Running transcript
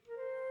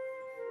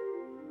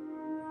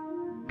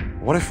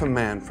What if a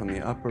man from the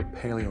upper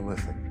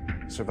Paleolithic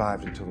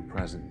survived until the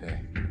present day?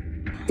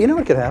 You know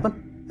what could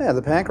happen? Yeah,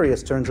 the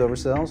pancreas turns over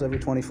cells every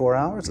 24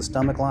 hours, the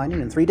stomach lining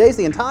in 3 days,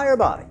 the entire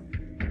body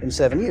in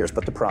 7 years,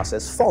 but the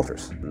process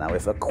falters. Now,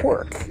 if a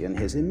quirk in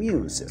his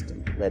immune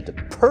system led to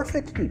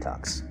perfect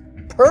detox,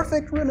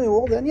 perfect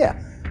renewal, then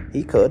yeah,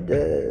 he could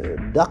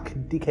duck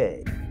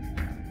decay.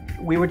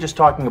 We were just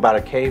talking about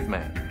a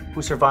caveman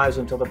who survives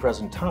until the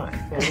present time.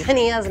 And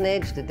he hasn't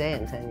aged a day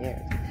in 10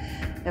 years.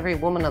 Every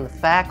woman on the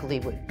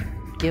faculty would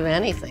give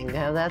anything to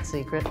have that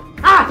secret.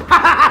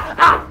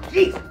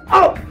 Jeez!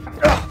 Oh!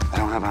 I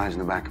don't have eyes in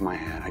the back of my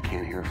head. I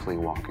can't hear a flea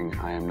walking.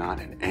 I am not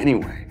in any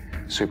way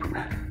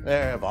Superman.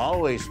 There have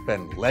always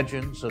been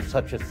legends of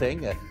such a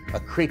thing, a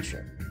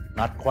creature,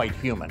 not quite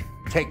human,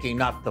 taking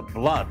not the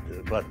blood,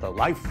 but the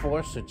life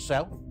force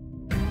itself.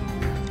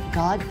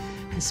 God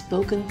has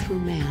spoken through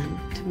man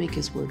to make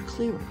his word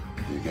clearer.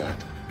 You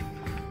got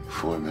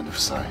 4 men of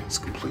science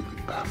completely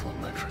baffled,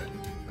 my friend.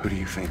 Who do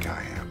you think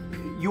I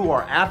am? You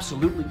are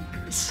absolutely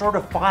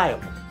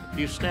certifiable.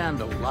 You stand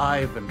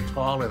alive and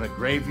tall in a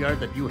graveyard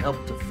that you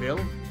helped to fill?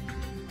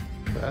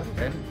 Well,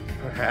 then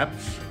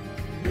perhaps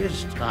it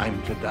is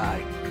time to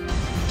die.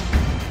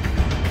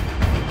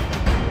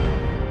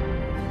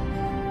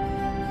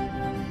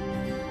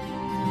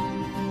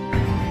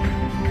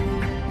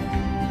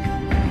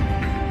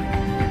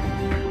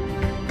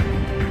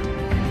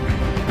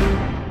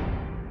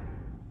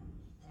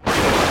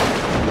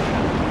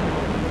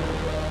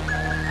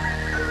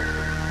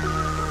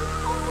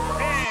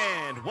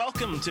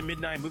 Welcome to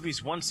Midnight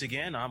Movies once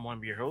again. I'm one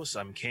of your hosts.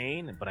 I'm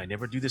Kane, but I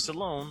never do this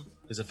alone,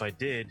 because if I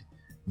did,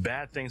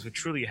 bad things would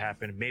truly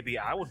happen. Maybe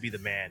I would be the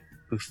man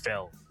who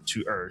fell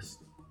to Earth.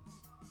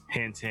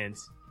 Hint, hint.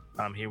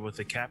 I'm here with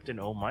the captain,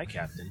 oh my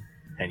captain,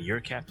 and your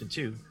captain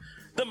too,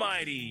 the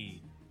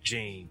mighty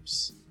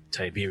James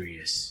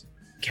Tiberius.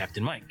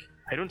 Captain Mike.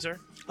 How you doing, sir?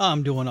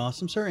 I'm doing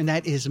awesome, sir, and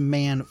that is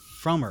Man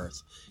from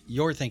Earth.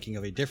 You're thinking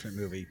of a different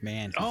movie,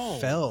 Man Who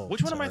Fell.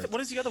 Which one am I?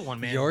 What is the other one,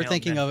 Man? You're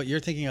thinking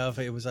of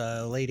it was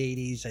late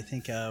 '80s. I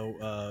think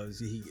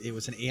it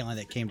was an alien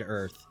that came to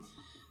Earth.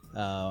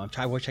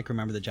 I wish I could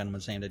remember the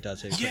gentleman's name that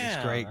does it.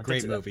 Yeah, it's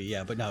great movie.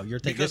 Yeah, but no, you're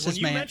thinking because this is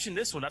when Man. You mentioned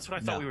this one, that's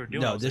what I thought we were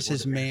doing. No, this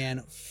is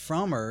Man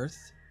from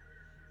Earth,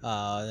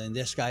 and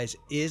this, guys,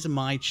 is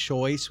my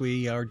choice.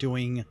 We are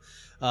doing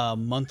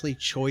monthly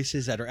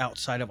choices that are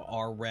outside of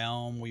our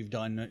realm. We've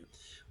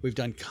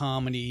done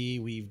comedy,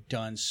 we've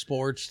done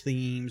sports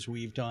themes,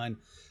 we've done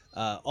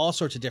all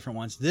sorts of different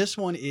ones. This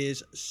one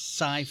is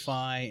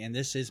sci-fi, and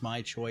this is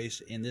my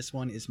choice. And this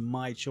one is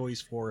my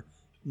choice for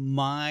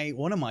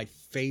one of my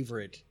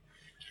favorite.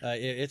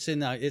 It's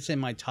in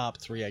my top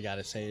 3. I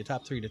gotta say,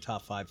 top 3 to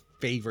top 5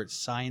 favorite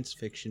science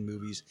fiction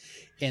movies.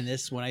 And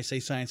this, when I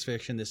say science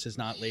fiction, this is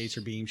not laser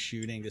beam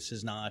shooting. This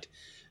is not,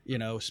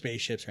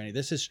 spaceships or anything.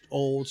 This is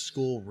old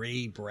school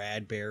Ray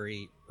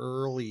Bradbury,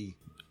 early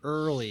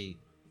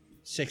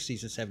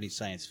 60s and 70s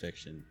science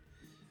fiction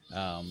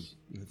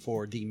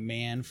for The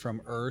Man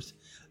from Earth.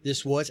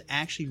 This was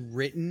actually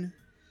written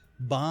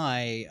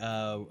by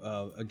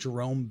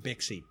Jerome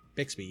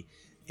Bixby.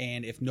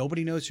 And if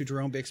nobody knows who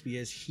Jerome Bixby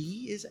is,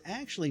 he is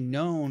actually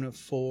known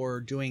for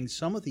doing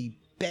some of the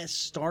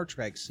best Star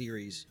Trek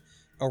series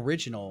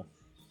original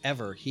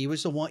ever. He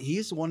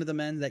is one of the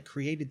men that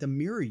created the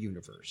Mirror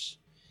Universe.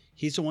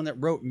 He's the one that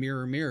wrote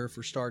Mirror Mirror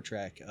for Star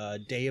Trek,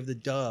 Day of the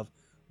Dove,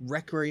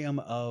 Requiem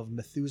of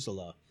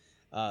Methuselah.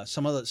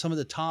 Some of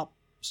the top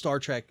Star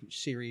Trek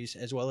series,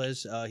 as well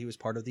as he was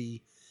part of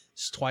the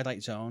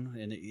Twilight Zone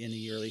in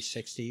the early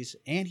 60s.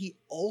 And he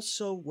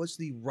also was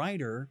the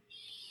writer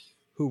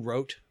who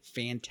wrote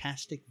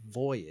Fantastic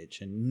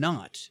Voyage, and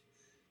not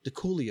the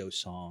Coolio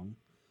song,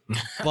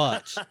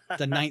 but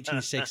the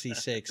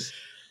 1966.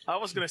 I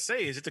was going to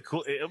say, is it the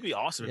cool? It would be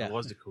awesome if it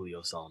was the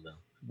Coolio song, though.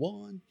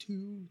 1,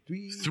 2,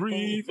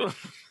 3, 4.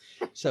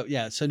 So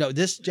no,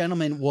 this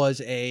gentleman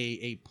was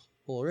a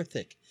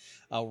prolific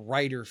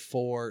writer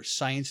for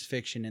science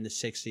fiction in the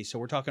 60s. So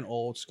we're talking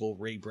old school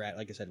Ray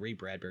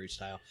Bradbury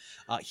style.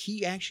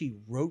 He actually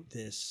wrote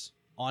this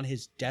on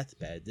his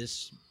deathbed,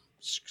 this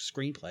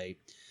screenplay.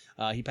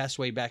 He passed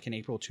away back in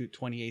April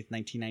 28th,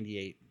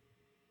 1998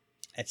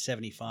 at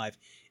 75.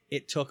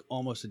 It took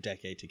almost a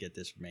decade to get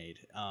this made.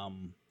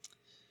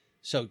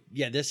 So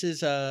yeah, this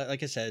is,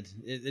 like I said,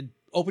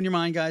 open your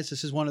mind, guys.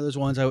 This is one of those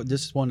ones.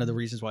 This is one of the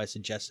reasons why I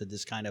suggested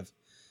this kind of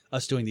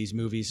us doing these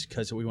movies,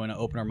 because we want to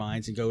open our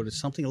minds and go to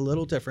something a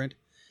little different.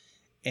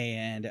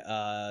 And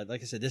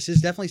like I said, this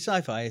is definitely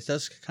sci-fi. It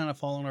does kind of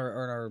fall in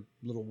our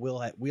little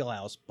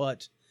wheelhouse,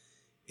 but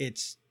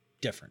it's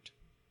different.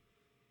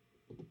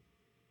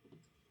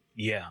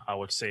 Yeah, I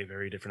would say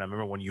very different. I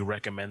remember when you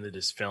recommended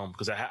this film,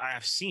 because I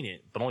have seen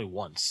it, but only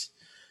once.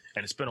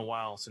 And it's been a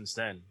while since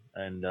then.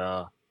 And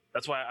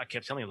that's why I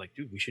kept telling you, like,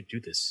 dude, we should do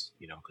this,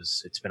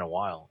 because it's been a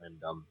while.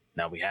 And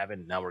now we have it,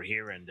 and now we're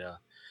here. And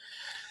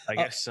I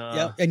guess...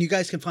 yeah, and you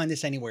guys can find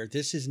this anywhere.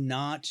 This is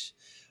not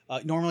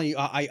Normally,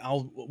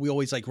 we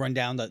always like run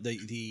down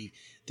the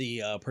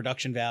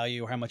production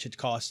value or how much it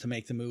costs to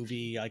make the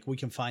movie. Like we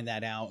can find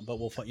that out, but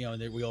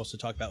we also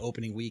talk about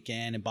opening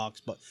weekend and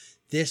box. But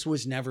this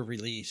was never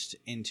released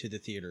into the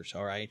theaters.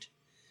 All right,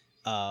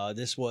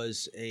 this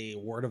was a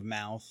word of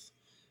mouth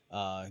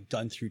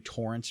done through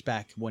torrents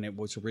back when it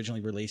was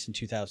originally released in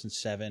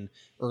 2007,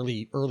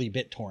 early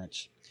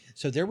BitTorrents.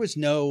 So there was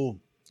no.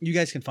 You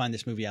guys can find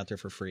this movie out there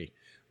for free.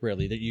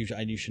 Really, that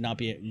you should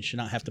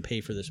not have to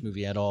pay for this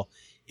movie at all.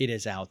 It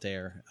is out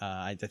there.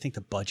 I think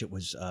the budget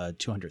was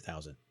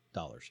 $200,000.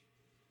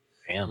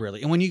 Damn.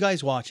 Really, and when you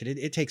guys watch it,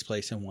 it takes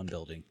place in one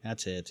building.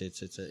 That's it.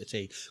 It's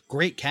a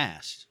great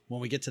cast. When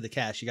we get to the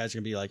cast, you guys are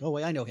gonna be like, oh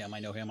wait, I know him.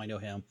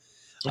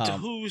 It's a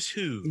who's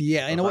who.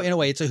 Yeah, in a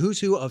way, it's a who's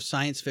who of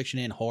science fiction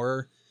and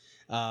horror,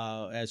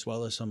 as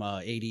well as some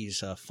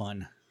 80s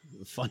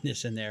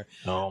funness in there.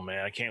 Oh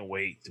man, I can't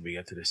wait till we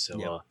get to this. So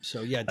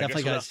yeah, I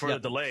definitely, guess guys. without further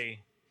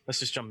delay, let's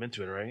just jump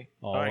into it, right?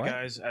 All right,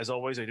 guys. As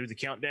always, I do the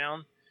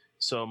countdown.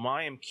 So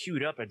I am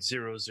queued up at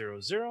 000,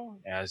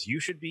 as you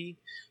should be.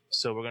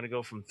 So we're gonna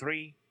go from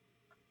 3,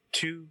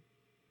 2,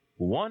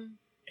 1,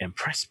 and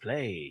press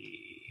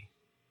play.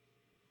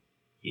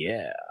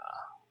 Yeah.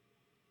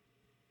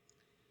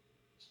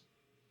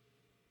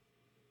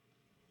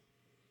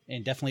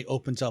 And definitely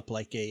opens up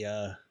like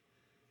an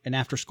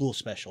after school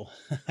special.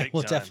 I Big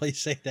will time. definitely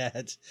say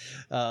that.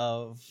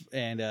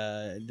 And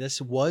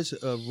this was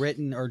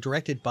written or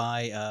directed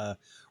by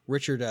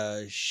Richard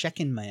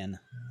Scheckenman.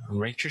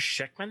 Richard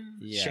Scheckman?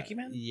 Yeah,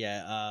 Scheckman?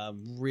 yeah.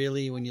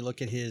 Really, when you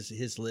look at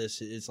his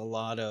list, it's a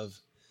lot of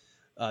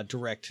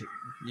direct,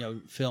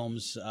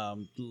 films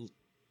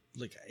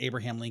like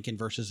Abraham Lincoln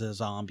versus the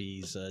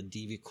Zombies,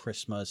 Diva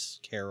Christmas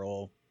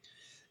Carol.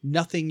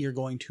 Nothing you're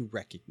going to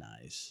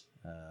recognize.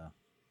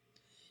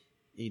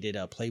 He did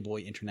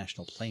Playboy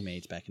International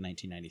Playmates back in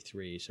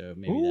 1993, so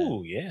maybe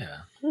Ooh, yeah.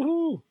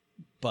 Woohoo.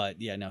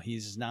 But yeah, no,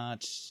 he's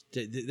not.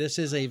 This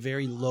is a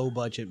very low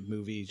budget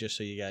movie, just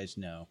so you guys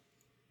know.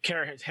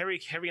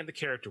 Heavy on the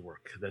character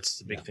work. That's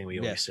the big thing we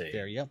always say.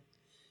 There, yep.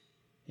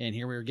 And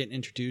here we're getting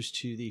introduced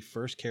to the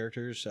first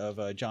characters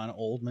of John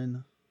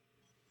Oldman,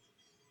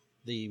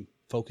 the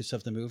focus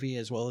of the movie,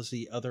 as well as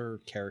the other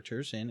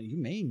characters, and you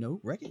may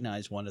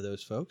recognize one of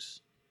those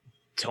folks.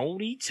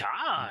 Tony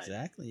Todd.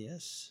 Exactly.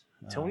 Yes.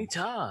 Tony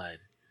Todd.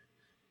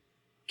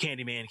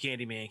 Candyman.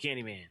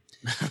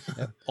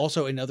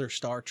 Also another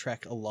Star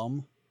Trek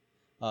alum.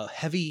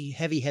 Heavy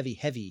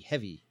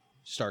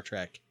Star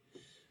Trek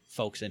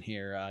folks in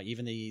here.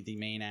 Even the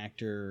main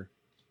actor,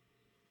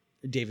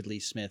 David Lee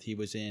Smith, he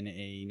was in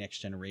a Next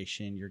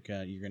Generation. You're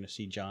gonna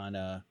see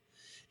John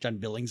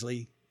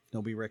Billingsley.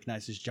 Nobody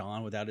recognizes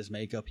John without his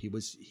makeup. He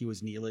was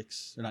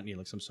Neelix, or not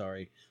Neelix. I'm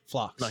sorry,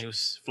 Phlox. No, he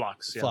was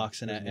Phlox. Yeah.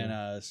 Phlox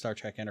in Star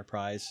Trek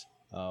Enterprise.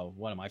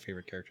 One of my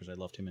favorite characters. I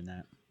loved him in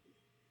that.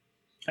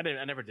 I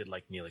never did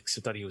like Neelix.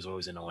 I thought he was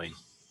always annoying.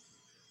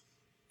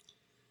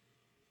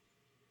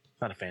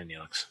 Not a fan of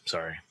Neelix.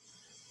 Sorry.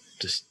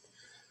 Just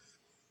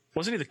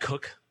wasn't he the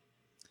cook?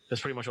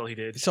 That's pretty much all he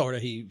did. Sort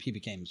of. He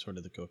became sort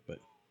of the cook, but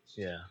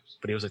yeah.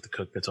 But he was like the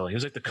cook. That's all. He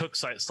was like the cook /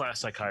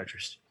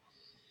 psychiatrist.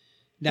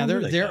 Now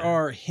there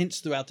are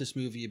hints throughout this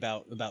movie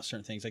about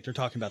certain things. Like they're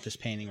talking about this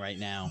painting right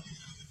now.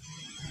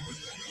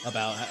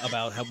 About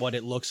what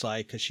it looks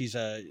like, because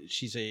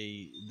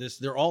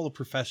they're all the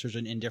professors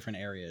in different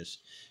areas.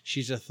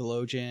 She's a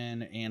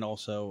theologian and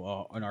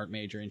also an art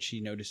major, and she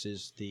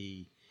notices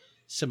the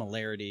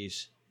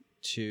similarities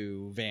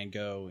to Van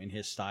Gogh in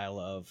his style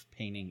of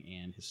painting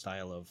and his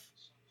style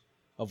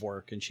of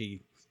work, and she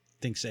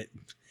thinks that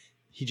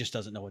he just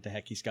doesn't know what the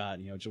heck he's got.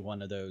 Just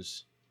one of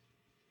those.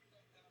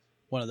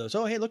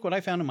 Oh, hey, look what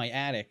I found in my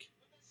attic.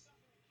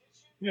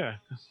 Yeah,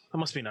 that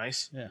must be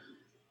nice. Yeah.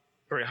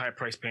 Very high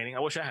price painting. I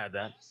wish I had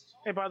that.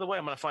 Hey, by the way,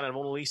 I'm gonna find a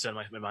Mona Lisa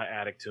in my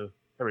attic too.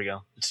 There we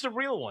go. It's the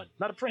real one,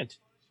 not a print.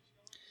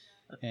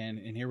 And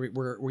here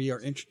we are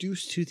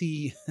introduced to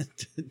the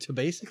to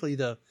basically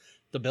the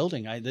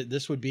building.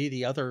 This would be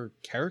the other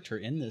character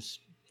in this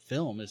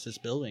film, is this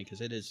building, because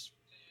this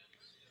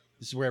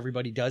is where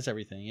everybody does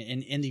everything.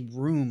 And in the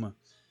room,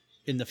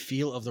 in the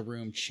feel of the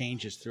room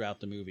changes throughout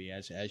the movie.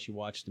 As you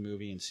watch the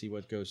movie and see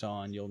what goes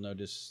on, you'll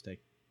notice that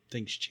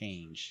things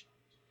change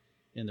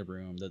in the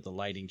room, that the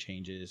lighting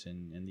changes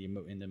and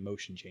the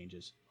motion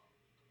changes.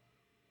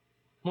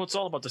 Well, it's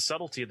all about the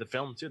subtlety of the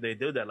film too. They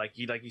did that, like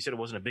you said, it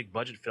wasn't a big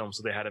budget film,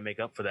 so they had to make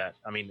up for that.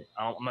 I mean,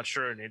 I'm not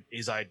sure in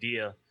his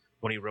idea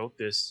when he wrote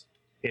this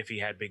if he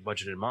had big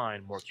budget in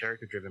mind, more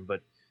character driven.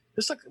 But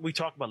just like we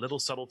talk about little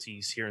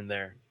subtleties here and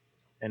there,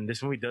 and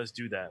this movie does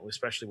do that,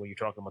 especially when you're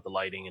talking about the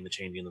lighting and the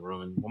changing in the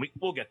room. And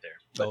we'll get there.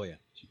 But oh yeah.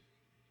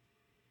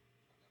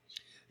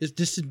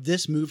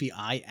 This movie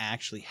I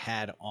actually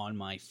had on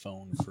my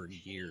phone for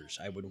years.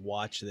 I would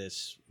watch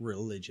this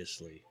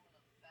religiously.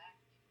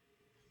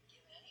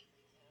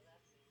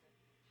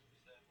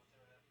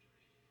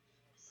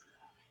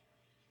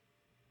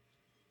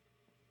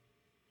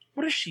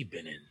 What has she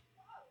been in?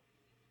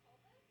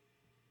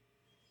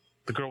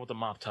 The girl with the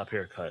mop top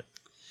haircut.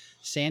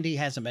 Sandy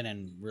hasn't been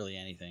in really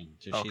anything.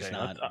 So she's Okay,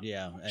 not.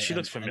 she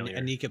looks familiar.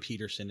 Anika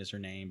Peterson is her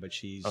name, but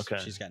she's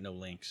got no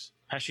links.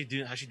 Has she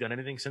done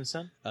anything since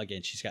then?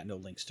 Again, she's got no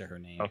links to her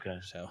name. Okay.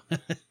 So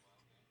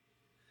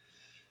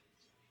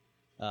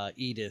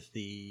Edith,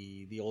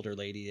 the older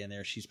lady in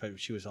there,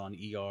 she was on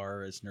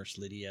ER as Nurse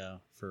Lydia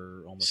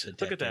for almost a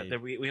decade. Look at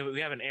that. We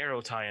have an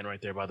Arrow tie-in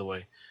right there, by the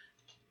way.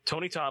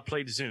 Tony Todd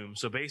played Zoom,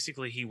 so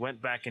basically he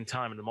went back in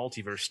time in the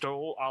multiverse,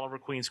 stole Oliver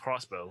Queen's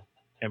crossbow,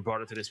 and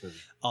brought it to this movie.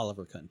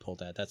 Oliver couldn't pull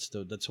that.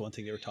 That's one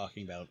thing they were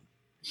talking about.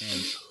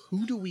 And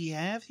who do we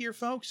have here,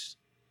 folks?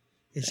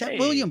 Is that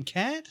William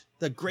Catt,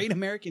 the greatest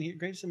American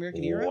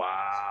hero?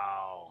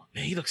 Wow,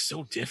 man, he looks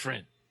so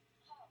different.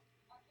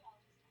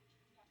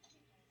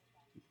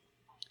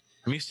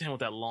 I'm used to him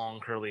with that long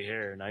curly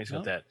hair. Now he's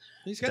got that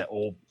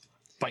old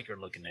biker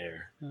looking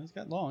hair. He's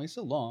got long. He's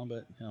still long,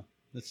 but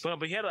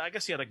but he had, I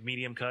guess he had like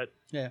medium cut.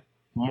 Yeah,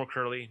 more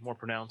curly, more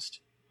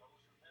pronounced.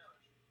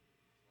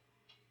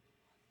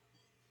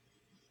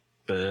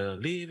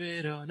 Believe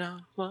it or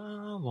not,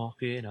 I'm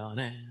walking on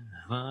it.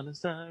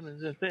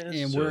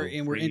 And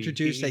we're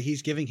introduced that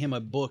he's giving him a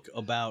book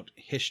about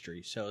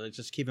history. So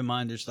just keep in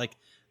mind, there's like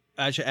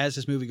as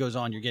this movie goes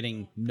on, you're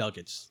getting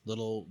nuggets,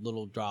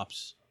 little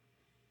drops.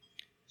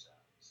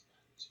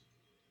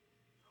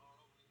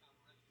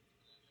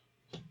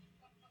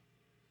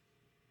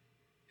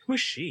 Who's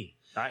she?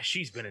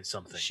 She's been in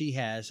something. She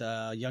has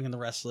Young and the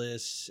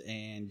Restless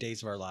and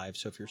Days of Our Lives.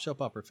 So if you're a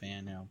soap opera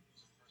fan now,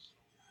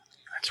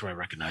 that's where I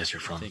recognize her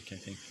from. I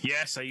think.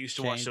 Yes, I used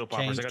to watch soap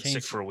operas. I got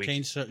sick for a week.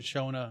 Kane's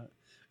shown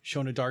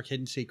a dark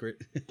hidden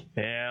secret.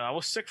 Yeah, I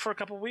was sick for a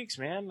couple of weeks,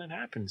 man. It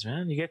happens,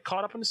 man. You get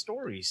caught up in the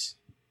stories.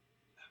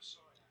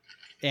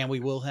 And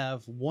we will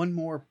have one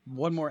more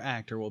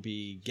actor will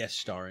be guest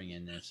starring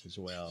in this as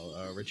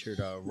well. Richard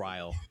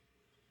Ryle.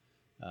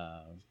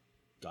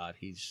 God,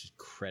 his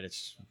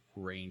credits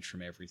range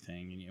from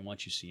everything, and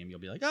once you see him, you'll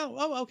be like,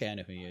 oh, okay, I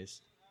know who he is.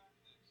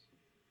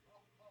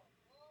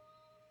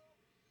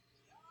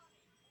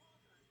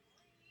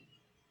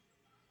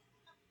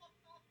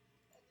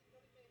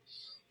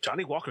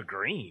 Johnny Walker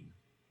Green.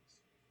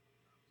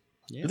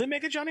 Yeah. Did they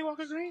make a Johnny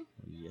Walker Green?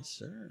 Yes,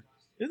 sir.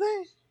 Did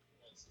they?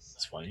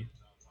 That's funny.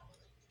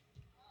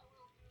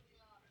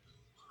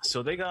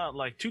 So they got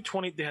like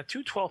 220. They had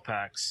 2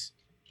 12-packs.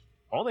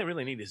 All they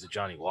really need is the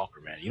Johnny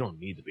Walker, man. You don't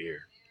need the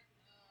beer.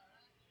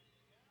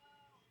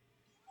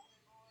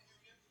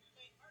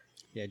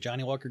 Yeah,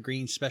 Johnny Walker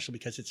Green special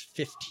because it's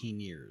 15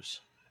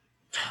 years.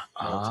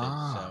 So,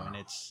 and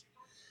it's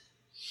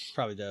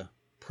probably the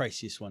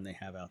priciest one they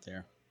have out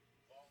there.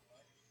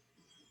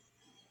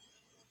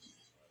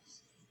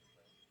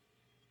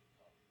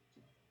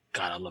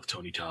 God, I love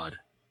Tony Todd.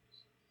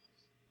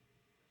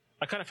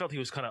 I kind of felt he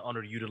was kind of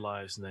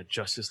underutilized in that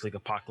Justice League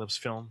Apocalypse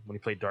film when he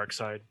played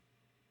Darkseid.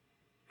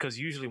 Because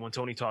usually when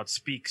Tony Todd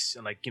speaks,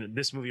 and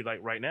this movie, like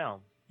right now,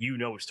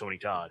 it's Tony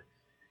Todd.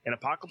 In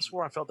Apocalypse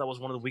War, I felt that was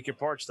one of the weaker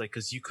parts,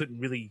 because you couldn't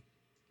really.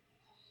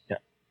 Yeah.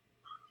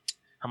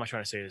 How am I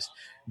trying to say this?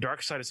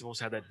 Darkseid is supposed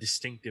to have that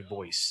distinctive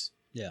voice.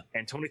 Yeah.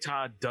 And Tony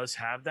Todd does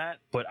have that,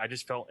 but I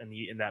just felt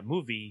in that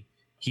movie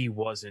he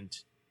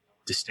wasn't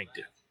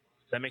distinctive.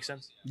 That makes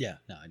sense? Yeah.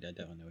 No, I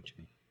definitely know what you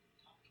mean.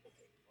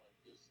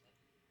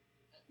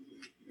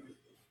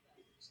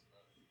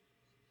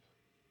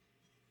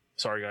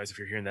 Sorry, guys, if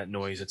you're hearing that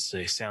noise. It's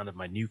the sound of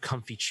my new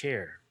comfy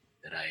chair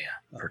that I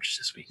purchased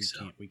this week.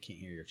 We can't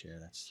hear your chair.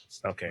 That's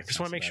okay. Just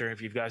want to make sure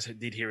if you guys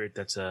did hear it,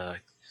 that's a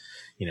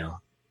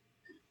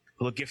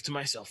little gift to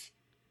myself.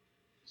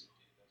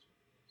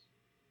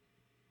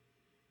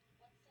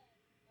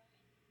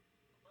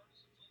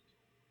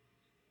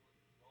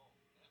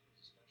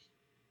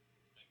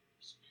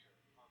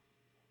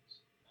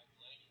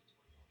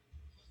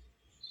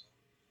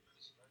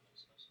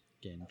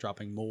 Again,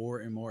 dropping more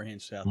and more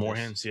hints out. More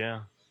hints,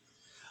 yeah.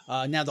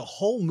 Now the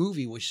whole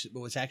movie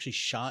was actually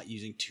shot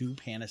using 2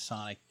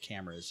 Panasonic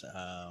cameras,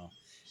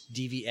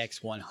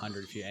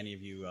 DVX100. If any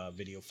of you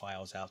video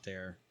files out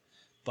there,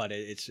 but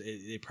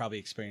it probably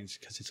experienced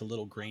because it's a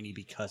little grainy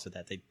because of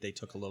that. They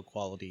took a low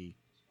quality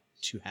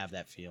to have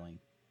that feeling.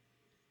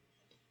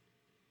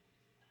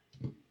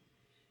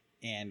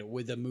 And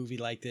with a movie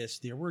like this,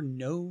 there were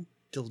no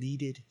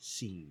deleted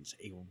scenes,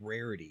 a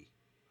rarity.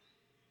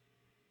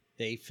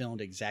 They filmed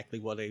exactly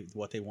what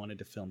they wanted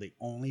to film. They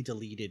only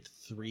deleted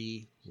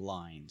 3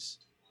 lines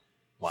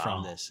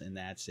from this, and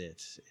that's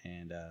it.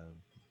 And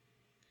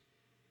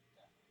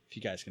if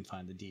you guys can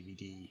find the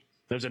DVD.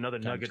 There's another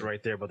nugget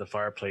right there by the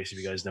fireplace, if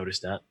you guys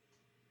noticed that.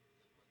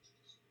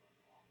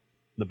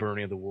 The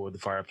burning of the wood, the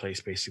fireplace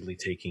basically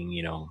taking,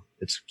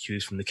 its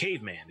cues from the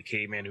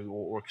caveman who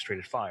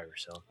orchestrated fire.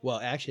 So, well,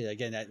 actually,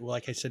 again,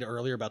 like I said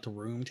earlier about the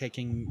room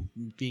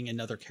being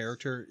another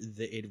character,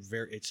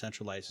 it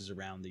centralizes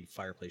around the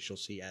fireplace. You'll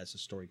see as the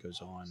story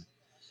goes on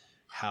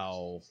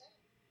how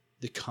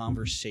the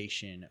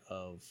conversation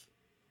of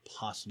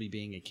possibly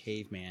being a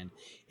caveman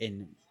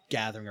and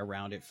gathering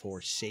around it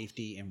for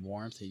safety and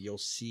warmth, and you'll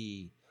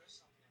see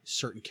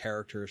certain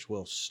characters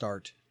will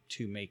start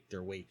to make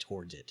their way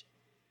towards it.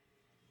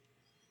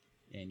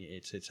 and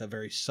it's a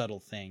very subtle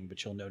thing,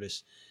 but you'll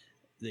notice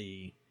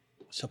the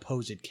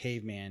supposed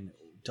caveman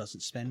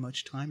doesn't spend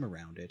much time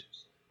around it,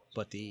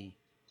 but the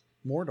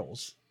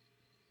mortals,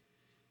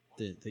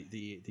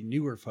 the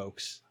newer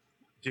folks,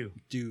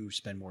 do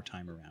spend more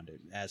time around it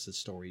as the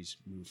stories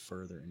move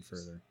further and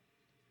further.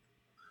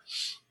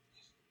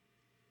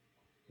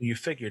 You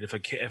figured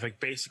if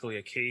basically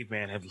a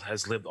caveman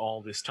has lived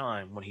all this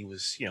time, when he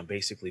was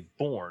basically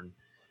born,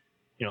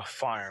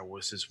 fire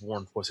was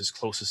his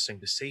closest thing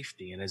to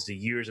safety. And as the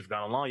years have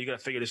gone along, you got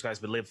to figure this guy's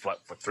been lived for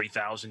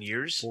 3,000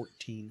 years,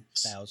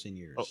 14,000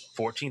 years.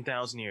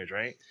 14,000 years,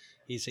 right?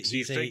 He's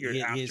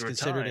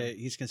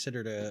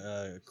considered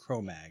a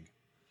Cro-Mag.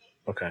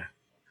 Okay.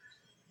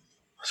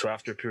 So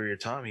after a period of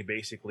time, he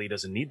basically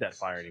doesn't need that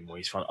fire anymore.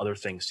 He's found other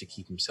things to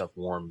keep himself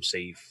warm,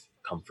 safe,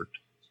 comfort.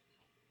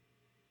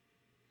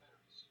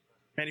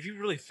 And if you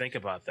really think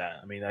about that,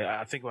 I mean,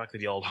 I think back to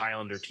the old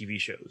Highlander TV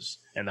shows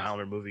and the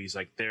Highlander movies.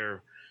 Like they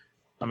were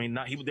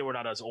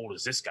not as old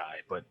as this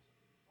guy, but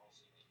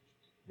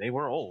they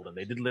were old, and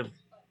they did live.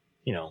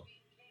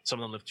 Some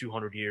of them lived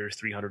 200 years,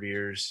 300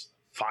 years,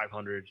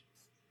 500.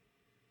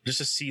 Just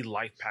to see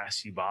life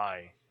pass you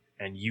by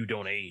and you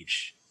don't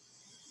age.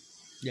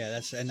 Yeah,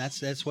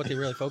 that's what they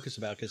really focus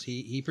about, because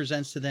he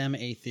presents to them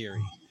a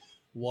theory.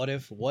 What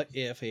if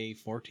a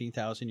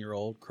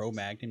 14,000-year-old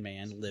Cro-Magnon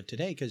man lived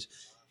today? Because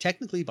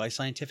technically, by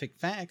scientific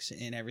facts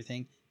and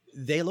everything,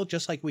 they look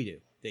just like we do.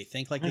 They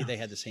think like they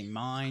had the same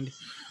mind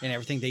and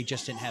everything. They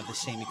just didn't have the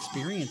same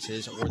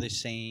experiences or the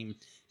same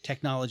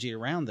technology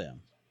around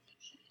them.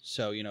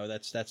 So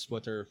that's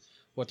what they're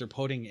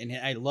putting. And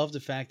I love the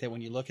fact that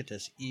when you look at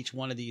this, each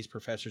one of these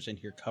professors in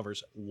here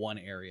covers one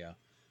area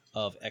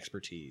of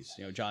expertise.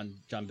 John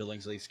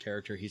Billingsley's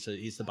character, he's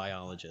the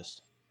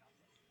biologist.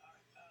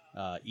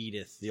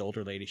 Edith, the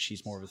older lady,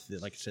 she's more of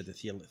like I said, the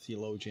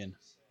theologian.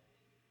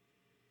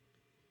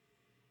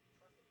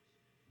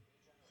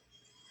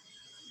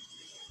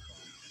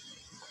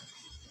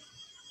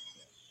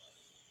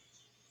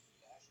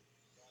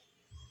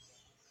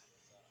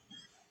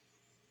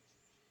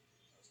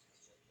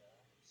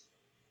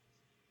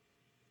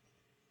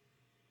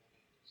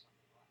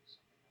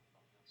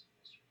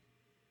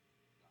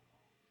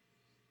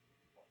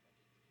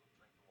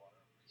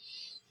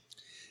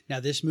 Now,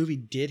 this movie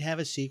did have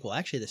a sequel.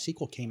 Actually, the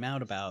sequel came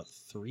out about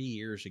 3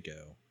 years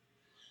ago.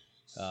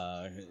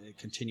 A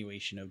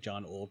continuation of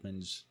John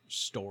Oldman's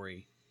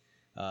story.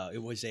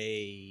 It was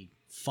a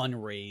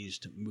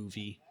fundraised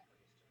movie.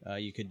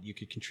 You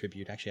could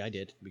contribute. Actually, I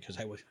did, because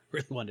I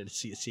really wanted to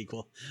see a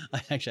sequel.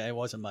 I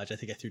wasn't much. I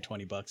think I threw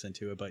 $20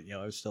 into it, but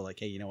I was still like,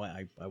 hey, you know what?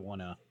 I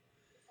want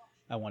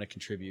to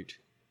contribute.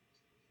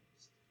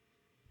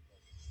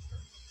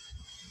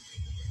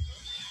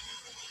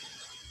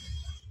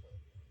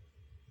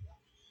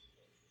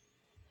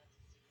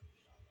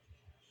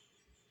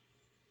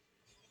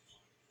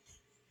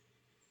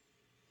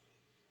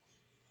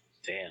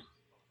 Damn.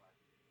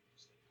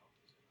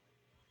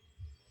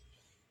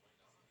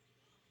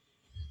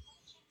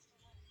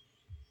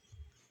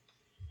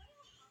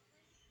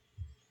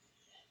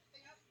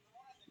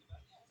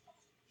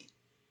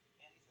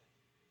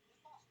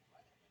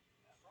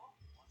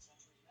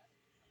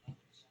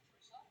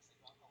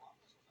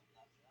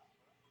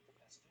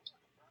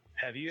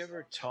 Have you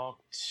ever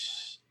talked?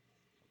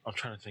 I'm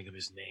trying to think of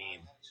his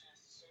name.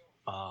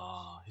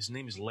 His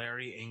name is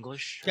Larry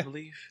English, I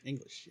believe.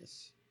 English,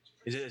 yes.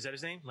 Is that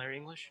his name? Larry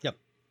English? Yep.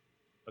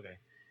 Okay.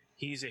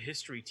 He's a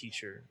history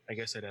teacher, I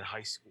guess, at a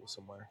high school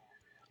somewhere.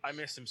 I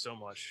miss him so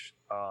much.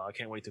 I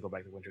can't wait to go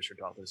back to Winchester to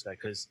talk to this guy,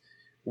 because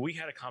we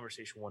had a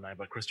conversation one night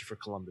about Christopher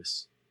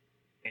Columbus,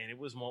 and it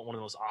was one of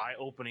the most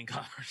eye-opening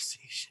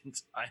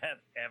conversations I have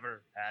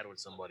ever had with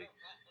somebody.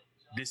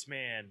 This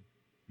man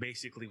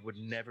basically would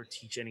never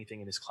teach anything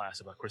in his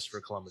class about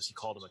Christopher Columbus. He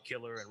called him a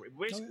killer, and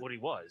basically what he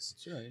was.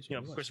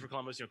 Christopher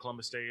Columbus,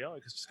 Columbus Day, he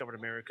discovered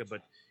America,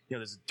 but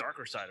there's a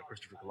darker side of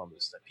Christopher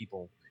Columbus that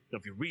people,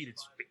 if you read,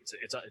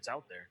 it's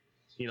out there.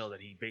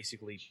 That he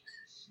basically,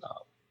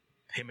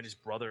 him and his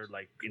brother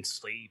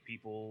enslaved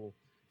people,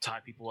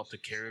 tied people up to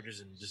carriages,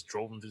 and just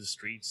drove them through the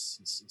streets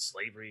in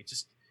slavery.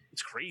 It's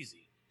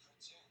crazy.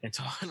 And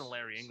talking to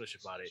Larry English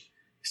about it,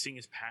 seeing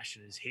his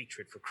passion, his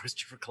hatred for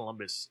Christopher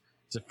Columbus,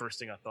 is the first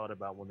thing I thought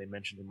about when they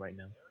mentioned him right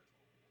now.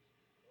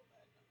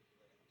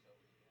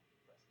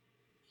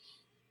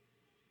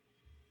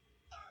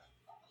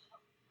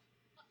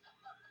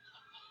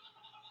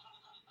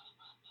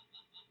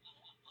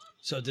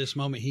 So at this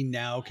moment, he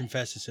now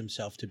confesses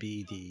himself to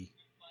be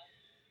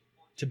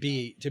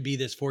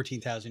this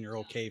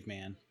 14,000-year-old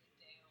caveman.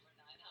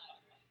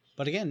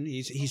 But again,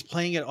 he's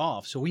playing it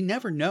off, so we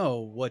never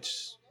know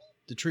what's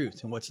the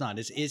truth and what's not.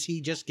 Is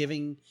he just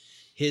giving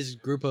his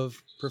group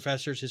of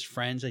professors, his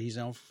friends that he's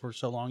known for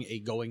so long, a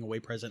going away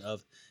present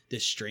of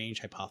this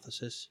strange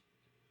hypothesis?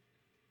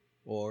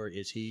 Or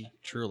is he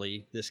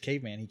truly this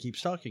caveman he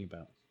keeps talking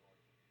about?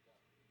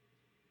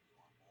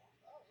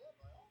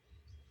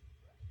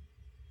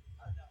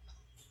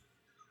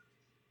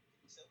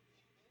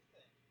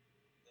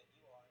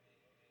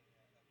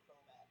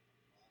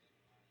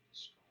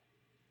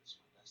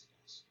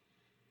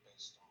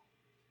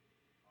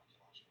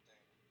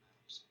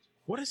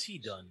 What has he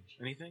done?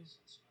 Anything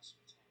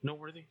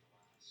noteworthy?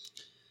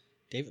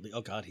 David Lee.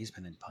 Oh God, he's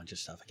been in a bunch of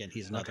stuff. Again,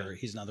 he's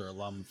another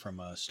alum from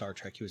Star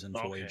Trek. He was in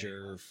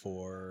Voyager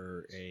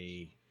for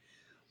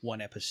one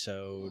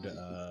episode,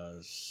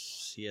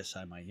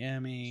 CSI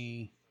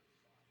Miami,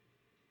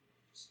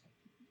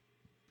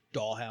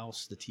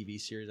 Dollhouse, the TV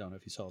series. I don't know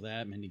if you saw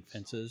that. Mending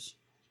Fences.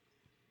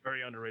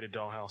 Very underrated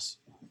Dollhouse.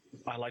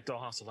 I like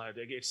Dollhouse a lot.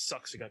 It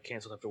sucks it got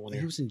canceled after 1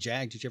 year. He was in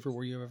Jag.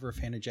 Were you ever a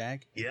fan of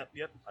Jag? Yep.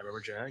 I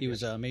remember Jag. He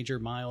was Major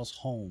Miles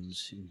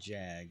Holmes in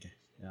Jag.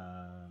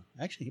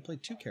 Actually, he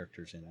played two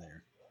characters in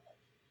there.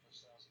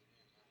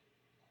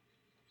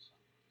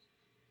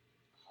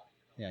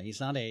 Yeah, he's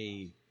not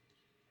a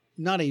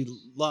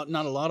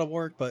lot of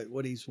work, but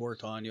what he's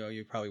worked on,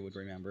 you probably would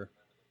remember.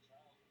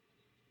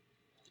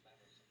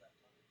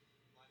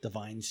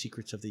 Divine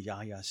Secrets of the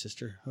Yaya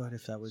Sisterhood,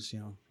 if that was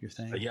your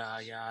thing. Yeah.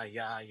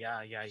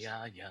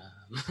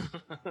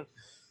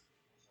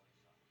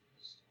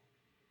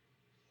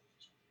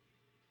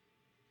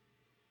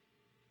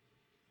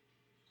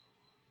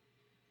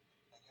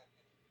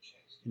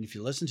 And if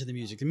you listen to the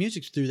music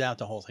throughout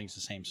the whole thing's the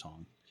same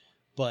song.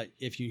 But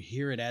if you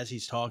hear it as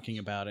he's talking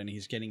about it and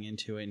he's getting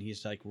into it and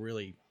he's like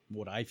really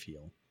what I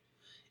feel,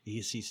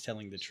 he's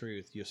telling the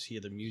truth, you'll see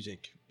the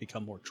music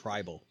become more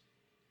tribal.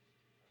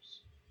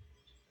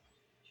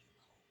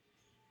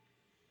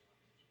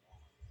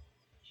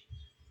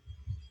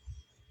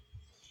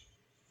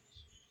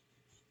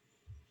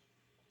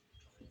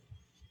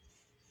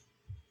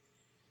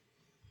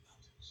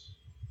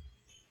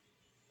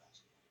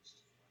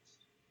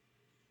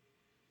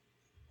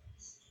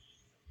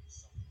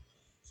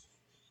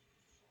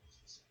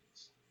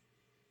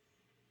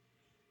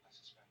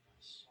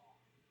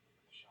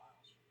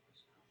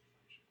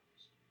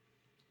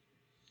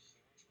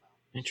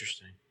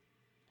 Interesting.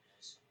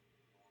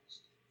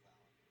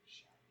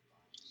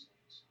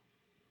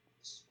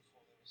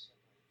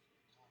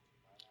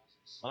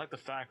 I like the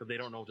fact that they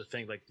don't know what to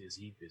think. Like, is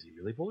he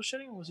really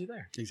bullshitting, or was he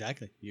there?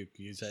 Exactly.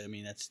 I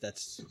mean, that's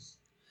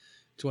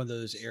it's one of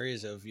those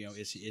areas of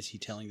is he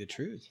telling the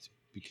truth?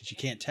 Because you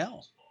can't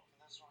tell.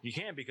 You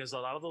can't, because a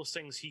lot of those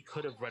things he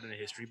could have read in a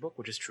history book,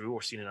 which is true,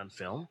 or seen it on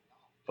film.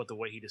 But the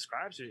way he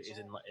describes it is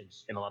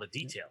in a lot of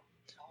detail.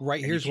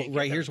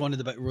 Here's one of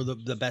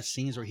the best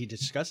scenes where he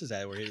discusses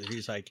that, where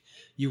he's like,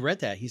 "You read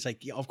that?" He's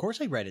like, "Yeah, of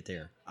course I read it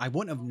there. I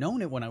wouldn't have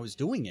known it when I was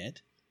doing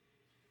it.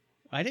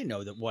 I didn't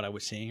know that what I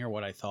was seeing or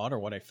what I thought or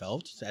what I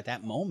felt at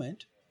that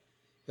moment.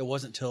 It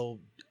wasn't till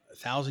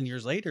 1,000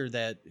 years later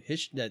that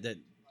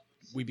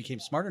we became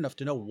smart enough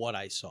to know what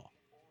I saw."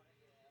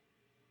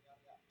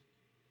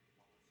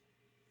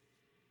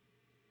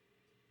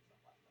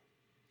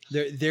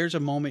 There's a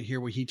moment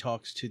here where he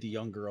talks to the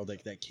young girl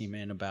that came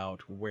in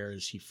about where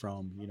is he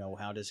from,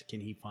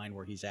 can he find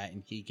where he's at,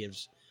 and he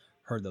gives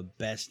her the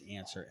best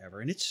answer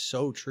ever. And it's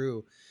so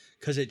true,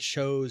 because it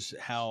shows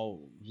how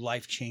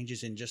life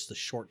changes in just the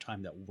short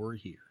time that we're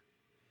here.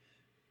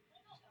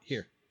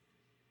 Here.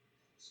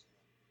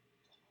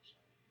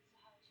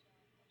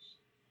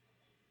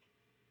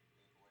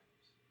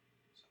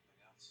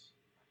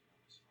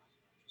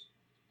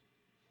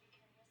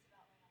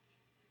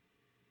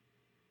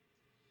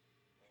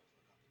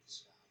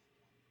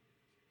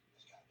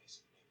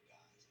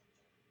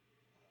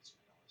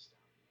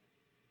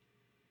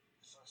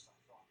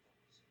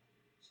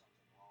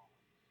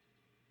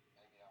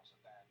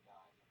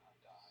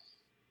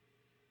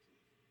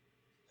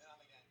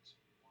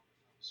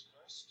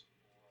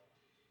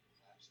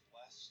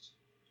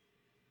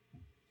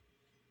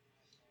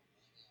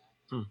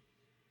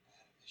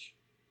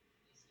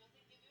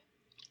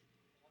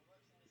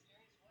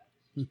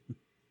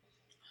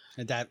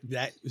 And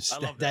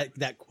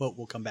that quote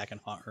will come back and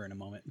haunt her in a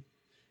moment,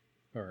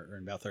 or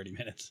in about 30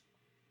 minutes.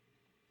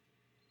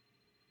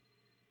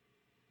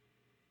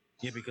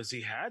 Yeah, because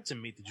he had to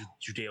meet the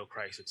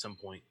Judeo-Christ at some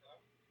point.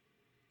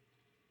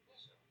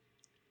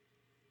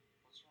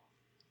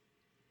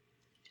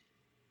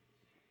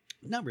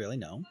 Not really,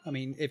 no. I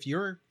mean, if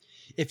you're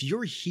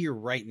here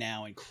right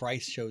now and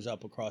Christ shows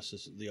up across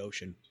the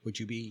ocean, would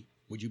you be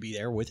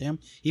there with him,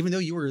 even though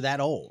you were that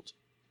old?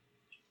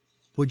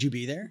 Would you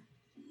be there?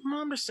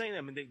 I'm just saying.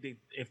 I mean,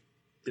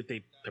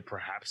 they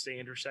perhaps they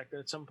intersected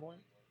at some point.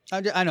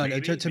 I know.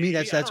 Maybe, to me,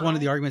 that's one of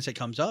the arguments that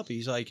comes up.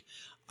 He's like,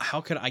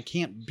 I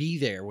can't be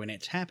there when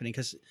it's happening,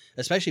 because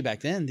especially back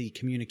then the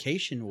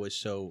communication was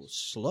so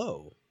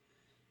slow.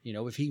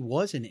 If he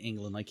was in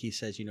England, like he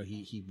says,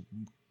 he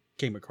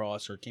came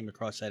across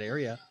that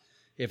area.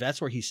 If that's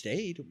where he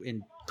stayed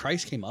and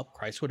Christ came up,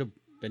 Christ would have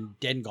been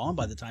dead and gone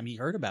by the time he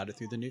heard about it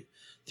through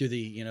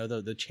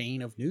the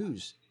chain of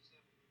news.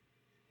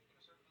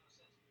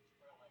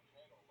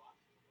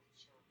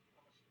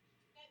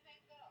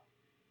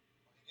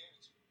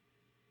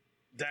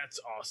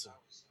 That's awesome.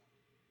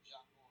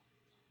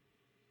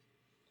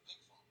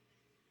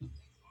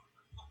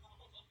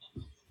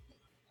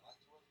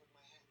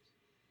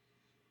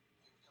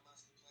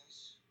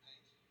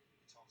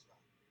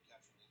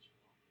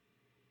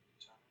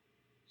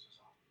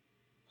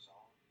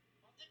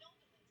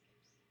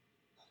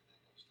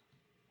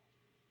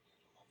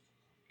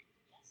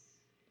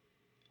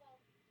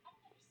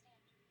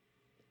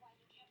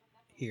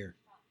 here.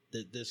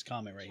 This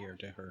comment right here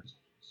to her.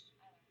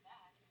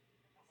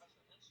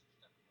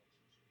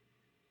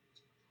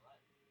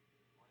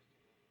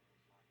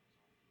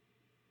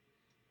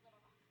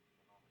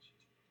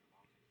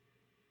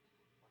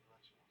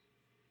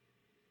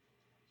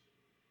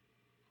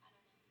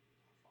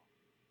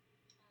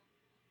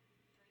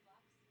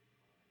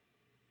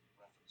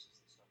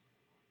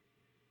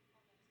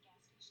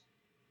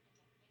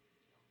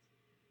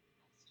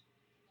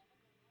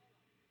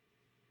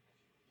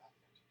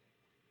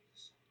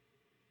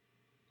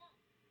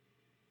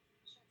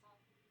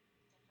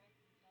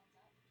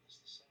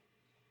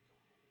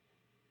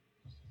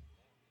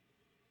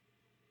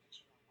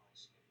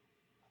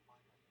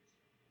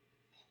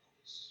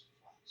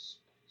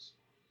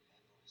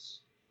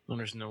 And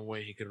there's no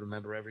way he could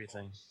remember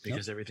everything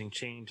because everything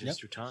changes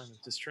through time.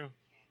 It's true.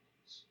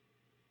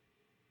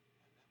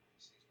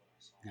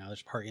 Now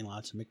there's parking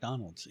lots of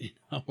McDonald's,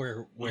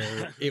 where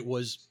it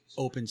was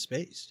open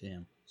space to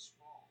him.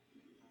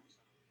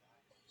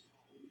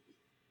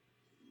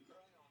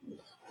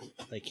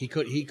 Like he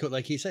could,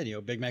 like he said,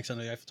 Big Mac's on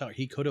the Eiffel Tower.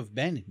 He could have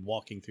been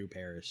walking through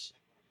Paris.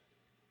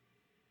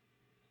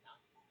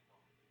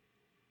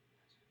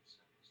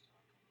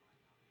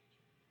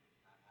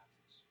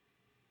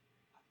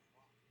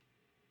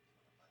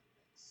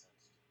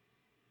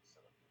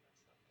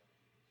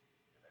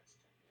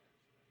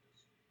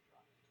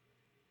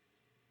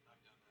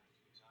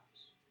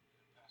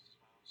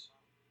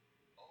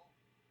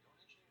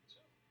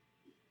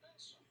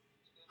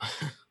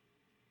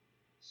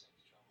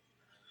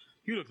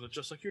 You look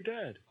just like your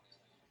dad.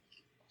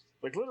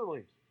 Like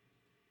literally.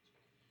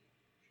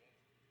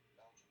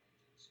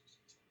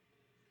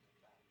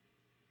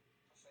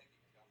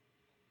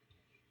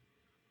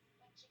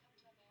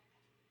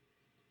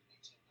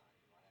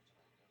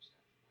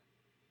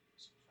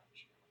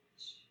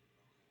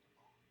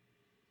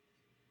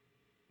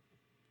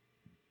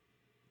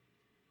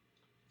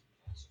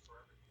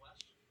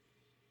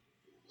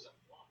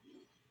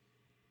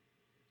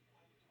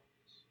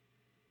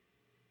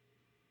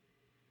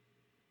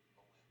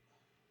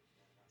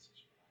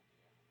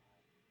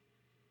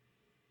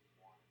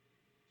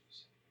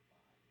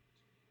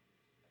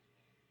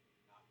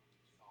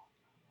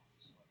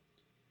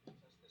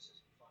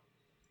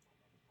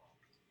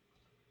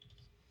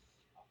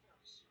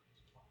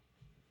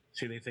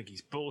 See, they think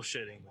he's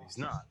bullshitting, but he's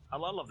not. I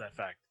love that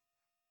fact.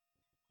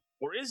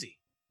 Or is he?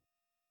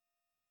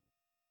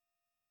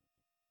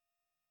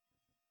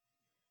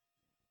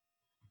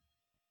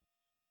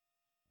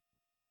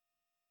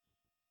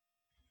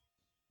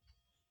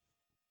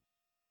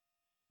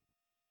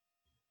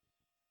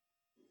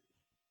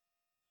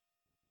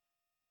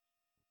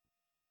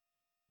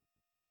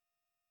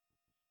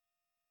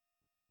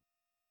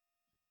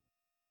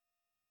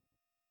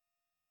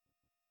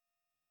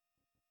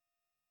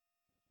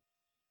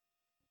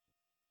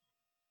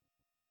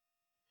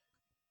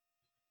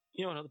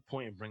 Another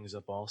point it brings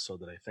up also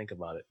that I think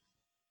about it.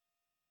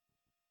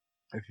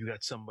 If you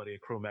got somebody, a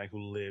Cro-Mag,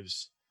 who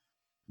lives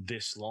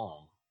this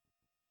long,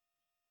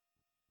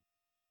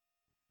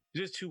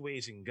 there's two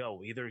ways it can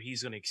go. Either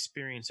he's going to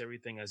experience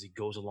everything as he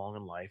goes along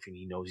in life and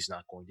he knows he's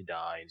not going to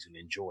die and he's going to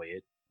enjoy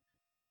it.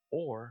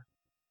 Or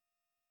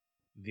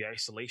the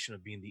isolation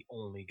of being the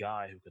only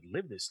guy who could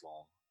live this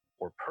long,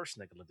 or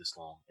person that could live this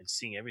long, and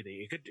seeing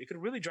everything, it could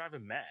really drive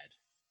him mad.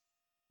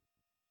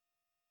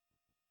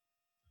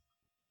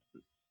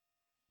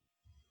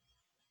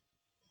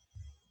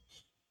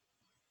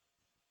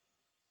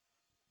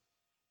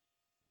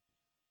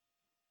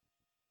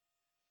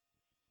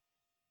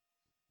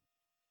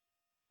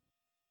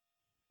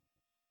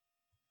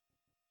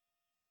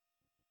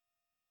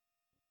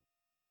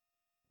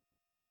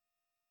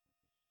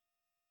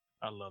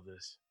 I love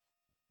this.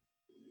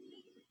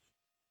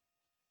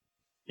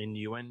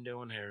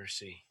 Innuendo and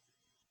heresy.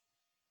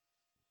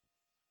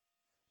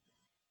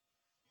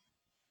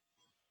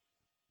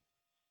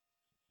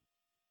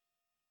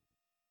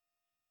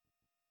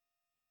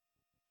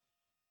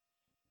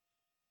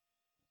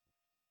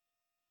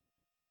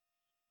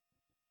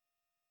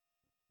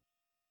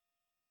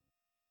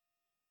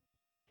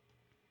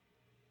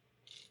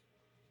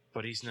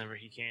 But he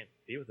can't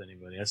be with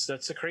anybody.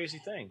 That's a crazy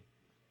thing.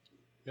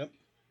 Yep.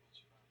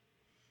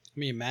 I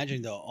mean,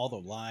 imagine all the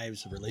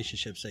lives, the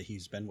relationships that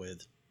he's been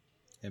with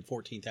in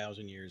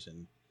 14,000 years,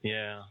 and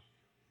yeah,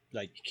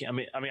 like I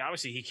mean,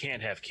 obviously he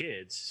can't have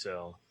kids,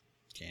 so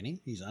can he?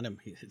 He's on him.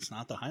 It's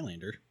not the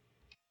Highlander.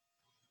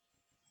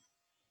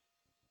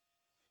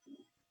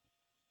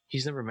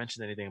 He's never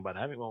mentioned anything about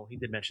having. Well, he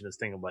did mention this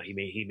thing about he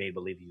made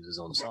believe he was his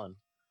own son.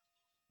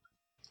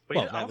 But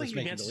I don't think he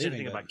mentions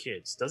anything about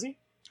kids, does he?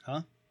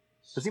 Huh?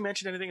 Does he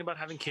mention anything about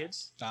having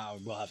kids?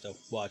 We'll have to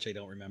watch. I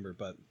don't remember,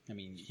 but I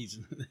mean, he's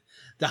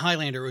the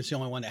Highlander was the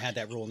only one that had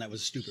that rule, and that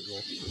was a stupid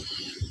rule.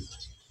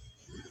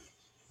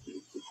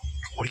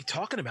 What are you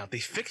talking about? They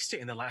fixed it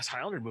in the last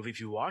Highlander movie. If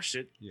you watched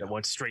it, that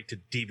went straight to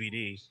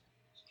DVD.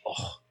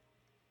 Oh,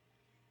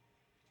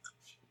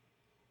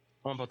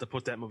 I'm about to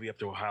put that movie up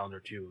to a Highlander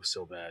 2. It was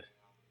so bad.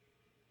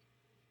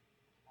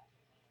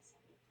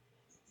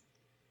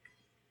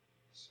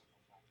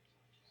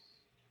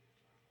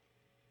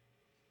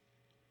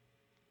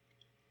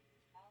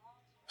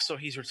 So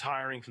he's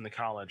retiring from the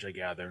college, I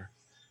gather.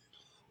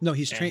 No,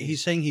 he's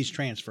saying he's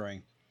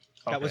transferring.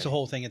 That was Okay. the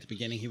whole thing at the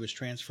beginning. He was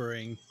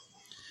transferring.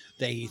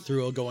 They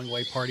threw a going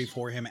away party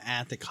for him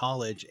at the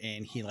college,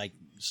 and he like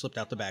slipped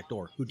out the back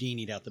door.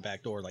 Houdini'd out the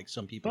back door, like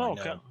some people I Oh,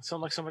 know. okay.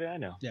 Sound like somebody I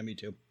know. Yeah, me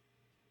too.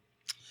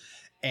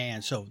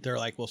 And so they're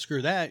like, well,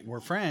 screw that.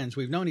 We're friends.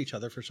 We've known each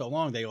other for so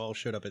long. They all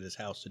showed up at his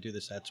house to do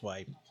this. That's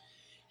why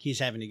he's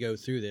having to go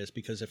through this,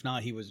 because if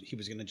not, he was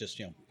going to just,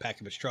 pack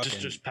up his truck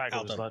Just pack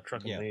up his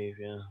truck and leave,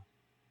 yeah.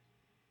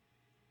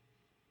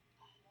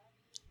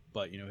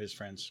 But, his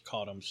friends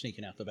caught him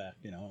sneaking out the back,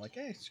 like,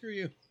 hey, screw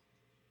you.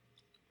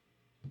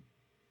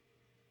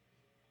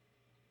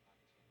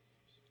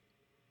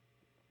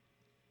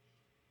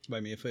 But I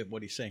mean, if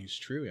what he's saying is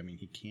true, I mean,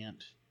 he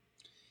can't.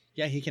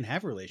 Yeah, he can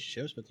have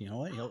relationships, but you know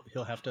what?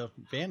 He'll have to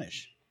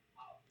vanish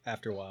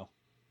after a while.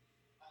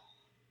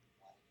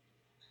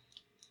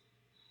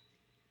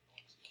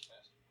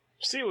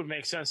 See, it would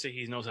make sense that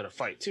he knows how to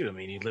fight too. I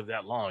mean, you live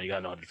that long, you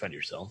gotta know how to defend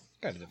yourself.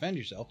 Got to defend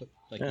yourself, but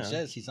like he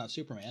says, he's not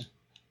Superman.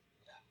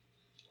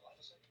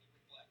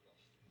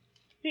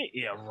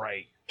 Yeah,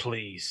 right.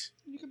 Please.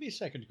 You could be a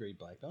second degree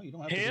black belt. You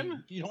don't have Him?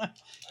 to be,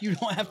 you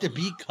don't have to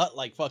be cut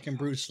like fucking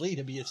Bruce Lee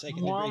to be a second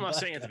degree. Well, I'm not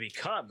black saying it belt. to be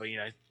cut, but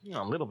a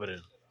little bit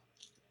of.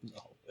 No.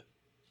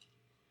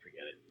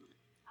 Forget it.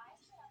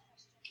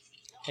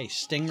 Hey,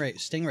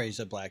 Stingray's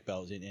a black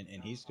belt,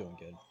 and he's doing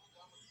good.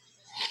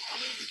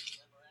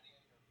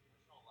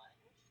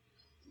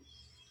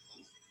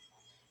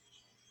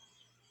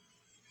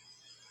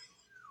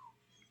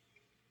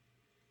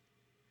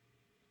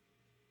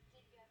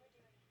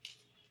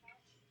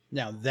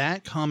 Now,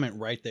 that comment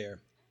right there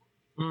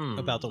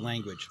about the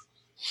language,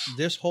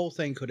 this whole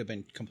thing could have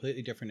been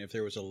completely different if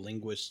there was a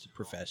linguist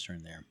professor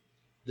in there.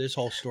 This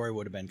whole story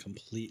would have been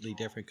completely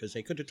different because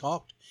they could have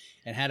talked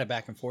and had a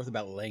back and forth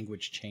about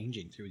language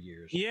changing through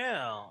years.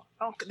 Yeah.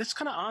 Oh, that's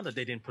kind of odd that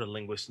they didn't put a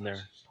linguist in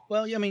there.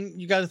 Well, I mean,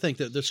 you got to think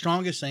that the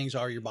strongest things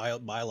are your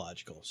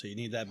biological. So you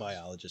need that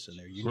biologist in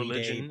there. You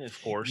Religion, need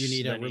of course. You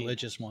need a Then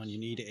religious one. You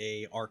need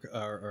a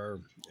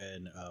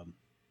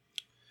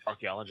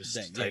archaeologist.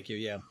 Thank you.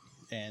 Yeah.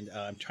 And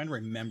I'm trying to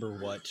remember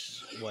what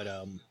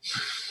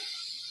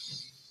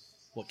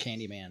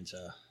Candyman's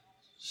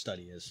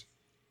study is.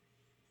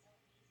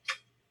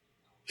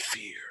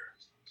 Fear.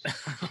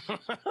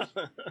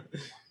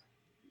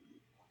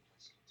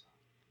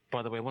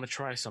 By the way, I want to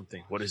try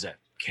something. What is that?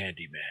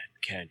 Candyman.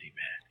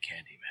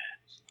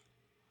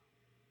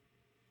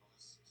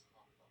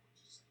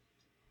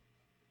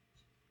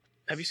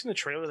 Have you seen the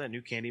trailer of that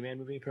new Candyman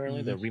movie,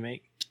 apparently? The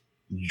remake?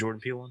 Jordan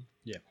Peele one?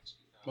 Yeah.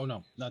 Oh,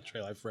 no. Not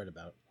trailer. I've read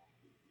about it.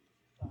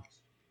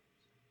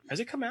 Has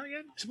it come out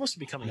yet? It's supposed to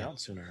be coming out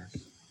sooner.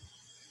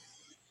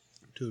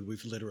 Dude,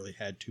 we've literally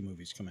had 2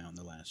 movies come out in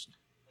the last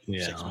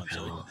 6 months.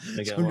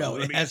 Okay. So no,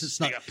 it hasn't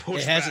snuck.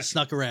 It hasn't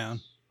snuck around.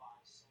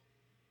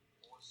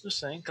 Just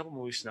saying, a couple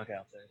movies snuck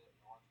out there.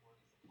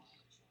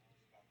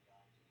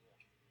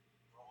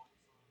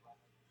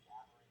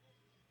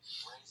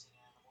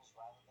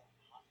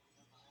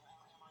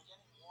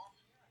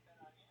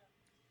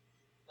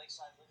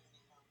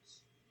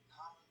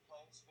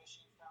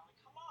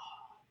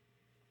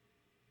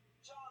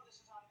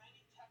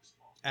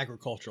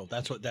 Agricultural.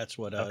 That's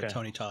what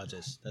Tony Todd's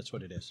is. That's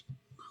what it is.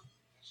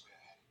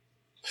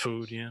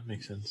 Food, yeah,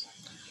 makes sense.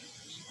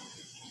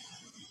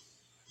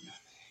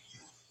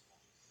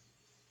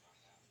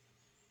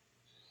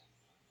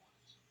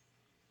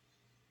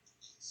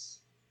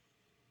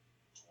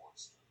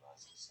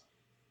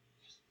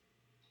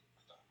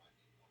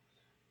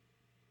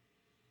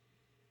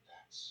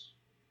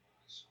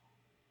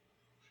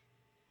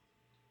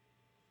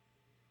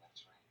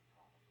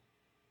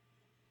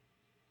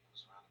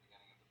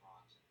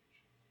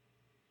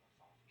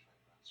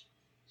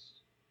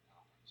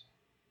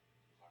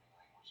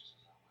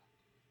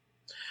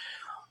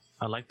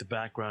 I like the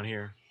background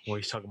here where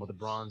he's talking about the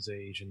Bronze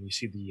Age, and you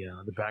see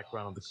the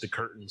background of the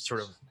curtain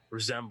sort of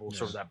resembles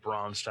sort of that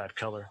bronze type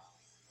color.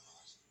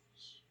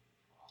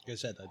 Like I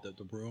said,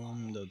 the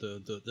room,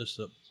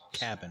 the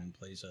cabin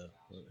plays a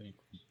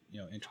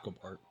integral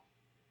part.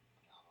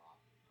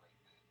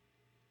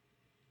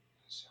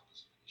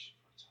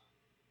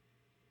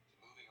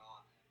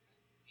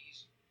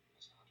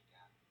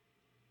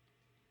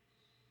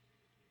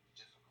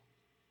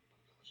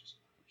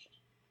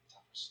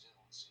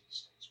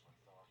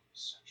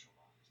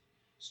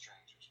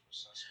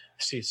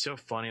 See, it's so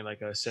funny,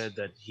 like I said,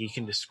 that he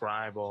can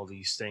describe all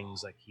these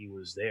things like he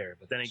was there.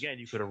 But then again,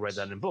 you could have read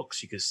that in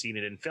books. You could have seen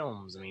it in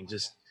films. I mean,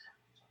 just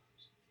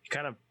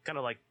kind of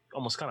like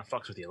almost kind of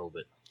fucks with you a little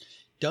bit.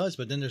 Does,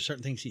 but then there's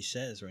certain things he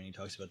says when he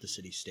talks about the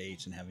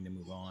city-states and having to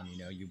move on.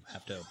 You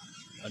have to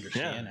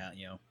understand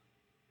how,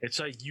 It's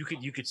like you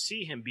could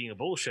see him being a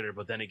bullshitter,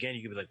 but then again,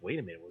 you could be like, wait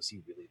a minute, was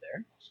he really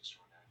there?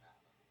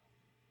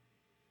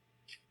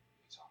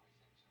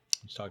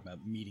 He's talking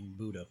about meeting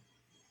Buddha.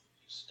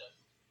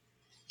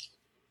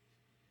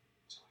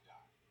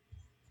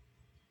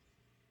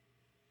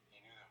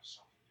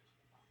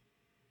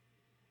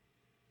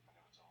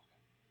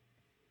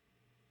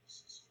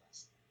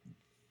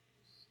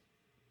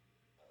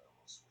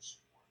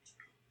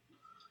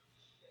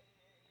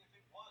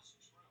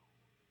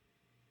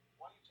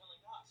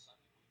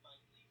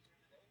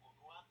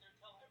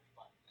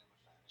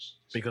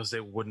 Because they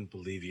wouldn't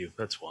believe you.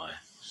 That's why.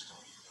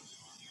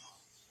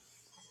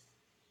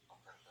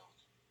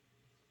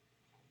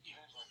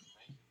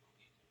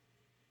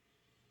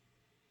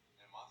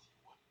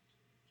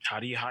 How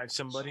do you hide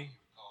somebody?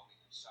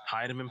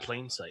 Hide him in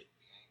plain sight.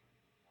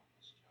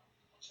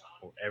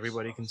 Where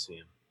everybody can see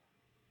him.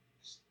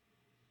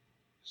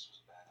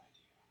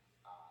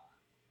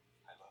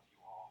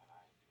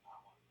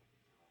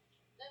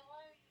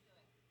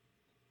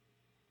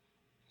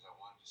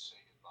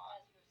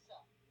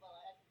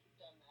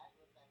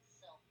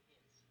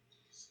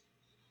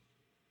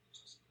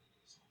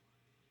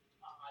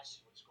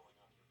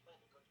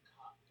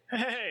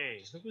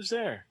 Hey, look who's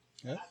there.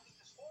 Yeah.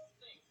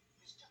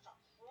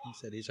 He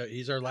said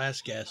he's our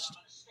last guest.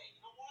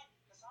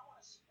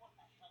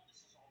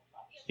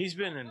 He's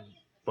been in.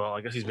 Well, I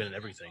guess he's been in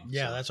everything.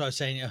 Yeah, so. that's what I was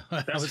saying.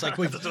 I was like,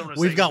 that's what I'm we've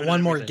saying. got He's been one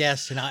in more everything.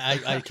 guest, and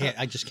I can't.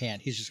 I just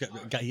can't. He's just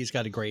he's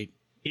got a great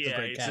It's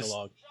just-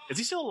 catalog. is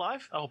he still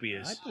alive? I hope he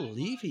is. I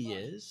believe he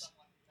is.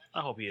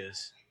 I hope he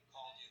is.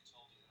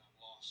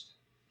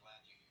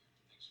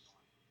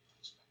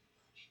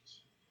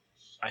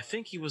 I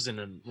think he was in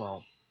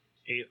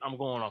I'm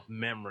going off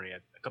memory.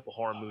 A couple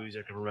horror movies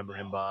I can remember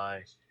him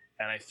by.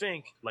 And I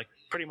think, like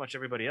pretty much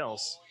everybody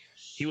else,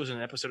 he was in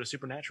an episode of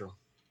Supernatural.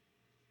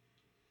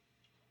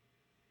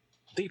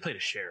 I think he played a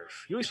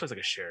sheriff. He always plays like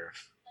a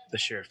sheriff. The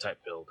sheriff type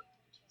build.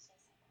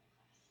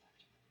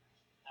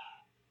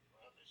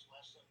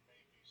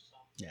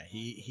 Yeah,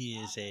 he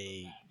is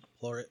a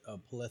plethoric. A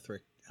plethora.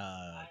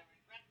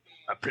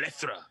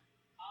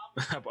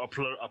 a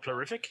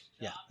plurific?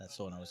 Yeah, that's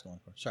the one I was going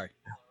for. Sorry.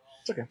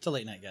 It's okay. It's a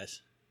late night,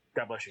 guys.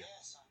 God bless you.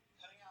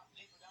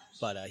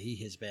 But he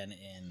has been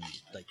in,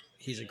 like,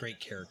 he's a great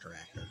character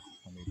actor.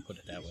 Let me put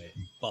it that way.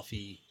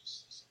 Buffy,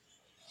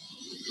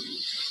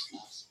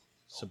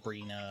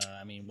 Sabrina,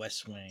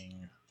 West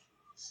Wing,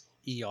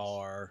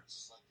 ER,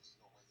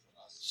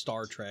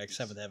 Star Trek,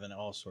 Seventh Heaven,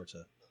 all sorts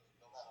of.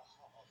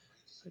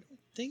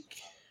 I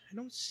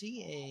don't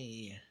see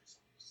a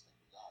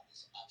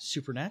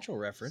Supernatural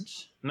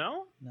reference.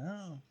 No?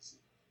 No.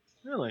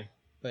 Really?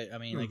 But,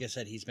 like I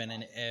said, he's been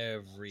in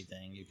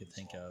everything you could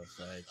think of.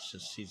 It's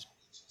just he's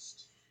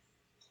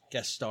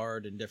guest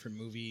starred in different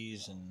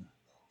movies, and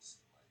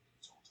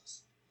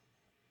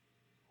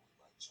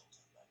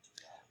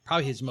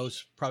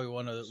probably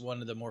one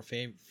of the more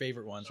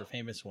favorite ones or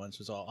famous ones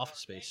was Office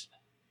Space.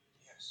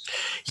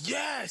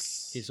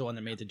 Yes! He's the one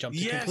that made the jump to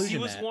Yes, conclusion. he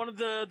was Matt. one of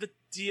the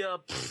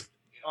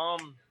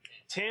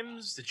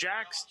Tims, the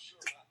Jacks.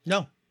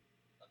 No,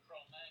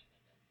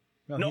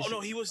 No,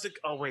 he was the.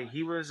 Oh wait,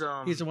 he was.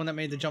 He's the one that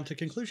made the jump to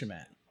conclusion,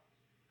 Matt.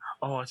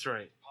 Oh, that's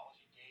right.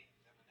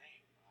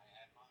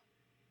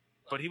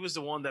 But he was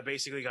the one that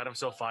basically got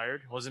himself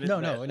fired, wasn't it?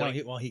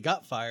 No. He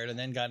got fired and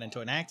then got into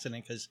an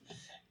accident because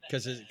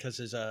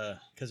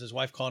his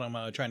wife called him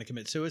trying to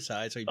commit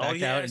suicide, so he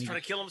backed out and he's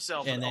trying to kill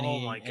himself. And then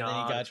my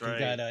God, he that's right.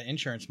 got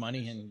insurance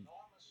money and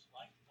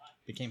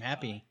became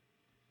happy.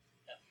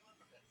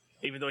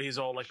 Even though he's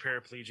all like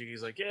paraplegic,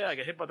 he's like, yeah, I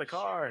got hit by the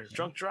car,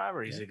 drunk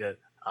driver. He's like,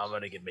 I'm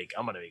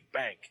gonna make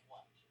bank.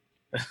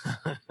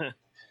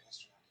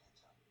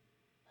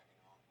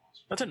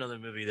 That's another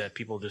movie that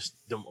people just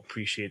don't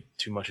appreciate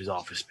too much is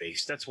Office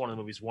Space. That's one of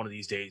the movies one of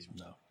these days.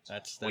 No,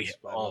 that's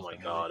oh my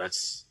God,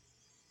 that's.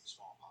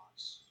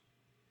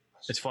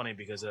 It's funny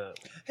because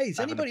hey, has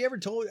anybody ever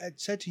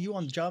said to you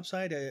on the job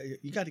site,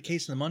 you got a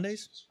case in the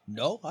Mondays?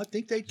 No, I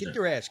think they'd get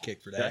their ass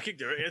kicked for that. I kicked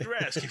their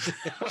ass kicked.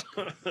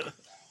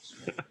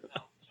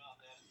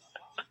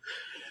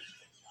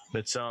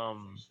 That's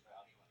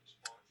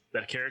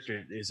that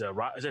character is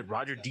it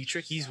Roger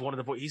Dietrich? He's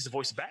he's the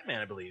voice of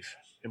Batman, I believe,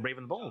 in Brave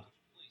and the Bold.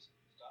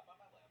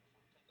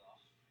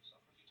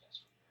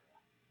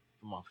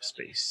 From Office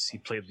Space, he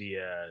played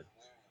the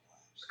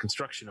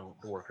construction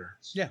worker.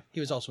 Yeah, he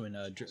was also in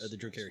the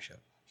Drew Carey Show.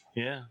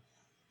 Yeah,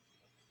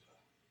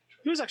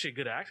 he was actually a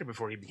good actor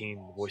before he became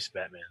the voice of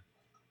Batman.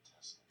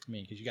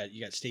 Because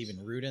you got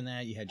Stephen Root in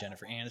that. You had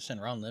Jennifer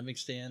Aniston, Ron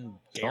Livingston,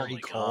 Gary my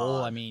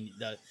Cole.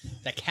 God.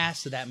 The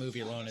cast of that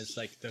movie alone is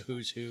like the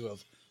who's who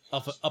of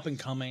up and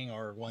coming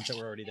or ones that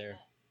were already there.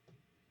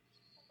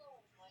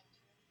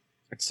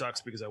 It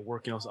sucks because I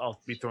work, I'll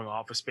be throwing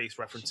Office Space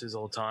references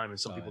all the time, and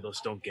some people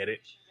just don't get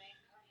it.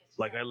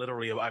 Like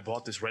I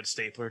bought this red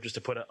stapler just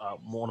to put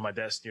one on my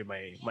desk near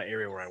my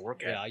area where I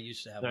work at. Yeah, I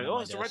used to have. They're one like,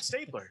 on it's my a red desk.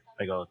 stapler.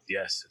 I go,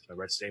 yes, it's my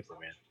red stapler,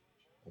 man.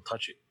 Don't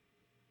touch it.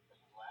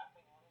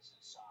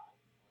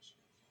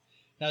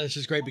 Now this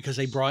is great because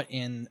they brought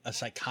in a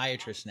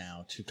psychiatrist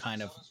now to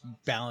kind of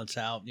balance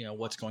out,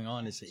 what's going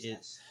on.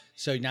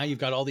 So now you've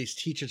got all these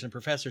teachers and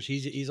professors.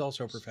 He's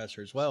also a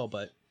professor as well,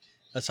 but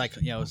a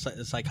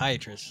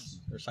psychiatrist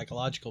or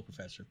psychological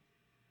professor.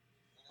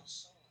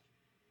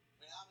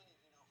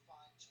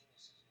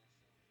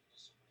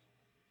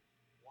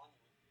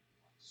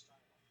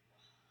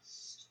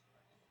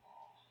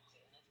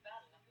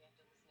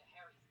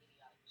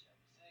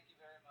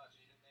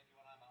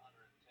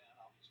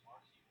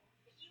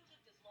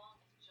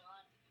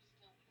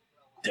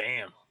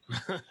 Damn.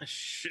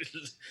 Shit.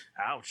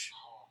 Ouch.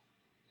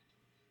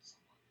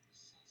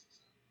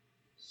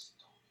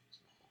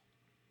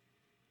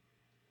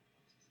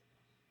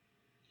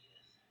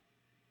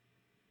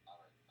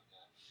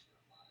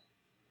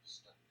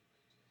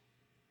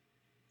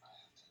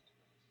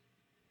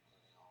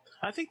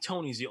 I think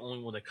Tony's the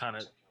only one that kind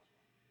of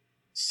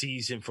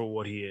sees him for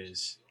what he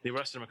is. The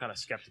rest of them are kind of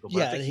skeptical.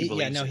 But I think he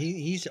believes it.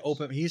 He's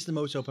open. He's the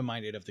most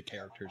open-minded of the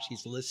characters.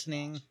 He's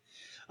listening.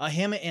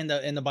 Him and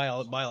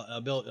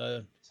the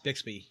Bill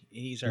Bixby.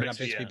 Not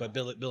Bixby, but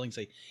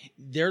Billingsley.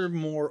 They're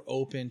more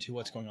open to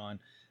what's going on.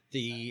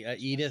 The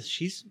Edith,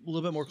 she's a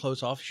little bit more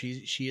close off.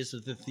 She is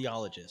the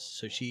theologist,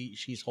 so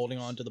she's holding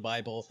on to the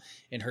Bible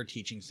and her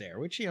teachings there,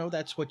 which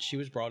that's what she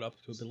was brought up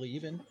to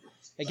believe in.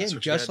 Again,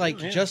 just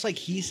like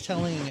he's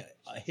telling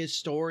his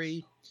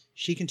story,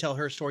 she can tell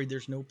her story.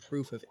 There's no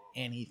proof of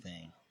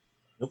anything.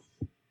 Nope.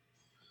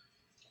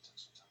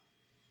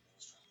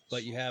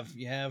 But you have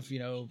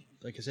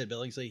like I said,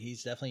 Billingsley.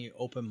 He's definitely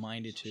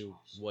open-minded to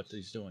what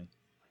he's doing.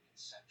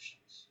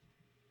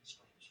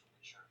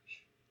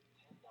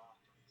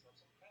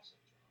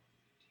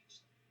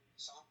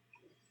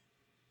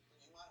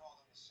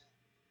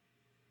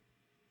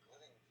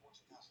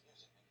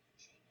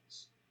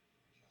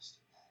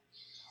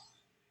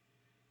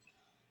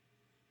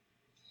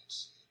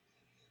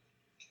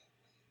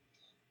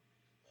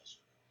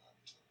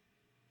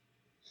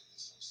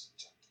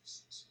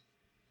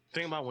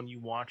 Think about when you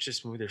watch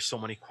this movie, there's so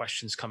many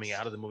questions coming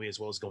out of the movie as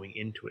well as going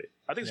into it.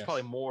 I think there's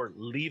probably more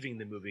leaving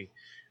the movie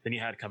than you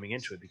had coming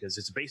into it because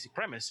it's a basic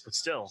premise, but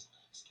still,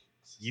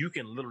 you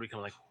can literally come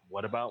like,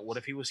 what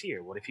if he was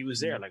here? What if he was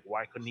there? Like,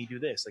 why couldn't he do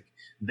this? Like,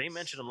 they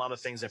mentioned a lot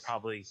of things that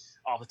probably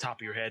off the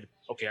top of your head,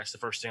 okay, that's the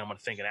first thing I'm going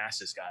to think and ask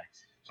this guy.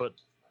 But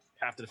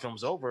after the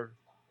film's over,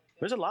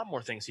 there's a lot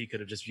more things he could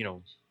have just,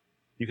 you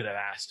could have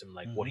asked him,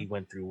 like what he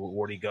went through,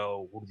 where did he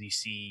go, what did he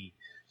see,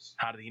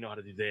 how did he know how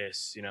to do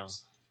this,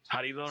 How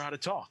do you learn how to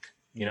talk?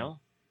 Yes,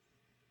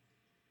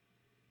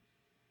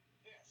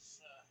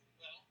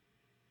 well,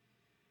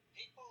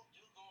 people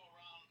do go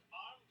around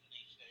armed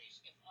these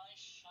days. If I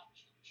shot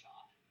you,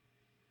 John,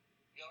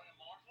 you're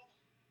immortal?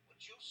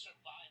 Would you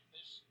survive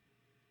this?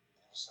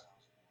 I never said I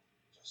was immortal.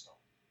 Just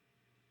hope.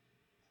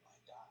 I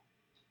might die.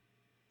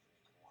 And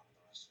you could wander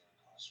the rest of your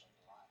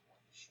incarcerated life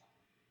when you shot.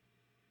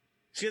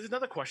 See, there's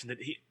another question that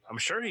I'm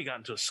sure he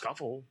got into a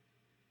scuffle,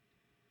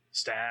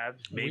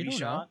 stabbed, maybe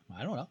shot.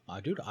 I don't know.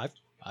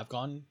 I've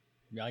gone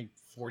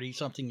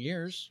 40-something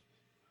years,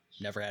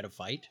 never had a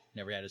fight,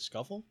 never had a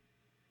scuffle.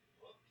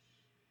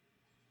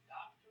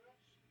 Doctorate?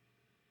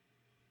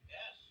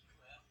 Yes, you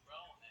have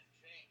grown and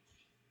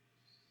changed.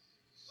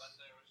 But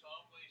there is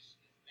always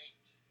innate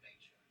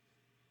nature.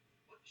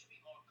 Wouldn't you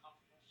be more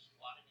comfortable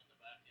squatting in the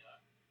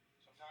backyard?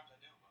 Sometimes I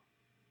do, but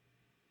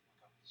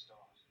look up at the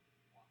stars.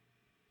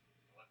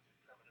 What did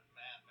primitive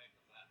man make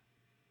of that?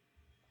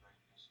 A great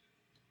mystery.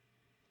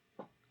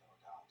 There were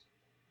gods up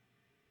there.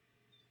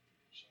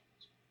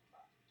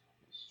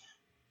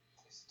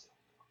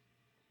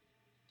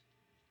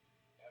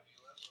 Have you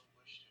ever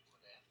wished it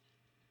would end?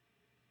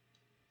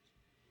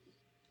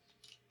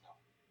 No.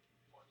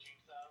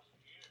 14,000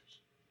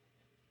 years.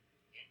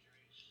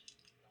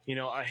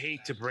 Injuries. I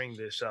hate to bring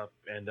this up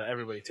and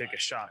everybody take a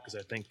shot because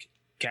I think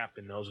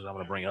Captain knows what I'm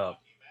going to bring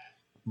up.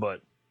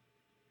 But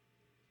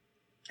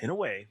in a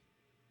way,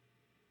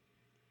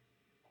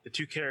 the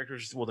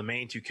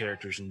main two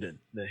characters in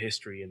the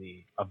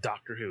history of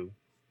Doctor Who,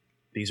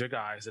 these are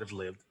guys that have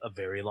lived a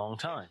very long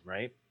time,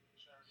 right?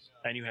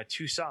 And you had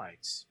two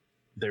sides.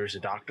 There's the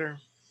Doctor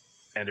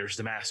and there's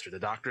the Master. The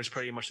Doctor is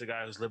pretty much the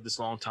guy who's lived this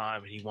long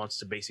time and he wants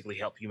to basically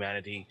help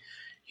humanity.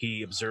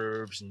 He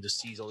observes and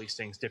just sees all these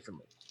things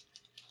differently.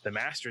 The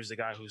Master is the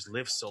guy who's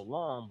lived so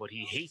long, but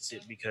he hates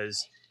it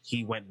because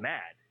he went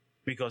mad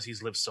because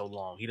he's lived so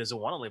long. He doesn't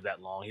want to live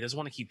that long. He doesn't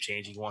want to keep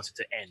changing. He wants it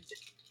to end.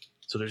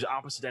 So there's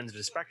opposite ends of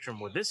the spectrum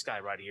where this guy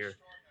right here,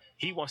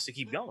 he wants to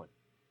keep going.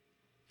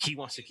 He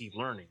wants to keep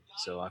learning.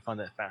 So I find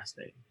that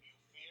fascinating.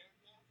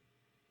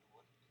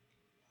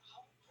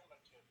 How did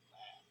primitive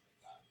man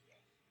regard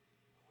death?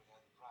 We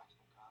had the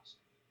practical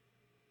concept.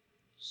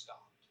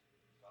 Stopped,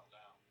 fell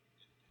down,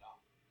 didn't get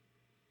up.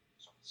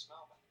 So the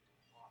smell back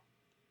come apart.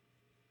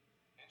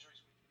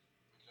 Injuries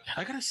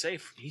I gotta say,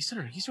 he's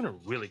doing a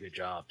really good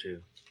job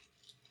too.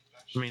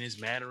 I mean, his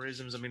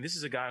mannerisms. I mean, this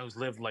is a guy who's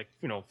lived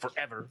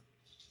forever,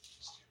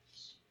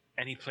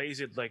 and he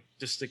plays it like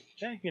just like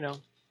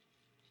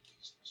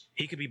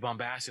he could be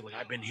bombastic, like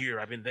I've been here,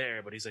 I've been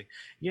there, but he's like,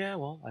 yeah,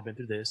 well, I've been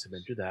through this, I've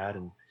been through that,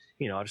 and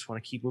I just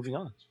want to keep moving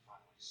on.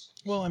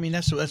 Well, I mean,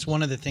 that's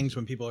one of the things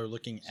when people are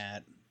looking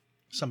at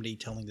somebody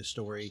telling the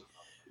story,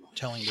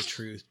 telling the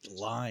truth,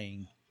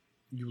 lying.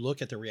 You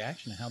look at the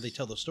reaction and how they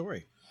tell the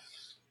story.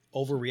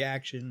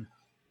 Overreaction,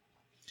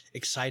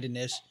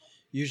 excitedness,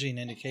 usually an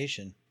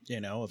indication,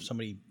 of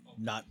somebody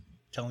not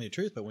telling the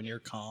truth. But when you're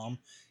calm,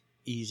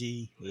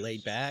 easy,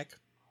 laid back,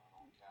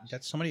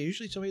 that's somebody's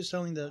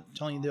telling you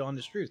the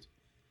honest truth.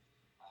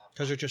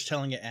 Because they're just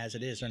telling it as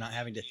it is. They're not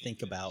having to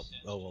think about,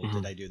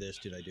 did I do this?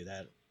 Did I do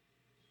that?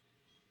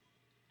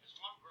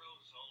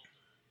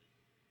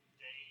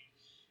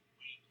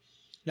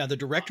 Now, the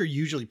director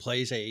usually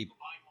plays a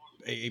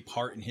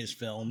part in his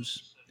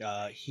films.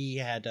 He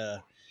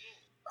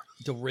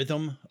the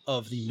rhythm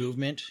of the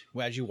movement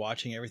as you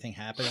watching everything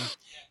happen.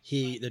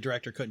 The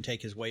director couldn't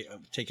take his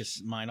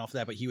mind off of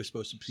that, but he was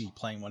supposed to be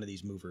playing one of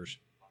these movers.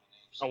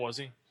 Oh, was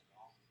he?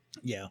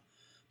 Yeah,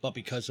 but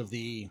because of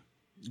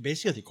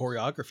basically the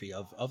choreography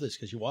of this,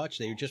 because you watch,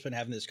 they've just been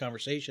having this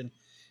conversation,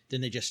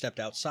 then they just stepped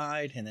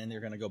outside, and then they're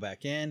going to go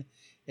back in,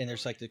 and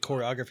there's like the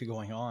choreography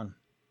going on.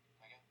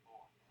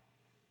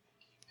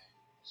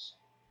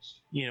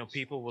 You know,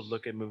 people would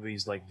look at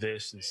movies like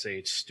this and say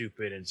it's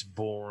stupid and it's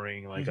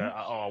boring. Like,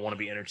 I want to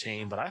be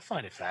entertained, but I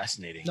find it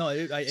fascinating. No,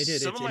 it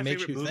did. Some of my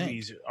makes favorite you think.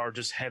 movies are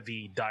just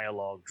heavy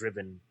dialogue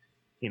driven,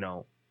 you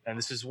know, and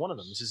this is one of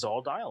them. This is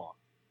all dialogue.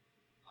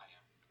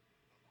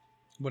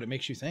 But it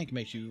makes you think,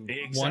 makes you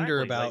Exactly,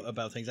 wonder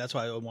about things. That's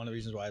why one of the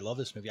reasons why I love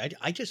this movie. I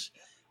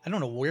don't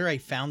know where I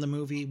found the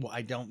movie.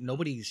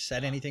 Nobody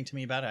said anything to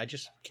me about it. I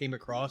just came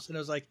across it. I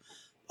was like,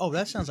 oh,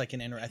 that sounds like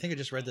I think I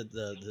just read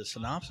the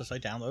synopsis. I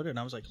downloaded it and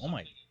I was like, oh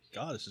my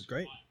God, this is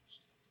great.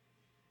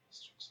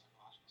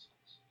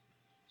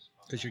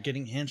 Because you're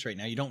getting hints right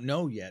now. You don't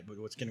know yet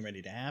what's getting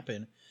ready to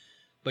happen,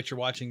 but you're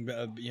watching,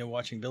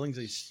 watching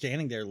Billingsley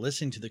standing there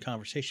listening to the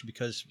conversation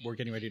because we're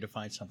getting ready to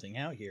find something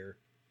out here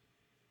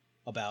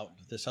about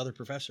this other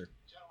professor.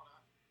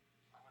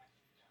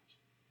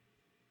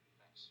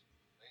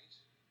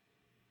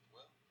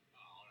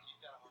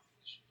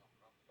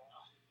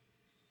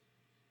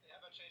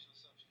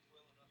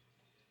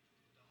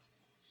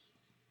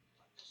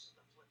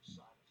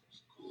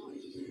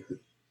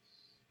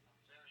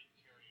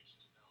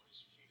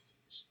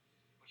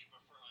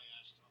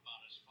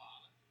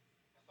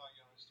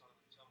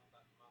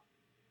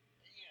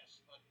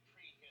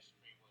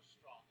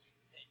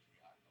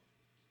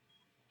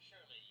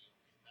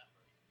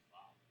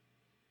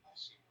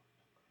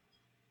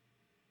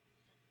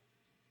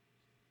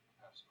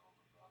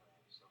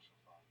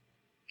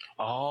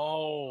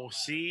 Oh,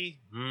 see?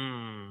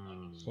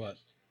 What?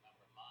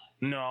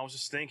 No, I was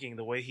just thinking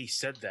the way he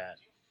said that.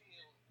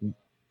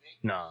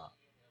 Nah.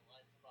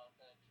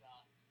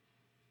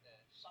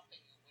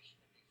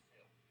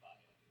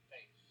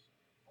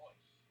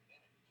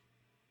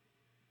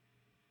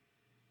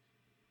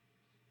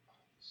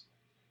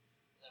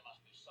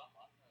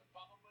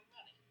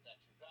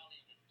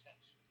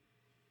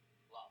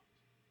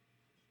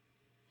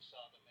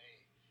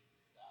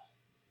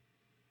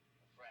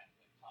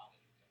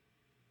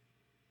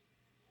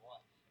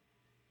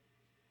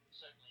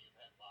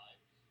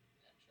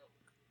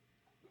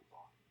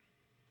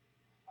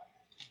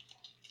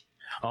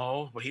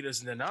 Oh, but he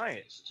doesn't deny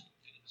it.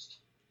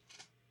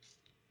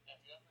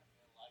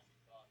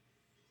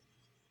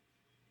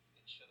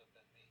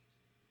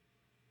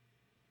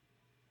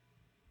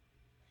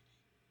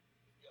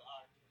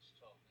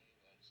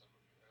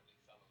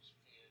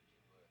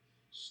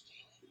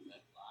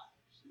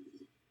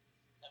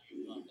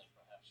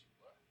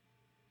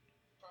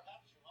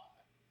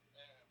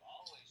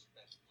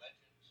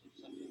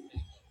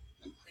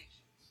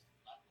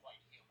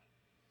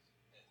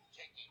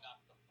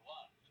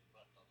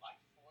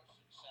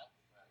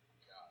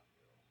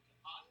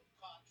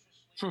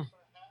 Perhaps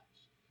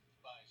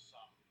by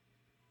some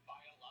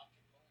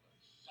biological or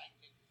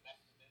psychic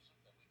mechanism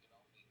that we can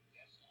only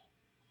guess at.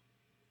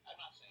 I'm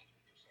not saying you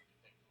do such a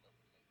thing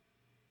deliberately.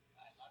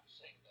 I'm not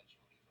saying that you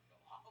would even go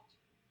out.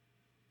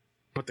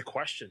 But the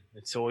question,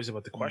 it's always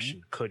about the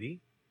question. Could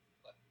he?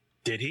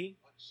 Did he?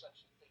 Would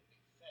such a thing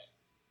be fair?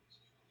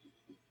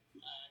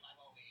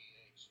 I'm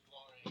only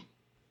exploring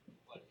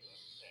what you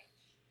have said.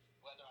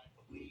 Whether I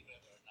believe it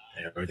or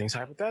not. Everything's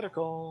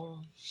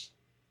hypothetical.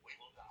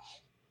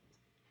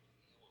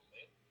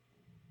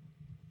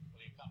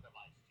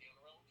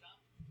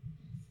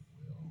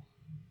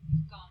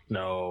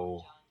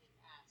 No.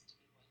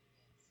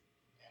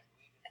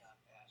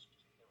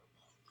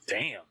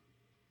 Damn.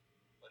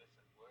 But if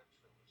it were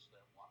true, is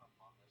there one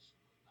among us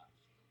who would not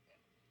feel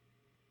envy?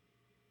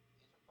 Even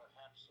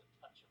perhaps a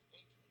touch of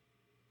hatred?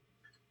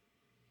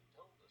 You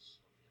told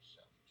us of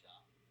yourself,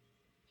 John.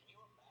 Can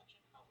you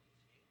imagine how we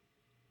feel?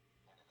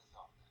 I never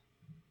thought that.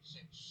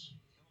 Since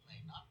you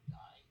may not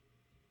die,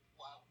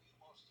 while we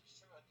most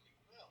assuredly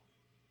will.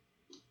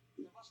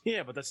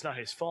 Yeah, but that's not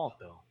his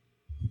fault, though.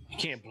 You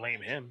can't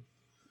blame him.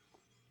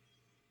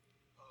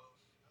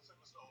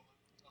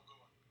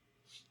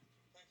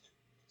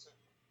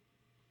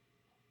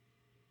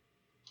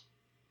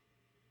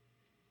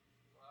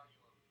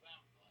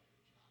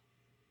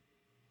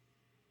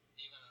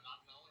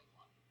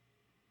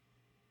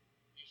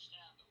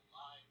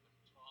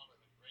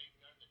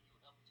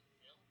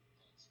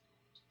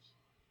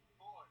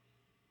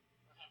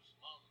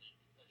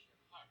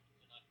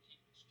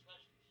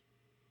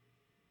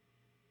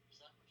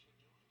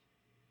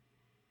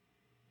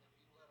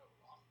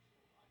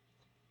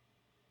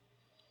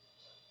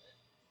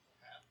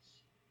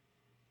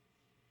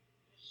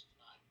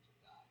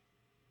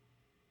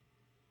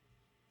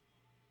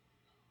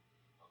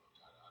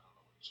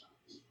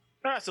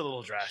 That's a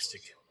little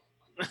drastic.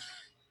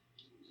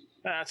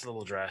 That's a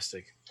little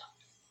drastic.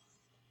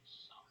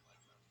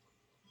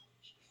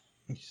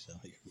 You sound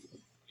like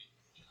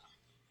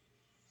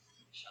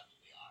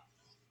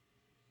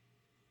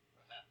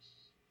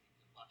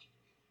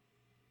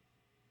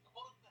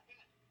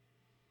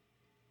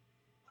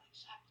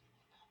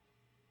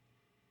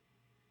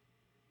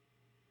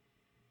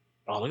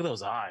Oh, look at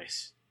those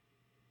eyes.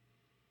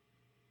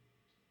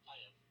 I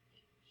have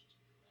aged,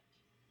 correct?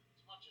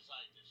 As much as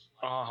I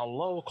dislike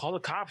Hello? Call the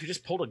cops. You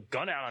just pulled a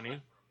gun out on you. for a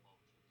vote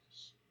for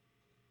this,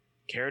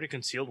 Carried a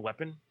concealed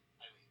weapon? I leave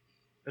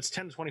you. That's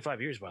 10 to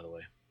 25 years, by the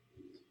way.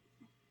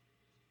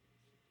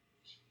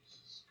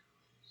 Jesus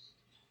Christ.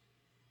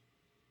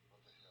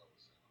 What the hell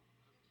is that all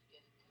about?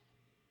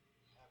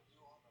 Have you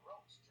on the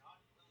ropes, John.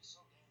 You're really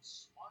so damn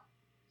smart.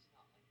 It's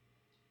not like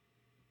that.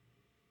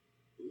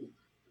 Mary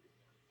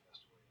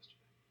passed away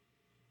yesterday.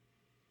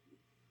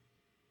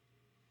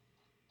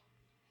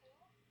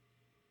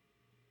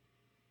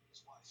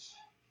 His wife.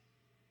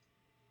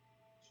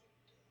 She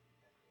had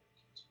pancreatic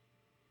cancer.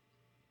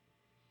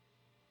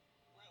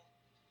 Well, I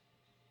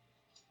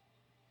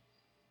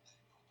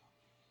didn't know about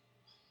you.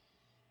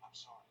 I'm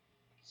sorry.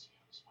 I can see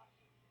how this might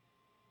hit.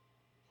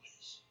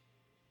 Please,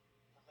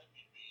 permit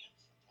me to be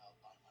infantile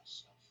by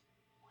myself.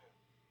 Will,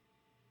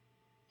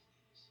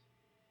 please.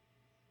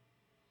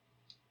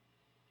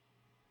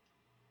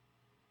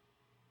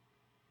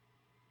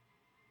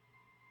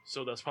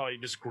 So that's probably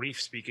just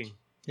grief speaking.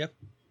 Yep.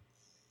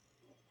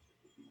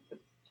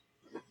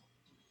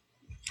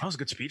 That was a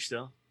good speech,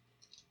 though.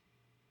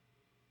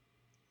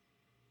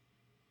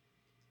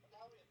 What the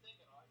hell were you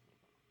thinking, Art?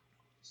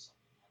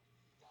 Something had to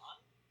be done.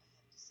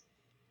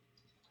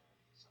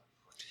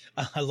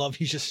 I have to say, I love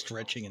he's just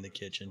stretching in the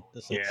kitchen.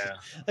 This looks- Yeah.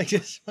 I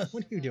just, what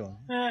are you doing?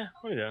 What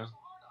are you doing?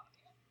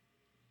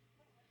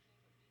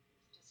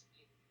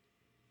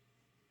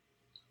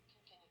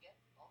 Can you get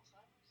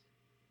Alzheimer's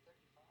at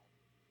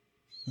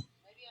 35?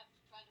 Maybe I've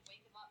tried to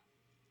wake him up.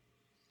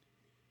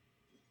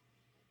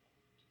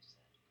 Too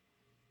sad.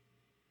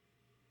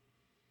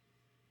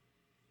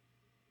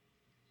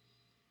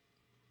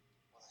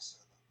 what I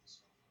said about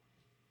myself.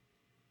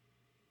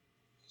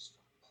 You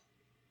struck back.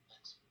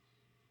 Thanks.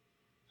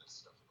 That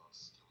stuff about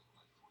stealing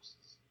life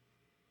forces.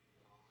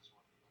 I always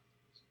wondered about the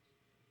reason.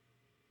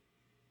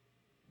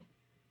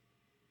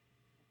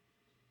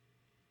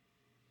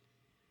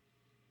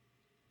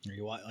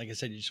 Like I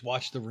said, you just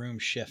watch the room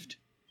shift,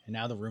 and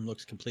now the room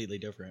looks completely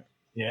different.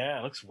 Yeah,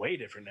 it looks way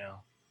different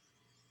now.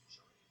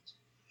 Charades.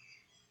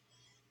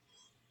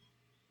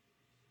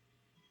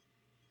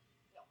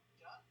 No,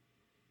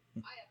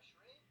 John, I have a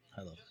charade. And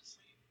I love just this.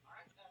 for you. All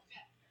right?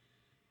 Yeah.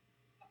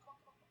 Now, come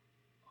on.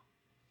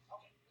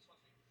 Okay, this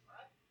one's for you. All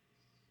right?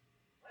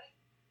 Ready?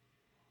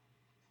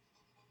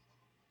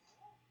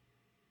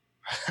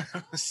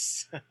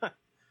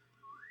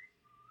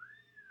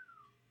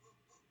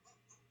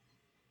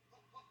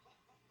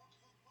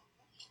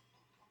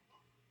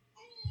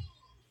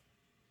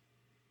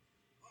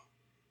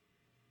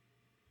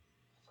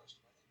 First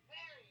wedding.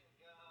 There you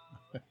go.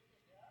 There you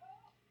go.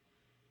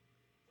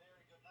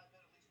 Very good. And I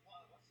bet at least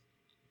one of us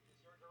is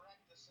your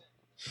direct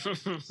descendant.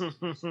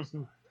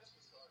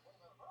 Christmas card. What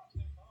about a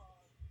birthday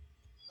card?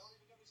 Don't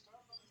even get me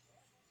started on the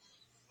candles.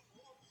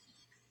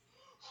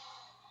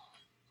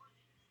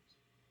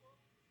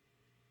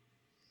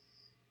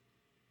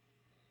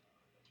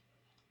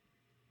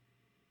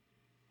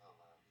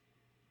 Well,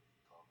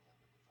 call me up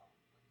at the phone, but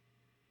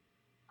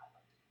I'd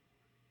like to hear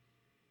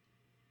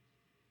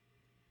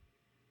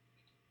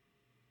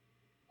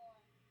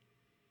more.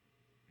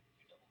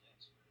 You double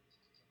dance for it.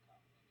 Some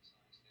comedy,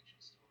 science fiction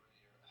story, or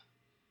pulling on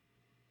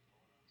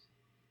some.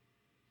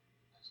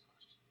 I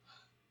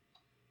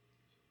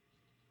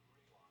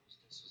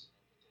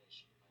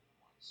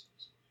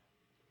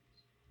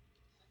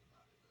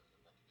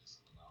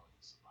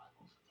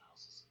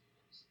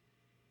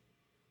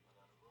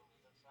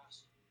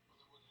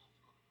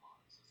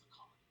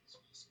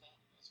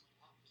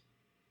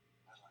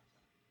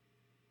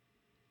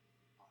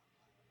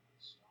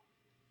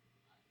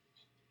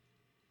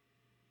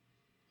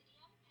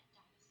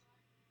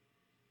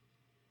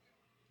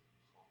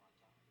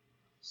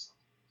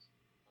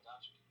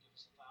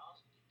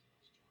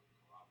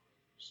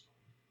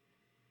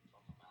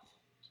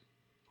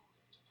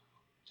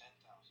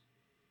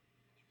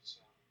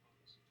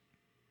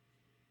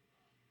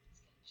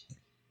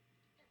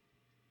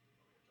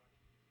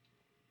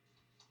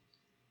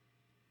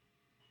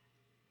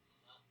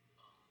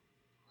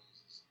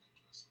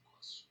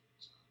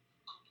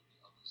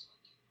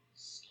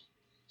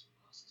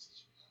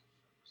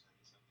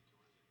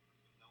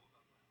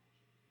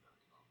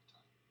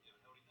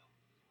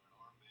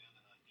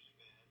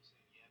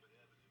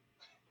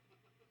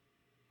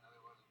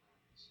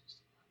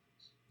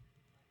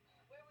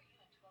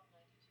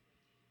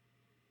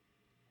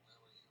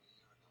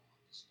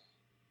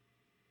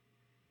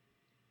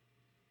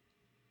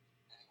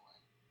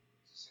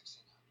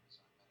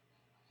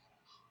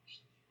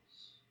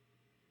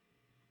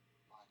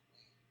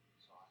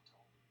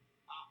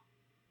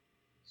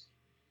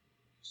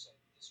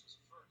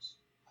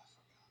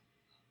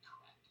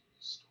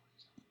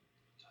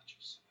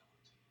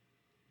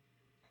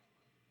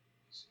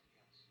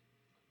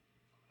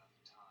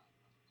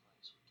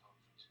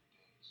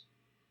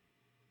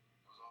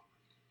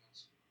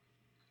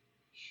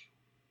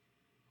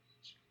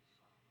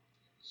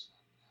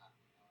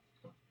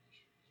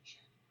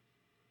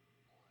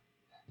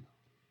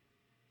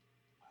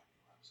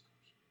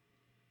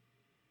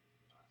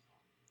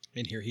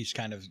And here he's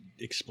kind of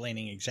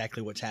explaining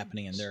exactly what's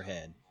happening in their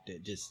head.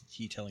 Is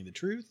he telling the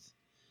truth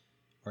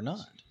or not?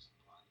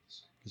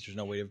 Because there's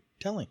no way of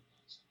telling.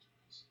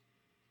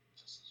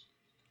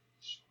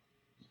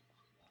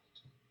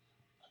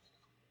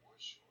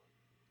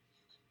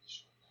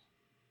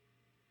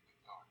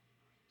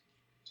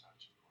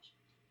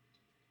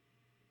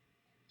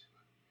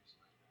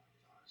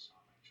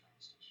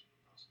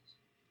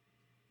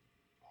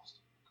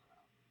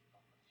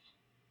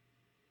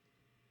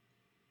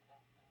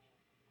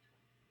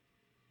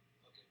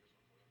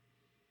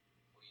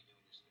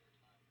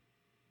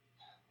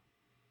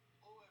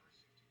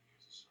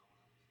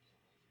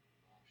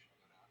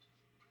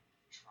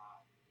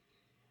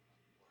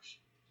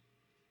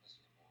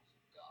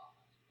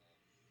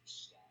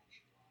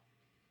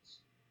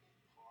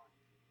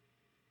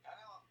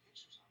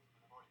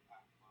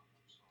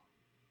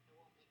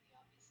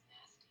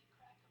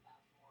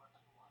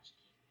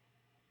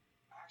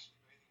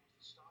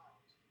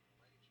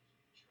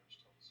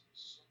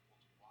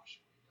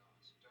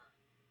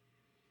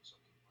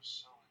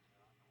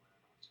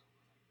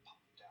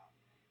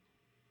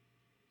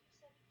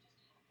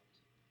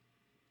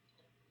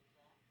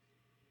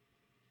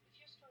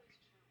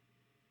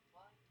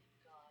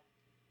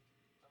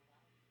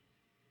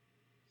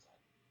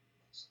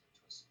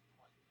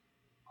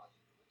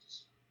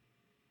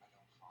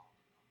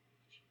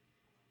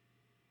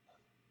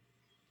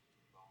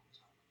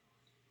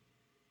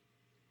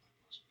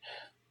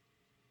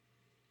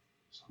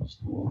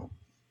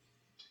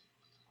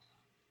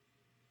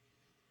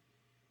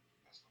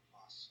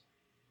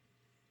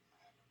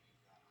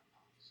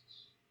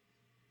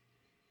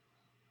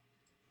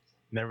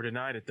 Never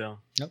denied it, though.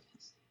 Nope.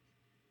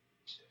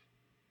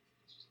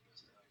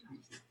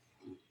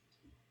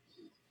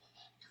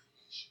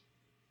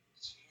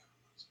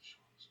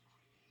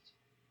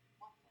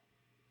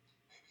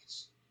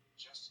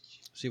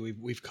 See,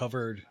 we've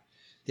covered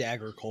the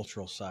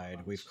agricultural side,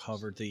 we've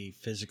covered the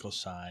physical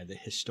side, the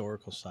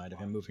historical side of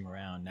him moving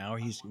around. Now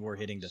we're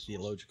hitting the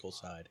theological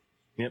side.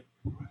 Yep.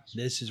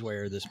 This is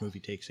where this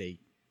movie takes a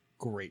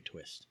great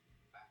twist.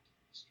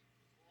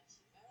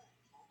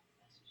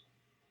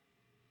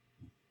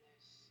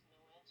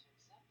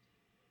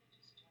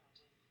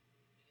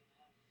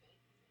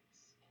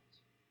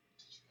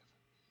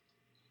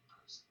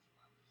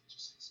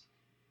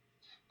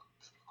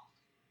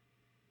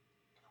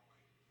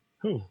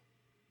 Who?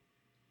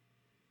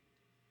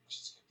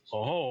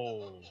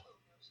 Oh.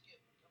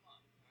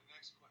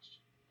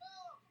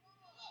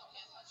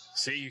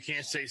 See, you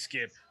can't say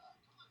Skip.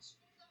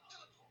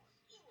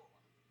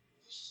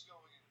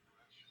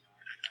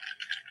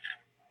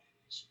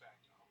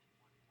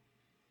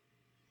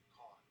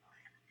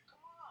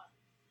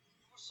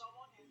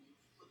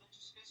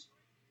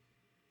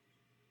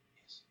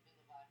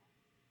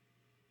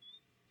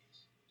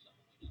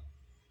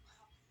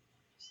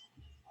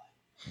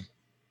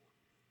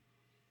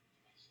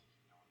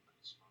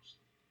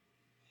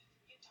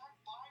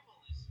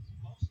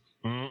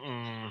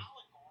 Mm-mm.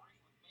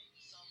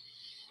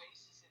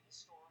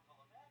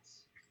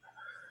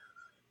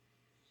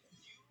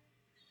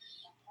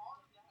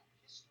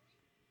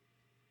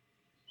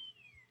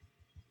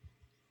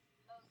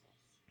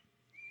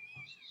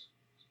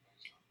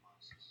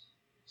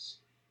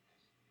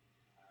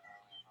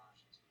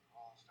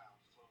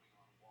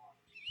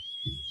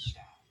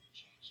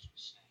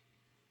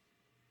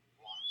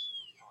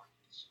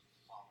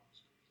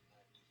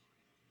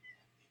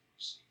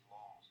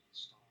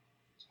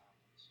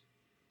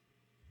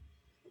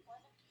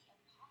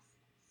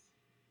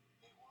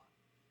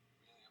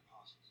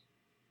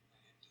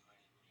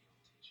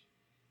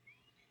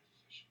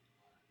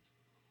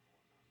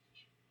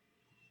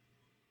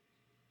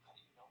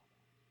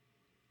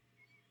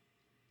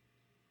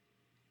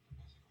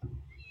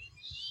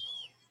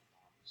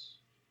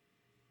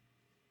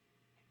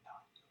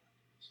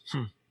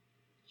 Hmm.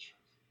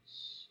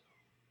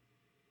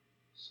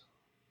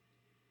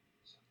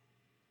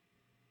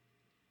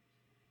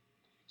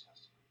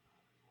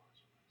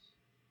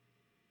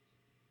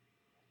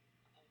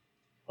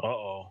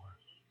 Uh-oh.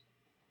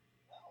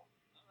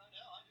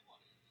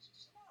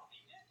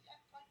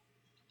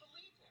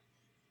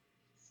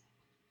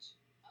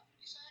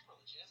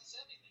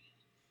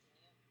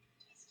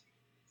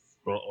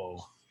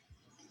 Uh-oh.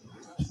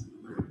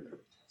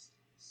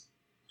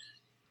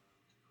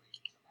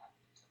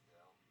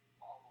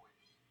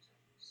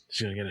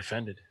 She's gonna get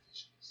offended.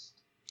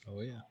 Oh,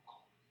 yeah.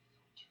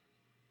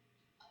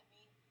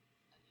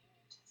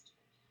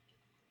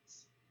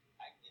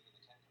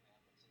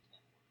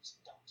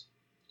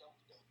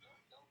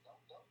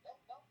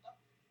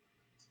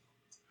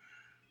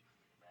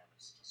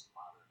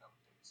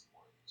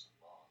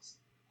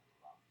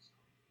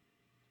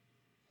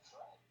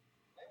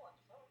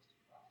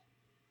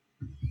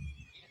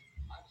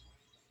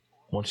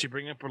 Once you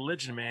bring up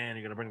religion, man,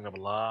 you're gonna bring up a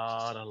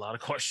lot of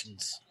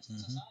questions.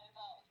 Mm-hmm.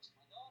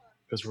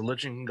 Because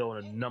religion can go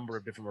in a number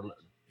of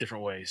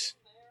different ways.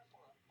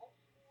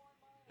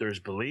 There's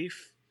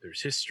belief,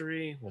 there's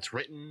history, what's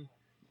written,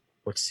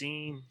 what's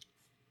seen.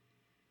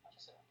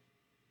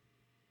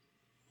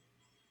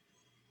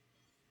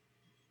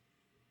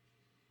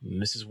 And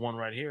this is one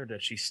right here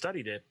that she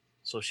studied it,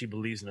 so she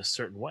believes in a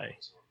certain way.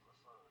 What's your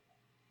preferred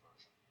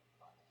version of the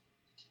Bible?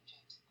 The King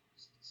James, of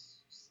course.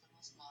 It's the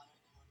most modern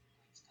and one of the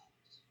great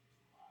scholars.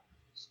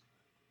 Modern is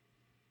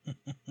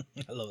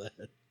good. I love that.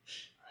 All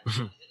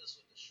right, hit us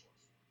with the short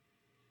form.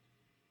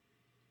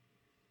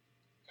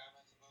 Guy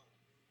met the Buddha.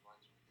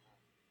 Went to return.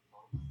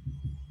 Photograph.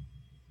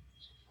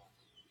 So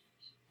friendly with you.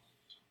 He wanted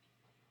to keep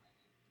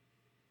Mediterranean.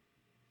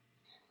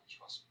 Became an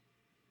Etruscan.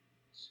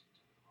 Suited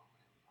to the Roman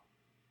Empire.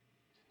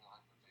 Didn't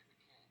like what they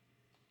became.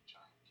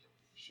 Giant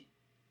killing machine.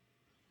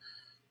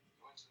 He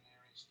went to the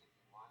Near East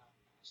thinking, why not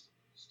pass the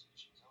Buddhist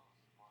teachings on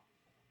in modern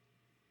form?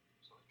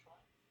 So they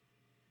tried.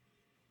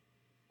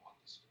 One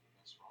discipline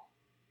against Rome.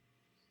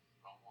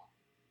 Rome won.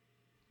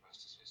 The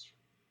rest is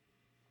history.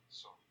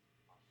 So, a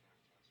lot of fairy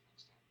tales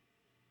mixed in.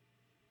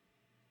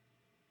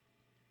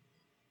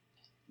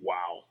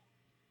 Wow.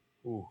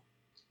 Ooh.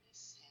 They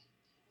say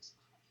he was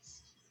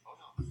Christ. Oh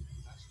no,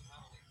 that's the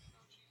not only did he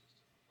know Jesus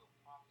to fulfill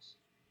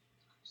prophecy,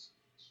 the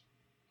crucifixion,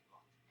 he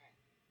brought the pain.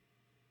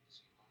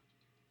 So he learned to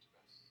give them to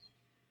rest.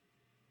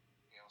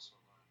 He also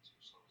learned to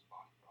slow his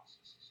body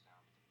processes down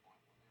to the point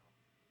where they were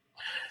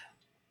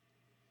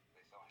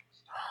they thought he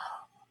was dead.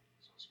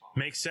 So his followers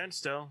Makes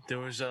sense, though. There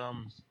was,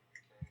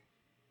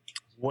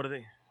 what do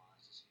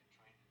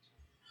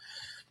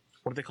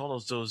they call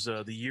those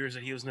the years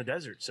that he was in the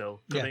desert? So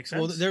could make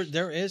sense. Well,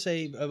 there is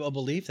a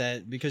belief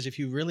that, because if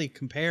you really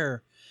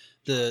compare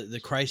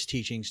the Christ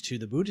teachings to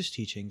the Buddhist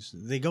teachings,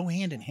 they go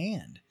hand in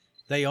hand.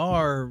 They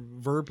are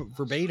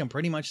verbatim,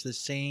 pretty much the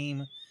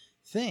same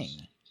thing.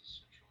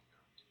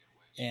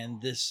 And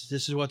this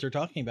is what they're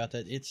talking about.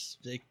 That it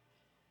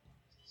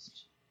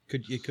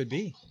could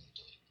be.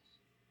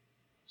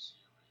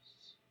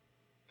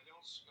 They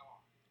don't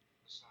scar.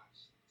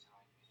 Besides, the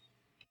Italian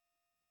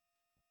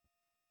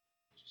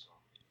which is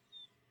all.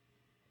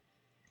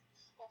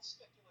 Well,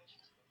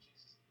 speculations about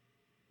Jesus.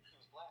 He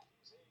was black, he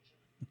was Asian,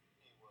 he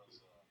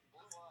was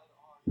blue-eyed,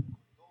 Aryan,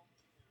 with golden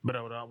beard. But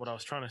what I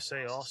was trying to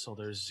say also,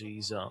 there's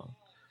these.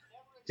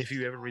 If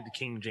you ever read the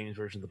King James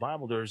version of the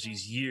Bible, there's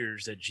these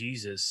years that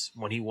Jesus,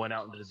 when he went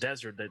out into the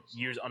desert, that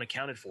years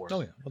unaccounted for.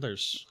 Oh yeah. Well,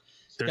 there's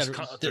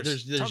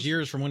tons-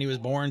 years from when he was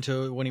born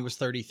to when he was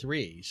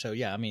 33. So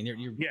yeah, I mean,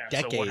 you're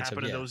decades So what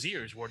happened of in those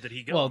years? Where did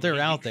he go? Well, they're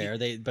out there.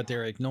 But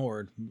they're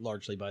ignored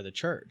largely by the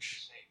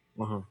church.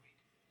 Uh-huh.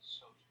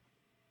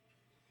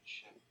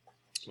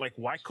 Like,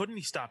 why couldn't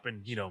he stop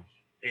in,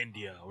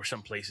 India or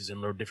some places and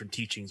learn different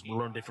teachings,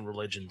 learn different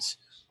religions?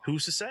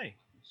 Who's to say?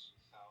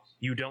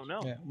 You don't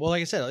know. Yeah. Well,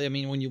 like I said, I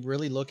mean, when you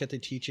really look at the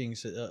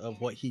teachings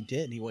of what he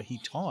did, what he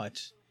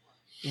taught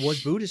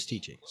was Buddhist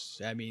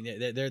teachings. I mean,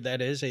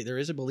 there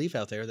is a belief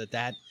out there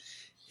that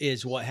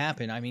is what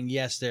happened. I mean,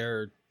 yes,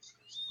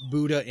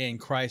 Buddha and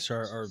Christ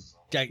are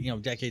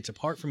decades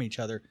apart from each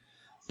other,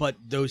 but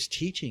those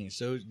teachings,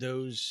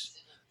 those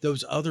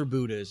other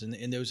Buddhas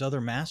and those other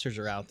masters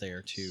are out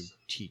there to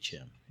teach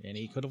him, and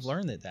he could have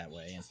learned it that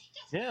way. And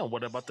yeah,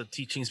 what about the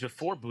teachings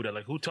before Buddha?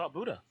 Like, who taught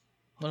Buddha?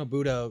 well,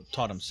 Buddha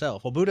taught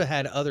himself. Well, Buddha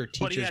had other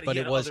teachers, but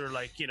it wasn't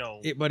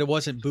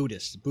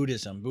Buddhist.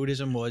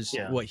 Buddhism was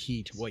what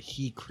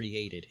he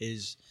created,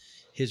 his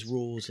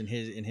rules and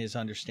his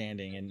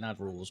understanding, and not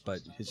rules, but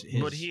his.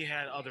 But he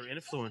had other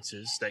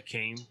influences that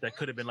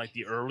could have been like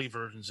the early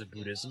versions of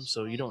Buddhism.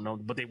 So you don't know,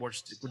 but they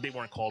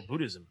weren't called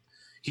Buddhism.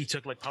 He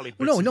took probably.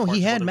 No. He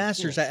had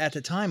masters at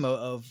the time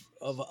of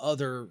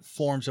other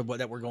forms of what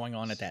that were going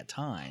on at that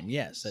time.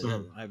 Yes,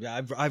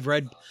 I've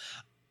read.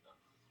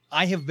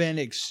 I have been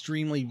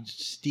extremely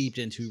steeped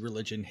into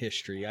religion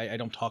history. I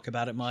don't talk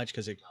about it much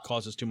because it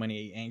causes too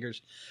many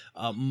angers.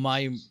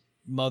 My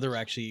mother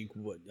actually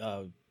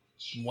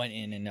went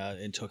in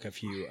and took a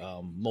few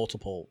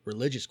multiple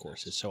religious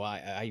courses, so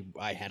I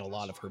had a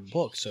lot of her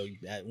books. So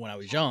when I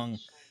was young,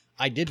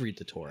 I did read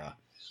the Torah.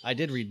 I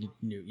did read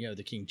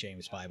the King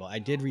James Bible. I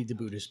did read the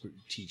Buddhist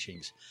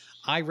teachings.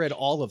 I read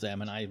all of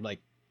them, and I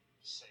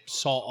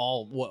saw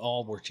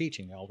all were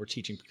teaching. All were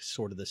teaching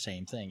sort of the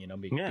same thing.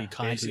 Be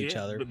kind to each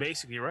other. But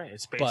basically, right?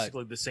 It's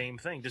basically the same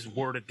thing, just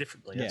worded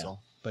differently. That's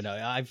all. But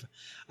I've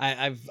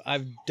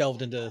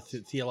delved into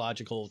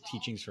theological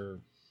teachings for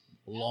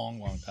a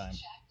long time.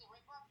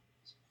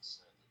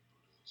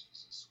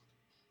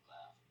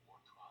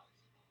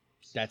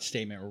 That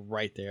statement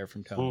right there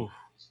from Tony.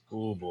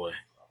 Oh boy.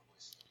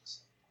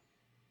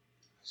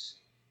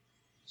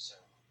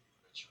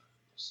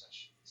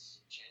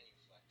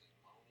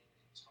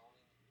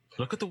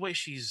 Look at the way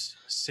she's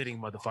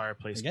sitting by the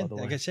fireplace. Again, by the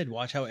way. Like I said,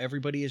 watch how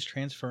everybody is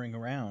transferring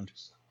around.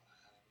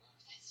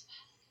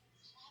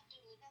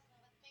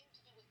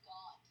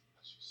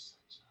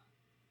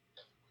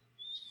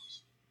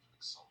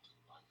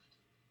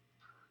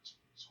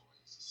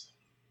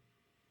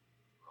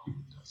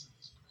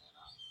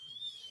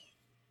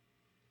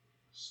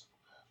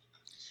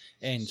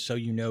 And so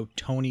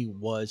Tony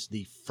was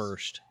the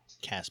first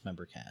cast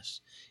member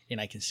cast,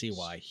 and I can see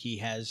why. He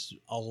has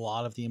a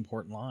lot of the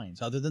important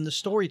lines. Other than the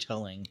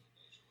storytelling,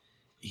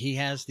 he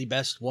has the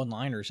best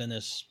one-liners in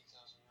this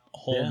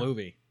whole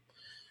movie.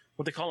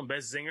 What they call them,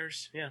 best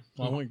zingers? Yeah.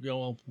 Well,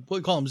 we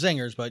call them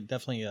zingers, but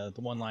definitely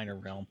the one-liner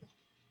realm.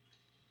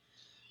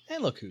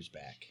 And look who's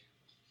back.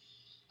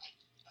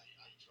 I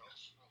drove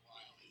for a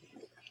while, and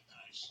then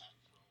I sat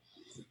for a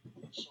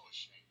while. I'm so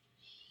ashamed.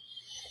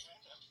 And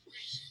I'm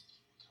freezing.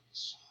 Look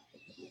outside.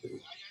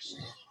 I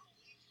still don't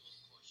believe you,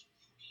 of course.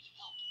 You need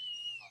help.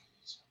 Everybody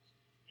needs help.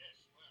 Yes,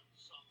 well,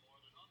 some more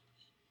than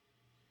others.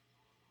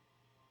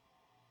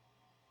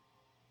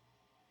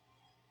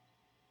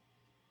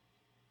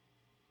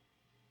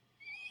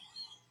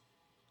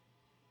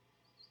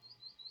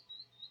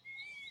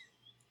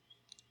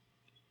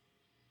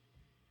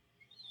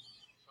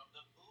 From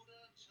the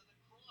Buddha to the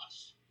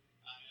cross,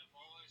 I have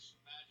always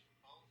imagined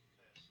both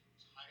as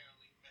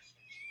entirely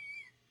mythic.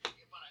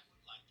 Yeah, but I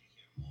would like to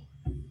hear more.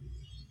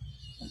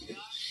 May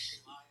I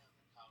lie on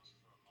the couch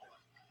for a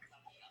moment? I'm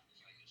not as young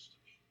as I used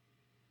to be.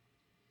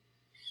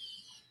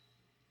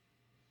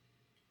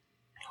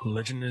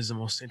 Religion is the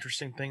most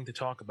interesting thing to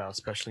talk about,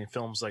 especially in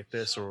films like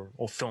this or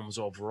films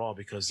overall,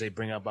 because they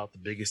bring about the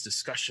biggest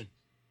discussion.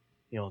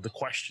 The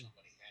question,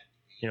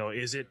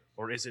 is it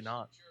or is it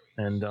not?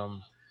 And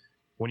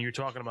when you're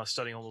talking about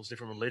studying all those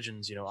different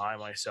religions, I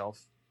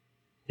myself,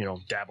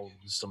 dabbled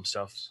in some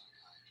stuff,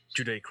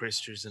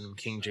 Judeo-Christianism,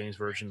 King James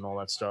Version, and all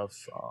that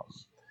stuff.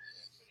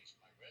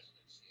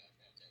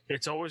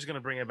 It's always going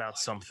to bring about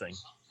something.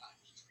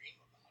 Sometimes dream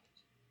about it.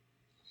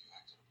 Have you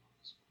acted upon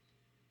this one?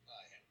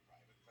 I had a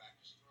private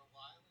practice for a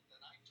while, and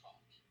then I taught.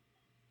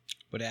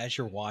 But as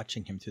you're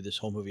watching him through this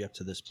whole movie up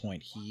to this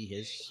point, he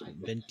has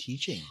been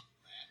teaching.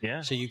 Yeah.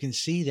 So you can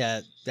see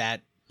that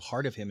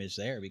part of him is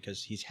there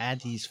because he's had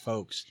these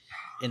folks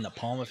in the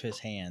palm of his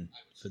hand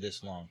for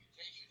this long.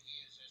 He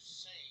is as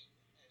sane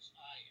as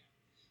I am.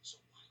 So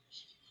why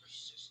does he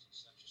persist in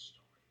such a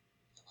story?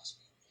 There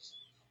must be a reason,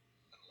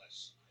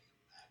 unless I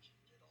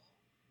imagined it all.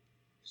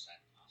 Is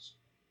that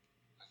possible?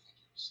 I think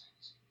you're as sane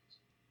as he is.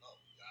 Oh,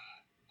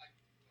 God.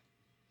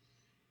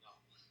 No.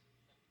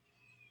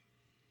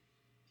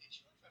 Did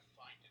you ever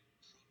find it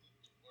prudent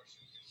to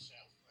worship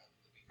yourself rather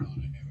than be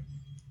thought a heretic?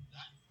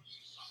 That would be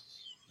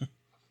something. At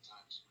the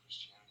times,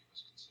 Christianity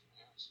was considered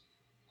heresy,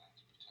 and I had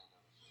to pretend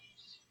other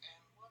things.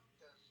 And what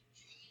does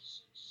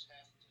Jesus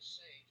have to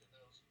say to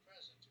those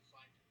present who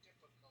find it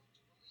difficult to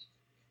believe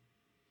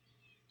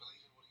in him?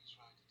 Believe in what he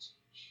tried to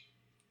teach.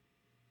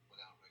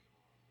 Without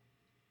rigmarole,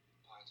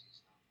 piety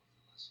is not what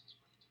the lessons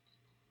bring to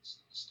people. It's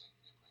the mistake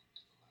they bring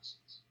to the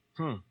lessons.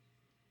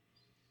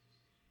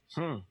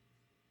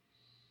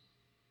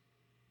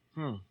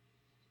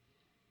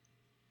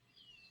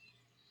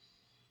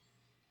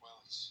 Well,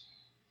 it's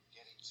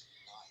getting to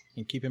night.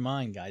 And keep in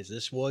mind, guys,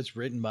 this was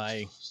written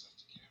by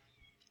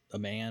a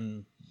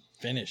man,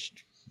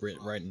 finished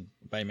written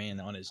by a man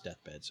on his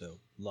deathbed. So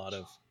a lot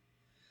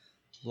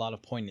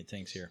of poignant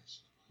things here.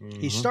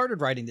 He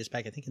started writing this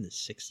back, I think, in the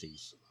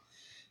 60s.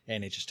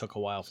 And it just took a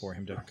while for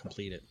him to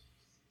complete it.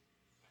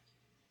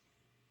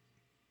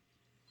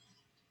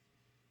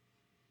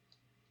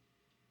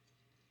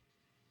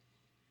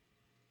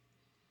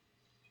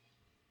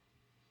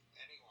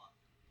 Anyone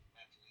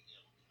mentally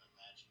ill can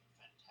imagine a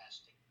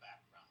fantastic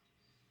background,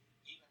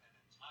 even an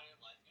entire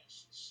life, and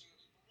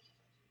sincerely believe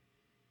it.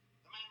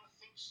 The man who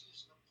thinks he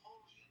is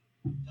Napoleon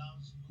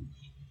does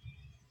believe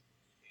it.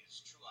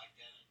 His true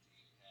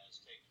identity has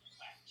taken a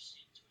back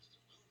seat to his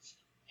delusion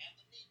and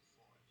the need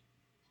for it.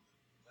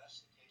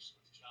 That's the case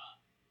with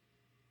John.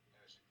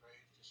 There is a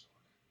grave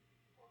disorder.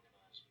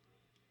 Organized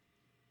brilliantly.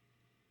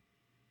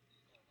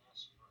 Even an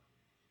aspirin.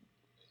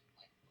 It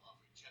might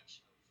involve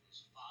rejection of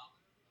his father,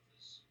 of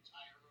his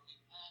entire early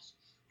past,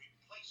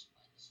 replaced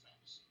by this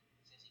fantasy.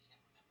 He says he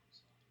can't remember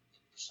his own.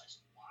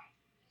 Precisely why?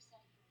 You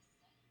said he was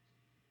sane.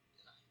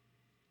 Did I?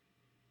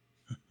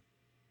 Do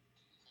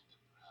you think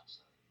that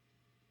perhaps a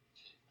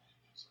caveman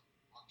has a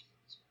monkey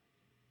on his back?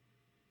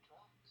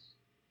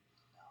 Drugs?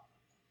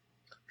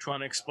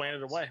 Trying to explain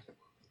it away.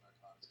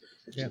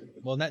 Yeah.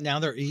 Well, now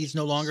he's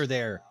no longer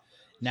there.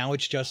 Now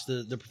it's just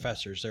the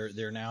professors.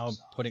 They're now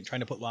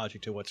trying to put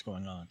logic to what's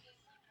going on.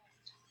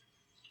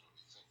 When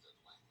we think that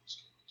language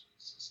came into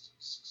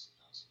existence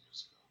 60,000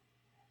 years ago,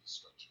 the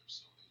structure of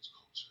Stone Age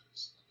culture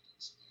is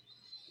evidence of the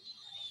ability.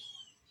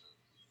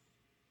 Maybe it'd be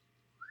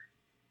easier if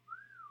I were.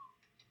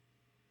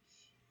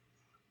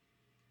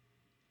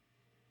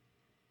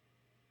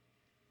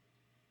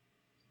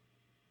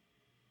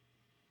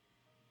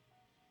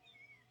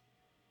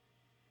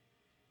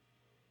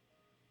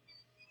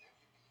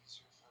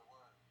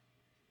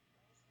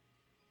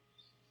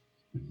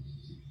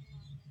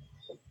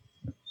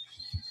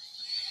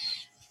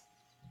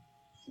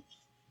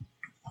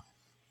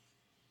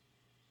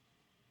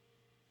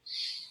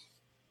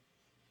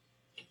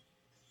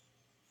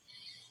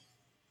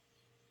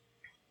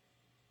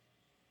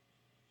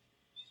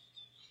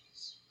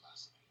 It's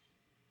fascinating,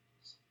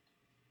 isn't it?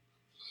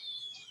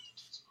 Buddha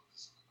teaches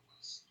Buddhism in the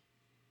West.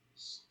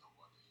 It's no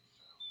wonder he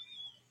fell.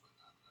 But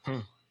not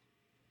ratified.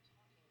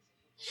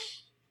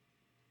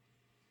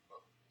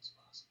 Well, it's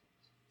possible.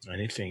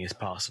 Anything is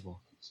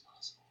possible. It's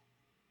possible.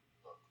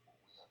 Look,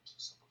 we have two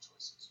simple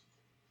choices.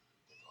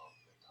 We can get all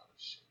bent out of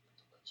shape,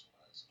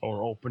 intellectualize,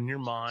 Or open your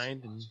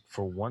mind and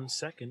for 1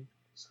 second,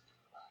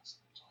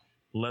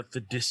 let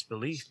the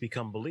disbelief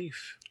become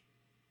belief.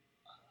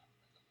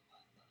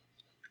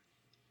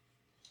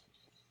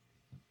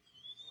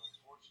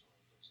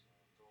 Unfortunately, there's no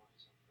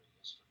authorities on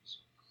prehistory,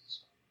 so we couldn't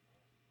stop it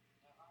there.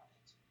 There are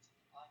experts in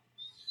the Bible.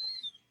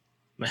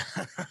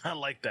 I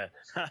like that.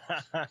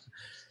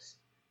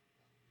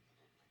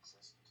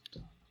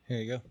 Here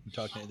you go. They're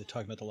talking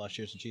about the lost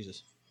years of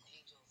Jesus.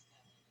 Angels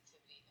and the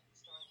nativity and the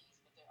stories,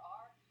 but there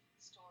are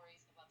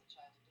stories about the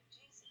childhood of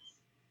Jesus.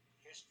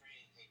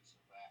 History hates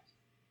a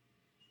vacuum.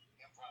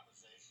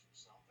 Improvisation,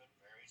 some of it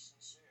very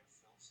sincere,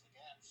 fills the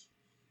gaps.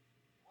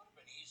 It would have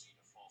been easy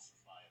to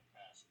falsify a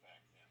past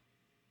back then.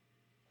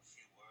 A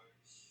few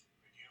words,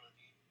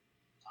 credulity,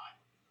 time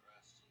would do the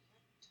rest.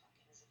 You're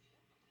talking as if you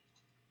believed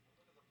it.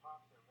 Look at the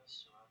popular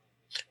myths surrounding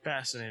these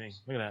Fascinating.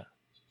 Look at that.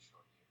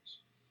 short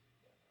years.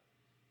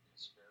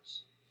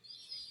 Conspiracy,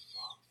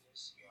 mafia,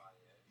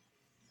 CIA,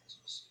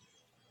 that's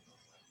mysterious.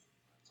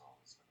 That's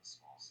always been a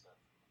small step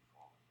from the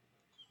fallen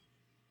religion.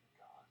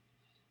 God.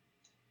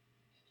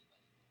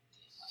 Anybody would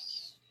date like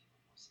Kennedy were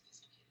more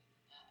sophisticated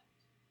than that.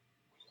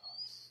 We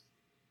are.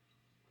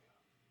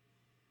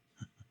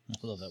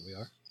 I love that we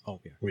are. Oh,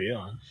 we are. We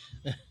are.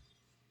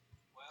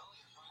 Well,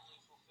 you're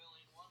finally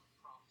fulfilling one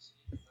prophecy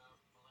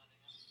about the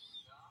millennium,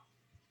 John.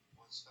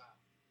 What's that?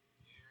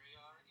 Here we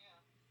are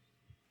again.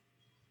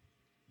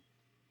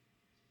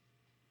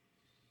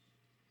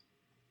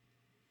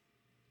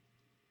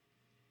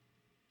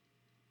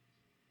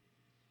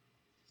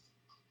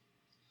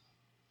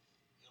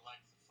 You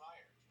like the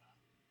fire, John?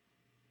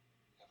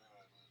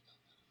 Everywhere I've lived,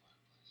 I've had a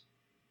fireplace.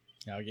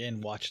 Now again,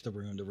 watch the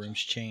room. The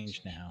room's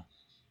changed now.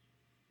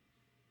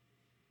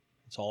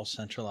 It's all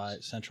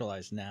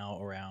centralized now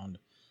around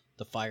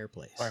the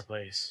fireplace.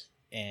 Fireplace.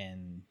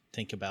 And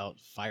think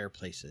about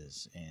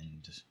fireplaces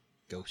and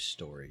ghost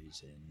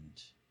stories and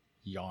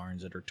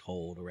yarns that are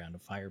told around a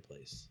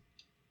fireplace.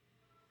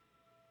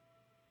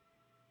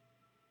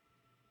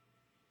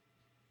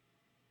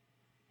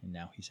 And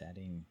now he's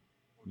adding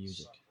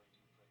music.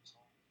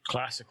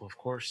 Classical, of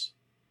course.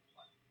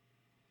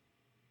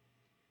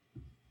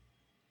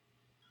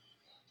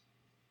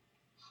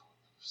 Formula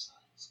of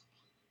science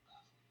completely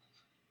baffled my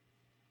friend.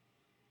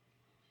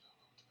 We don't know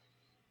what to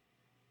make of it.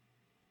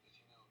 Did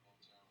you know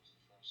Voltaire was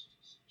the first to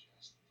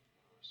suggest that the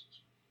universe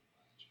was created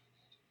by a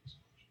gigantic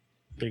explosion?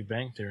 Big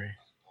Bang Theory.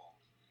 Like Paul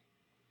III.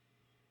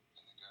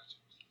 And the Goethe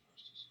was the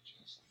first to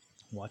suggest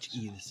that Watch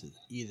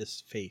Edith's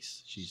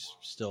face. She's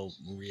still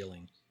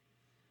reeling.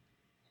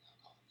 we now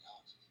call them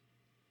galaxies.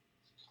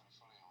 It's kind of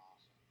funny how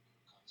often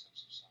new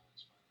concepts of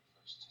science find their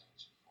first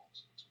tinge of forms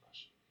of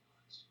expression in the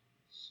arts.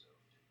 So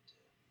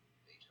did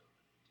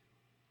Beethoven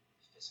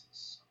do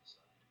physics on the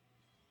side?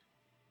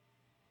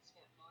 He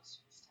spent most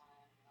of his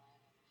time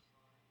lying on the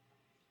floor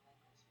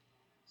playing legless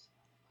piano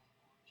surrounded by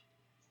orange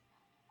peels and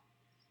apple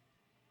cores.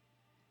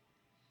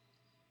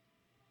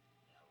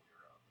 Now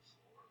we're on the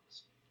floor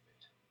listening to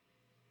Beethoven.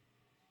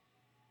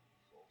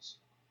 Full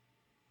circle.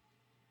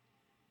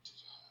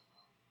 Did you have,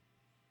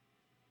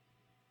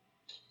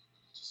 can you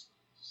really just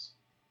believe this?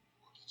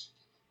 Or did you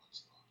give it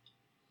much thought?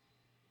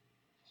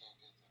 You can't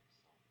get there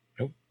with thought.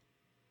 Nope.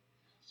 You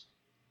have faith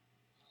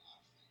in a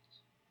lot of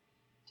things.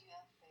 Do you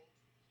have faith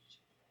in the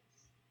future of the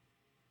race?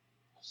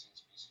 I've seen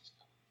species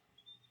come and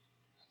go.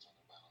 Depends on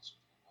their balance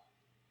with the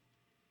environment.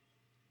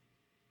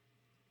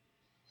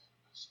 We made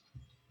the best of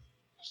it.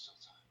 There's still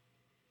time.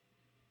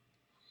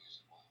 If we use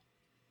it well.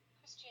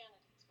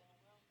 Christianity has been a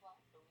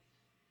worldwide belief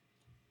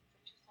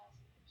for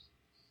 2,000 years.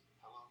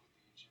 How long did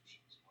the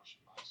Egyptians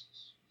worship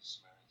Isis? The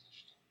Sumerians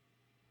Ishtar?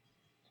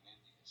 In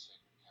India,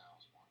 sacred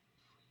cows wander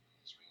freely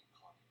as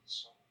reincarnated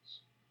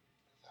souls.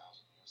 In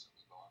 1,000 years that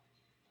we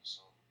barbecue, their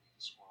soul will be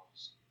the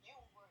squirrels. You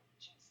were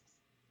Jesus.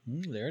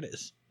 There it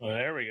is. Well,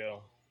 there we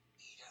go.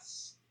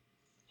 Yes.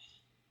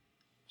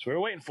 That's what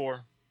we're waiting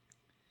for.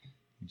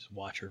 You just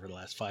watch her for the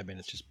last 5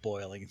 minutes just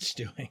boiling and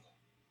stewing. They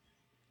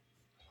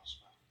don't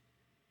smell.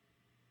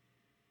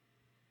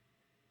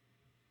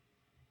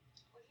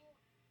 Were you,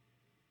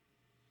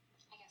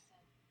 I guess,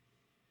 a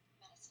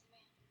medicine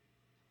man?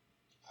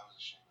 I was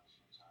ashamed a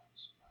few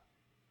times. I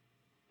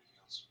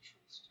revealed some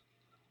truths to be a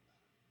little better.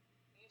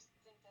 You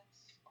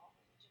think that's all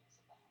religion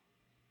is about?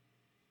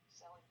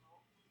 Selling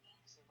hope,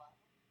 survival?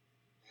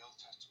 The Old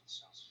Testament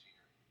sells fear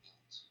and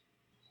guilt.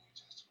 The New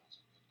Testament is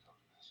a good coat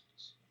of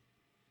ethics.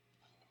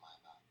 Put into my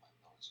mouth by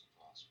poets and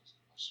philosophers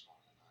that are much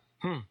smarter than I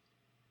am.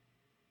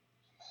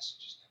 The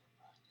message is never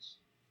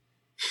practiced.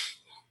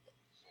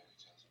 Fairy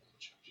tales build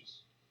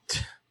churches.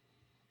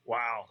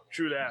 Wow.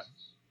 True that.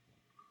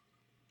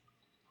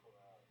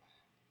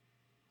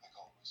 I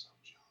call myself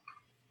John.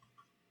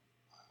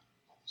 I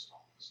almost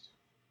always do.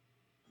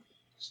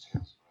 His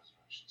tales of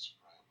resurrection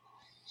spread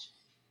angels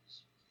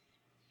confused with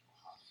the Hebrew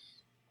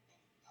Muhammad,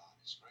 meaning God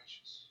is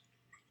gracious.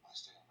 My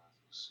stay on earth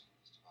was seen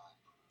as divine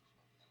proof of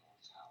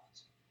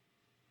immortality.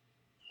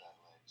 That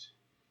led to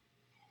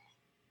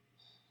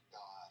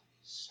God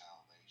is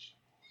salvation,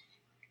 or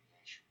Hebrew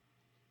Yeshua,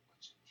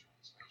 which in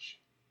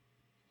translation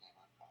became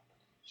my proper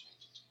name,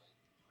 changed it to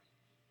Latin Greek.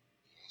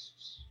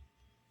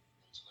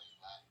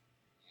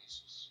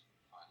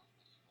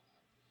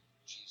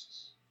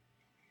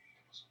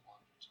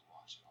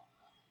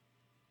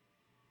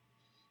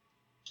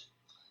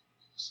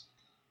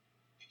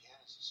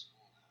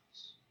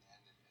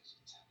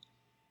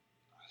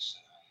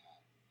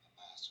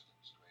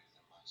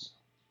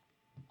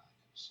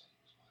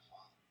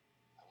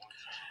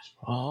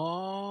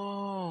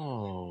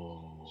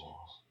 Oh.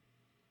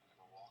 I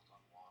never walked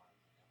on water.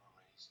 I never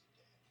raised the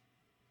dead.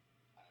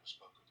 I never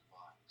spoke of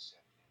divine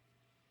except in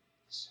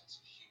the sense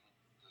of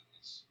human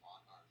goodness on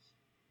earth.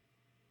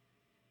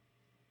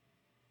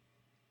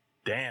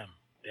 Damn.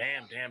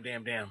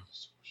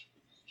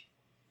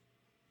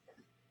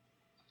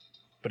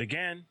 But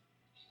again,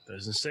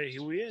 doesn't say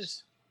who he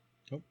is.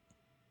 Nope.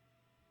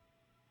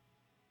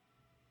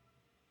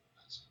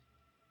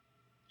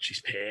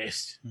 She's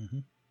pissed. Mm-hmm.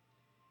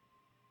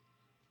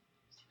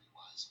 Three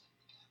wise men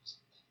began as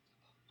a myth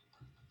about the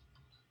birth of the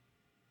Buddha.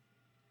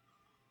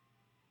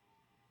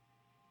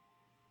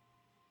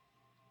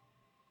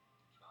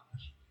 John, I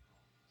should be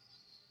home.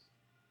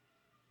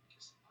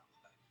 Kissing my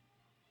wife.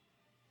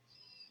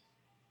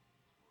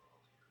 We're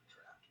all here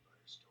trapped by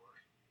her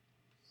story.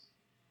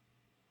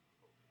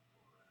 Hoping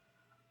for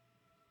revolution.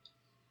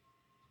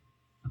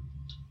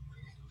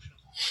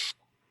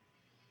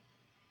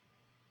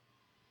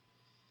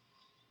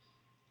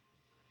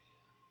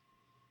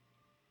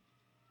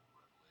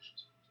 More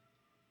revelations.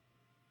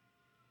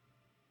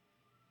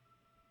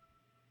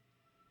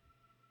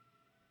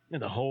 Yeah,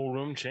 the whole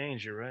room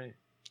changed, you're right.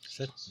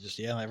 Just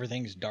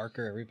everything's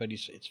darker.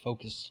 It's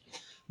focused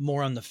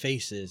more on the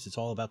faces. It's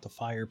all about the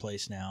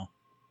fireplace now.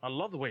 I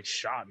love the way it's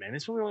shot, man.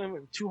 This movie only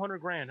went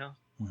 $200,000, huh?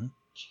 Mm-hmm.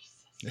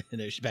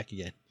 There she's back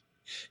again.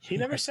 He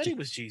never said he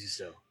was Jesus,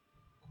 though.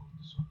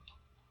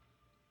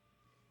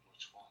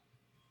 Which one?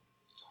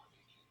 Darby,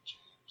 King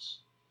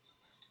James, the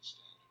American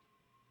Standard.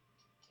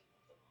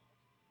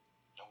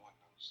 No one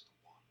knows the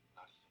one,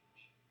 not even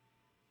me.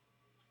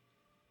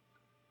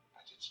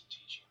 I did some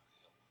teaching on the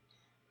hill one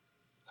day.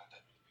 Not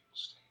that many people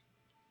stayed.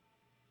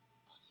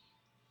 But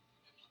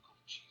biblical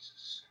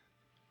Jesus said,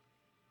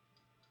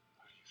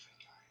 "Who do you think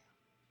I am?"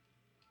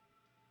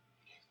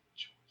 He gave them a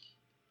choice.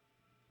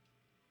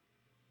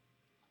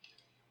 I'm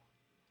giving you one.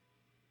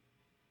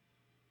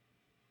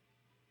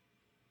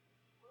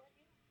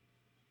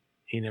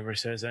 He never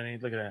says any.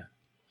 Look at that.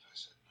 If I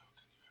said no,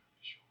 can you ever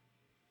be sure?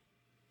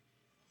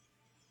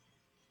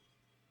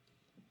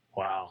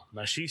 Wow.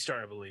 Now she's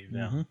starting to believe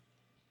now. Mm-hmm.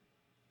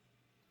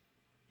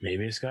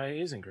 Maybe this guy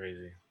isn't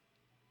crazy.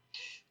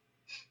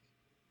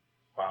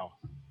 Wow.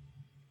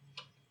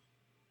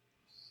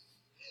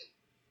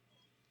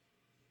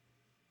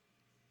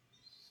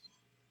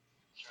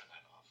 Turn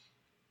that off.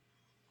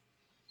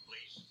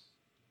 Please.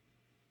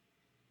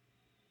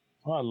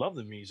 Oh, I love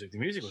the music. The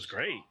music was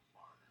great.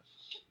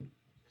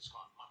 It's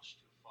gone much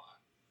too far.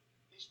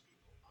 These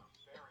people are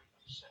very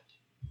upset.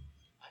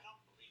 I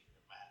don't believe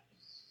you're mad.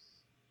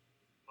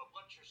 But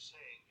what you're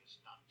saying is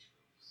not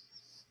true.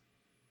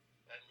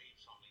 That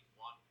leaves only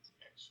one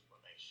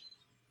explanation.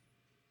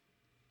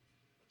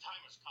 The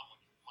time has come when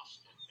you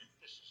must admit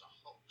this is a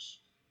hoax,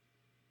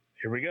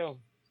 Here we go.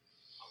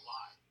 a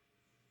lie.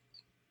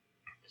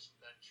 Isn't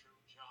that true,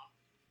 John?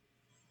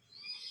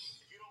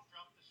 If you don't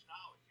drop this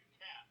now, if you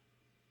can,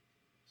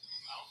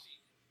 I'll be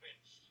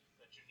convinced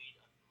that you need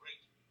a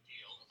great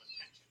deal of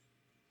attention.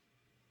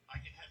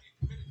 I can have you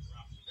committed for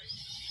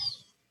observation.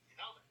 You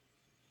know that.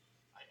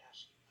 I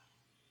ask you now.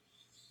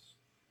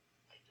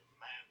 I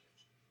demand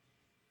it.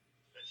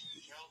 That you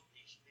tell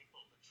these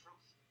people the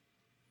truth.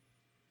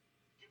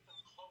 Give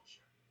them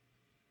closure.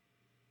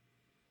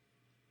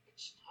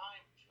 It's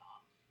time,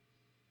 John.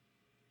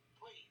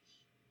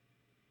 Please.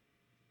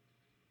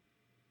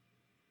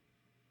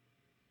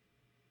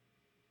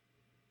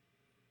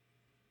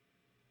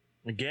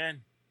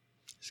 Again.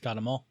 He's got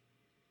them all.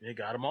 He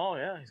got them all,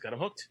 yeah. He's got them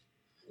hooked.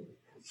 End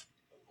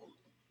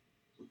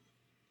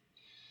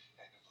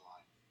of the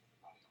line.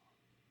 Everybody on.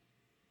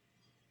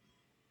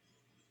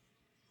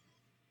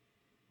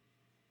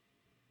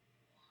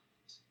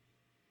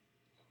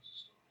 It was a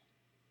story.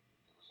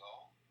 It was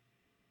all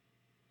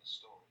a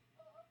story.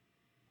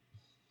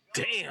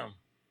 Damn.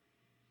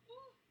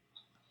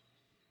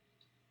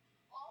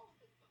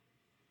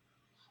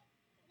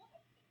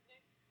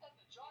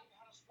 John, you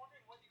had us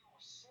wondering whether you were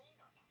sane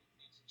or not.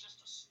 It's just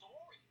a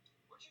story.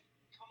 Where'd you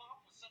come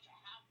up with such a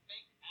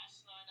half-baked,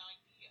 asinine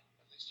idea?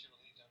 At least you're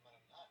relieved I met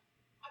him not.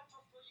 I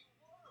prefer you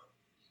were.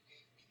 You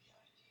gave me the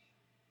idea.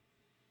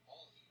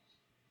 All of you.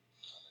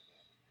 Other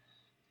than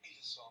he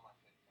just saw my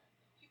fake fan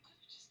mail. You could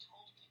have just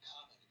told me. You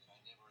commented that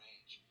I never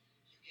age.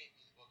 You gave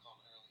me the book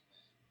on early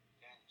man.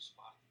 And you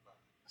spotted the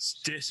burn.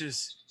 This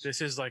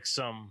is like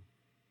some,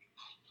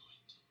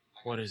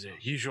 what is it?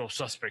 Usual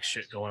suspect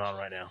shit going on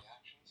right now.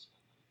 Reactions,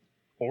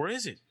 Or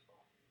is it?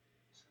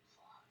 too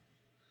far.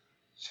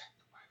 Check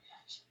my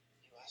reaction.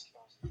 You asked if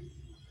I was the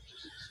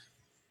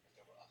if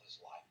there were others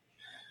like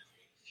me who had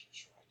created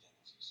future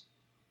identities.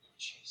 We were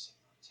chasing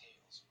our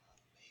tails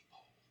around the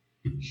maypole,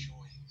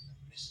 enjoying the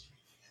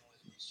mystery the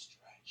endless would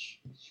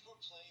stretch. You were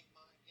playing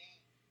my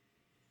game.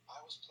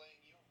 I was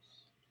playing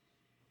yours.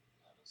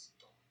 That was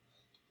dumb,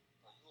 man.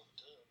 But you were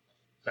good,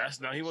 man. Best?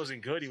 No, he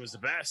wasn't good. He was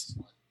the best.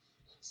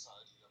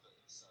 Inside the other,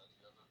 inside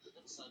the other,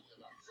 inside the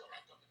other. I feel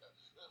like I'm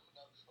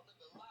in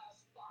the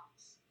last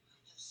box.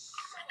 You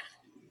son of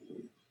a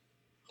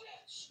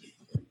bitch.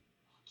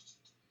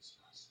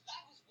 I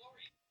was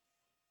worried.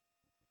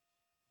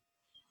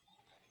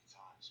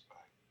 Anytime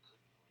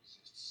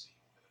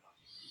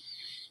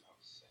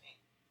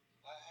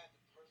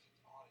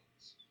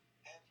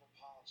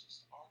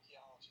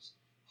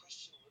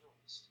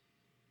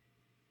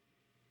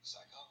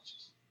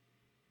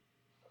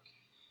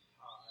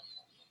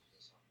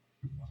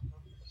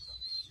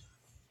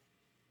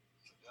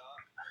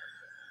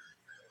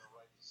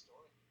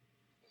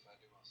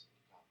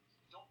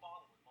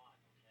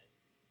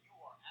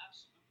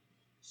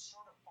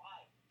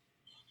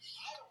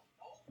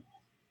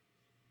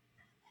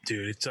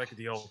Dude, it's like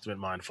the ultimate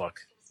mind fuck.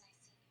 It was nice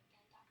seeing you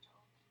again, Dr.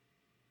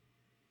 Oldman.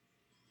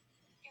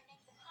 Your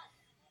name's a pun,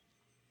 isn't it?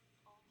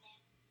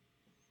 Oldman.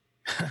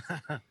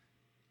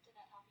 Did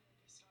that help you with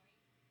your story?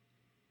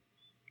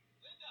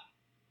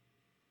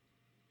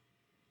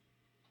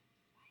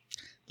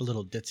 The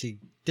little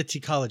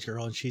ditzy college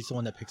girl, and she's the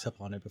one that picks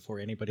up on it before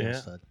anybody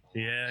else does.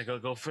 Yeah,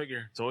 go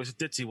figure. It's always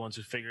the ditzy ones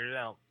who figured it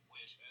out.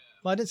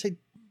 Well, I didn't say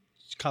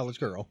college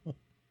girl.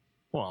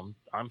 Well,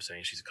 I'm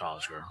saying she's a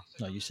college girl.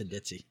 No, you said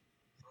ditzy.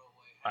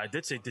 I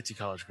did say ditzy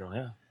college girl,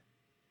 yeah.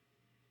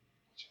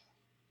 It's a beautiful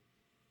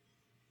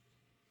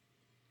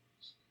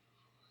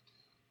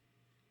idea.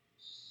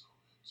 So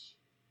rich.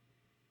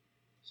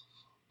 So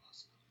full of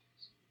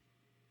possibilities.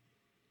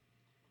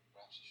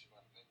 Perhaps you should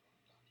write a paper on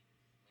it, Doctor.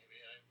 Maybe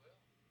I will.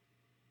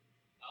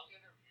 I'll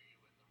interview you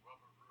in the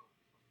rubber room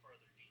for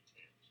further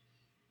details.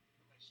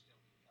 You may still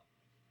need help,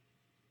 my friend.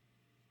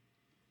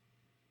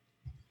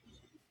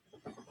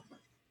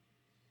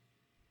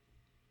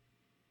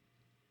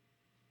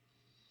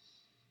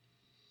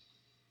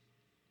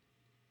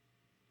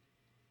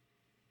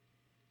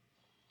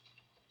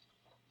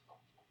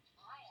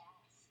 My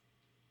ass.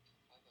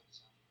 I thought it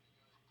sounded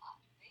pretty good.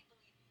 They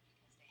believe you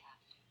because they have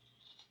to.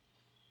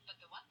 But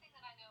the one thing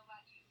that I know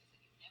about you is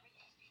that you never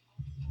use people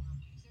or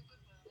abuse their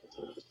goodwill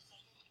until you just say,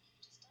 hey, you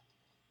just done it.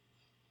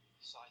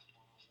 Size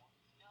 101.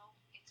 No,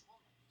 it's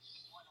woman.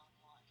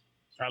 One-on-one.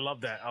 I love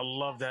that. I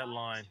love that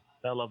line.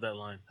 I love that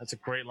line. That's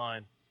a great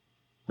line.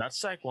 Not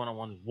psych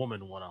one-on-one,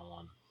 woman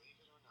one-on-one. Believe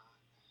it or not,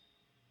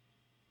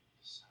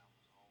 the sound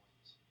was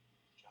always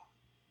John.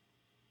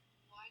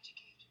 Why'd you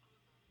cave to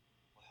Gruber?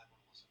 What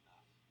happened was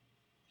enough.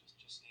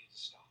 Just needed to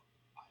stop.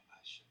 I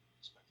shouldn't have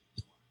expected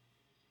it to work.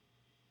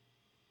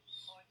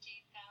 14,000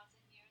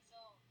 years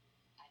old.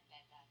 I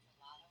bet that's a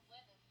lot of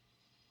women.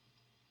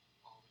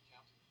 All the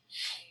counting.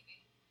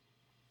 Maybe.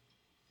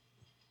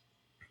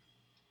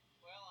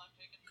 Well, I'm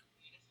taking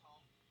Edith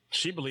home.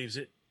 She believes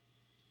it.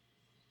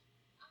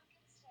 I'm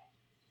gonna stay.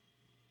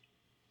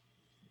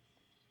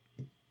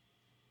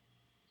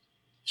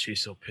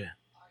 She's so pissed.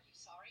 Are you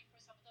sorry for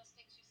some of those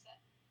things you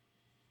said?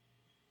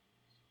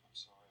 I'm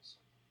sorry I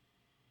said that.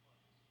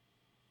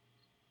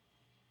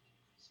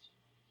 Christian.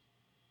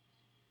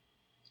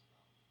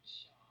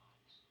 Sean.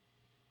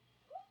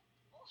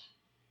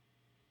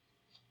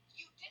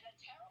 You did a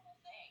terrible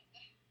thing.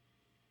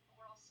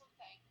 We're all so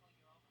thankful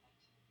you're over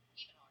it.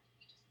 Even Art,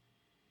 he just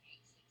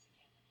hates things he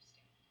can't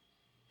understand.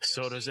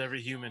 So does every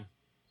human.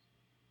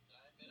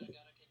 I admit I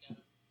got a kick out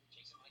of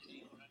chasing my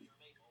tail around your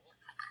maple.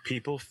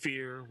 People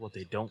fear what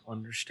they don't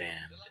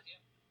understand. Good luck, Jim.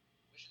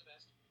 Wish you the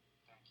best.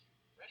 Thank you.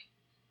 Ready?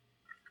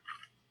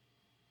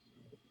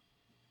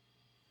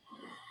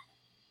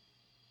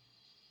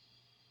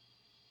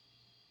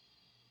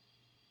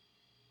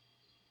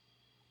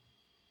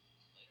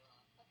 Later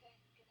on. Okay,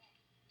 good night.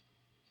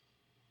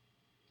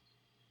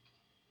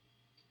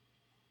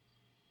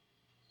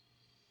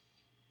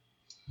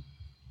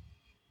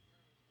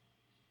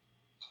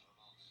 I don't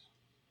know,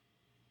 man.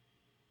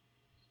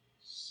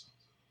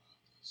 Something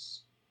about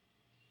this.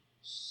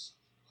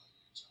 Something about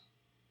you, John.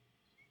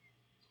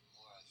 The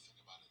more I think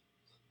about it,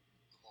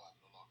 the more I'm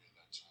no longer in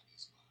that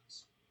Chinese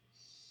box.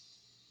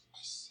 I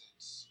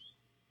sense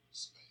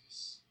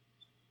space.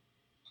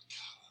 A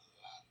kind of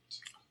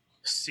latitude.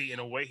 See, in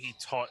a way, he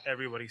taught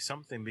everybody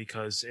something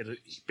because it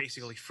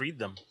basically freed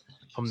them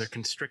from their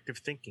constrictive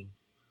thinking.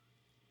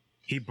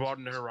 He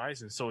broadened the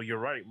horizon. So you're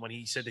right. When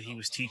he said that he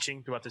was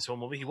teaching throughout this whole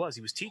movie, he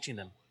was teaching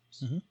them.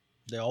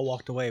 They all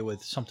walked away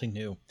with something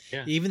new.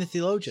 Yeah. Even the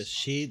theologian,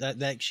 she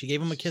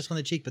gave him a kiss on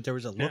the cheek, but there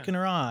was a look Yeah. in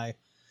her eye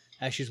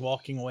as she's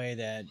walking away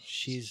that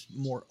she's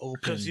more open.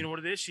 Because you know what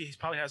it is? She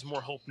probably has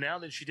more hope now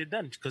than she did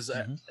then. Because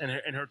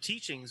in her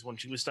teachings, when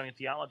she was studying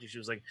theology, she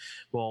was like,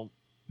 well,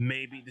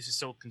 maybe this is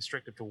so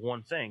constricted to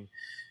one thing.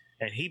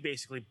 And he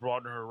basically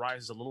broadened her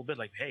horizons a little bit,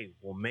 like, hey,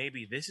 well,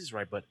 maybe this is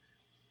right, but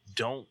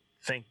don't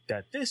think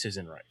that this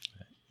isn't right.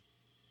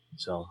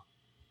 So,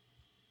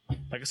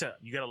 like I said,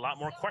 you got a lot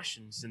more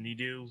questions than you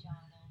do John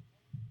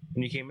Oldman.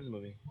 when you came in the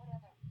movie. What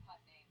other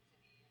pun names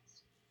have you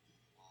used?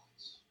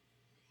 Once.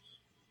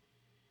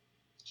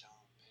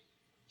 John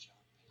Payton.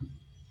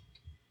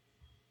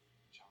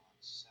 John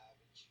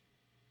Savage.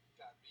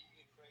 Got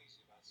really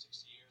crazy about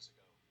 60 years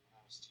ago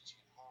when I was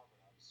teaching at Harvard.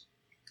 I was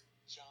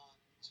John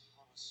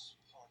Thomas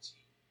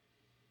Party.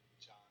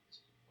 John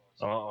T.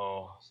 Party.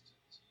 Uh-oh. Boston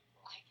T.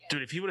 Party. I get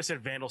Dude, if he would have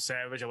said Vandal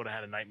Savage, I would have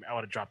had a nightmare. I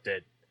would have dropped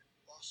dead.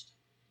 Boston.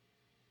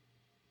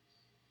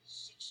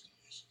 60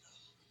 years ago.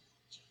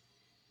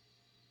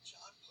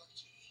 John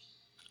Party.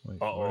 Wait,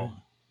 Uh-oh.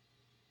 what?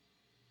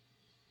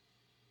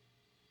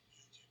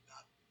 You did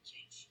not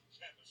teach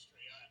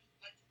chemistry.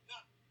 I do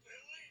not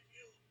believe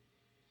you.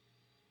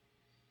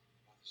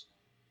 Mother's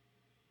name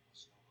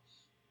was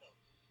Nova.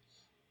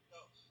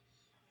 No.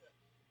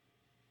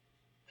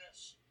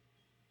 Yes.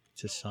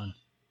 It's his son.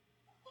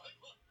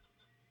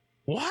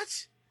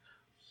 What?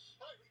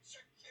 I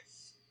reject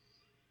this.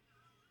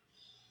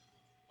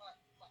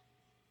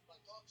 My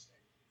dog's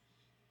name.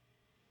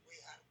 We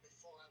had it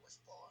before I was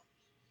born.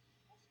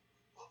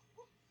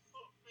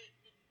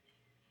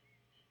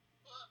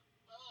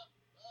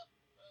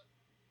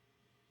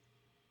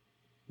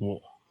 Whoa.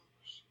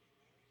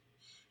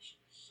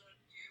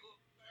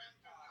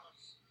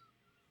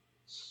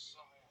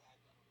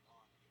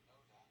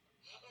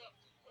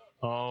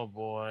 Oh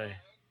boy.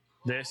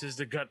 This is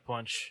the gut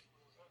punch.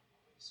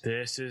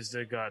 This is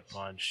the gut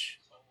punch.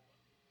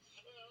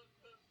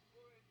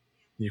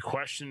 You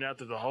question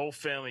after the whole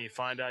family, you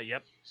find out,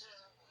 yep,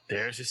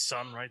 there's his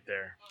son right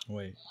there.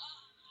 Wait.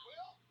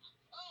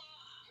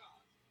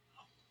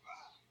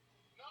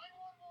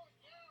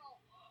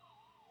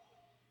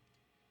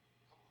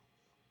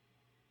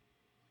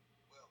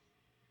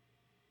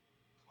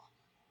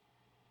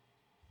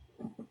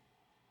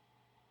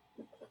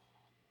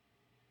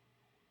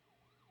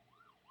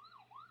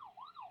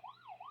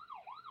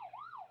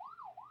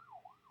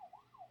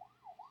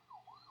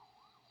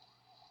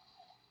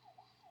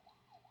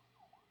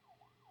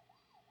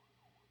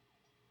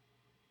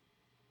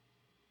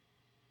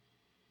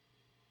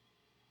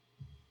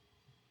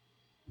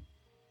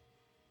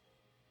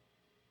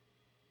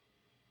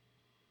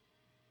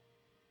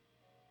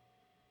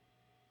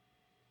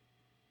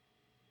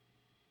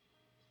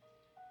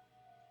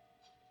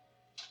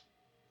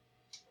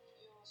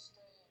 You'll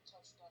stay in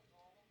touch, Dr.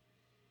 Morgan,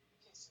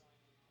 in case there are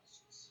any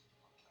questions.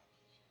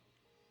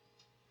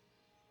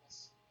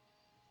 Yes.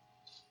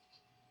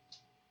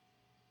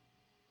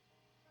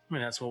 I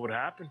mean, that's what would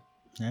happen.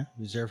 Yeah,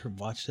 he was there for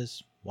watch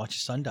his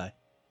son die.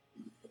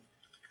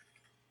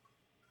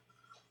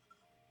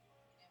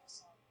 Never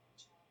saw a child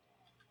die.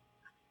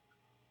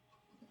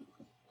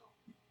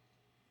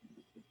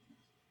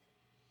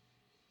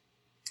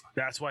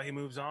 That's why he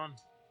moves on.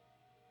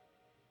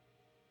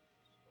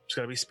 Just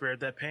gotta be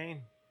spared that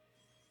pain.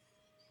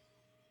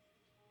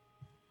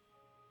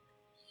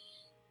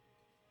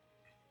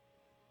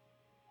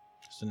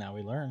 So now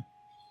we learn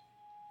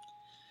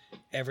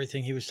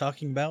everything he was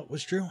talking about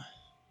was true.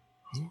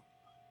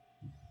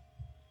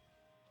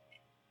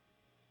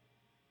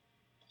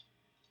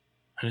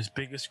 And his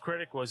biggest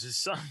critic was his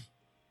son.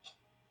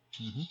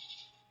 Mm-hmm.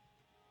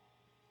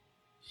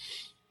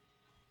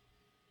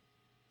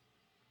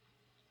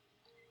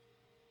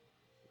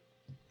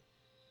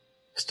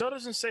 Still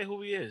doesn't say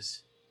who he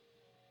is.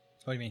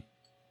 What do you mean?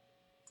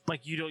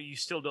 Like you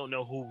still don't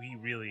know who he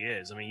really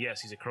is. I mean, yes,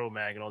 he's a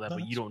Cro-Mag and all that, No,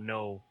 but you don't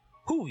know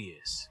who he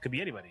is. Could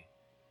be anybody.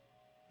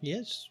 He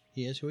is.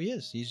 He is who he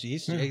is.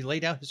 He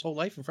laid out his whole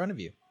life in front of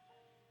you.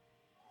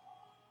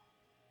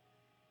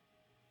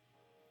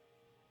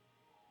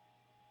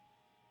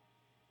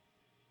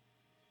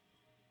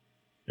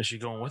 Is she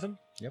going with him?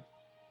 Yep.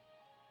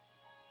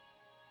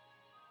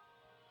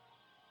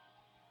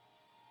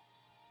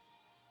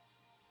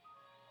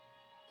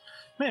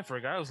 Man, for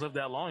a guy who's lived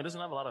that long, he doesn't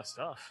have a lot of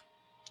stuff.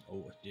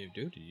 Oh,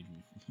 dude,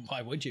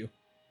 why would you?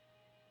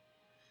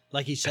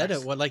 Like he said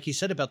like he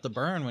said about the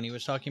burn when he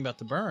was talking about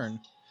the burn.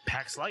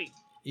 Packs light.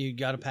 You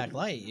got to pack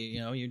light.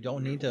 You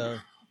don't need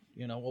to.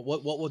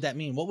 What would that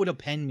mean? What would a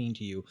pen mean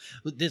to you?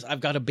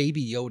 I've got a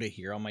baby Yoda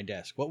here on my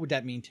desk. What would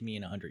that mean to me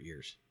in 100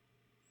 years?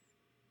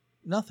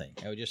 Nothing.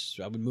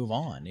 I would move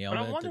on. But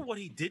I wonder what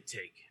he did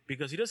take,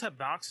 because he does have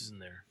boxes in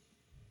there.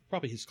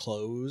 Probably his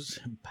clothes,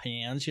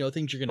 pants,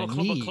 things you're going to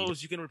But need.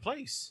 clothes you can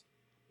replace.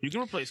 You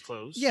can replace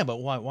clothes. Yeah, but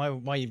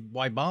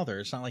why bother?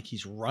 It's not like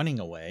he's running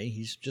away.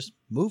 He's just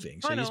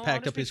moving. So he's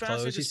packed up his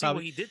clothes. He's probably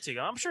what he did take.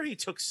 I'm sure he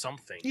took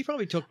something. He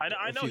probably took.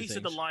 I know he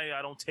said the line,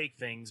 "I don't take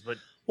things," but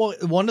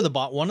one of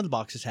the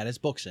boxes had his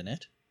books in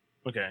it.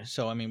 Okay.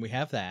 So I mean, we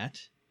have that.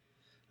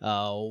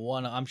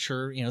 One, I'm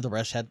sure the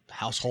rest had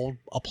household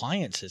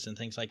appliances and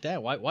things like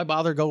that. Why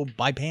bother go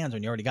buy pans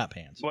when you already got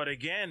pans? But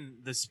again,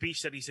 the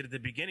speech that he said at the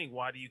beginning,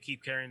 why do you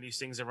keep carrying these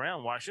things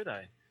around? Why should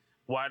I?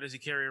 Why does he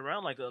carry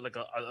around like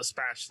a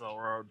spatula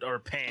or a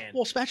pan?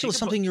 Well, spatula is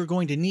something you're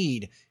going to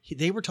need.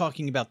 They were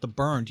talking about the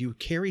burn. Do you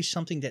carry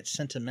something that's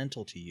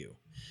sentimental to you?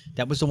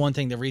 That was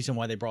the reason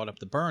why they brought up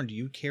the burn. Do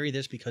you carry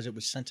this because it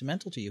was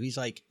sentimental to you? He's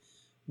like,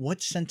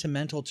 what's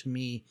sentimental to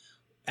me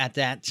at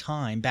that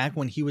time, back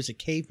when he was a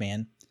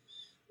caveman?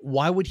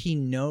 Why would he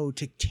know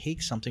to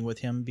take something with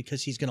him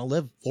because he's going to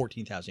live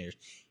 14,000 years?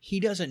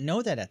 He doesn't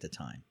know that at the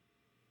time.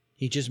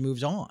 He just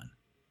moves on.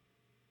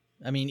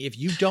 I mean, if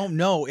you don't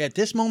know at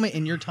this moment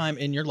in your time,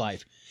 in your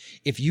life,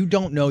 if you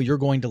don't know you're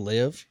going to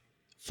live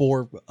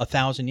for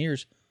 1,000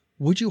 years,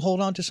 would you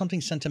hold on to something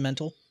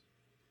sentimental?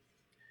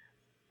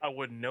 I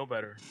wouldn't know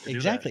better.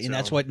 Exactly. And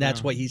that's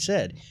what he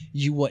said.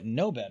 You wouldn't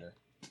know better.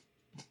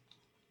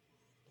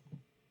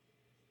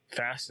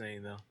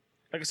 Fascinating, though.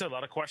 Like I said, a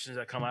lot of questions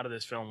that come out of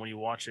this film when you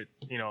watch it.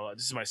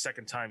 This is my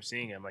second time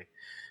seeing it. I'm like,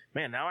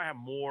 man, now I have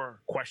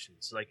more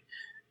questions. Like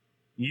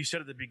you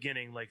said at the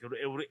beginning, like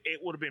it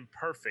would have been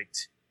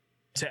perfect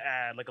to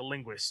add like a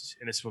linguist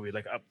in this movie,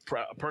 like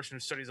a person who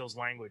studies those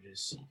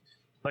languages.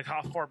 Like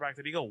how far back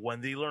did he go?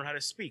 When did he learn how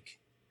to speak?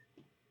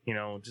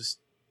 Just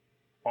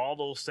all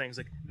those things.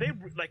 Like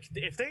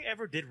if they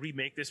ever did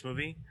remake this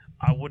movie,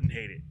 I wouldn't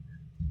hate it.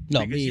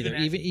 No, me either.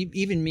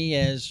 Even me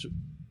as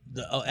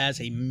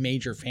a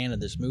major fan of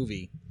this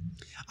movie,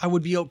 I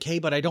would be okay,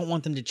 but I don't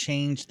want them to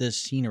change the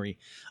scenery.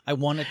 I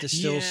want it to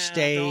still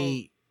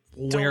stay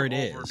where it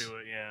is. Overdo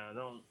it, yeah.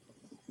 Don't.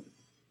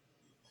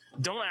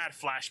 don't add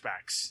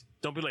flashbacks.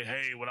 Don't be like,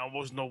 hey, when I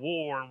was in the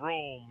war in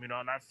Rome, and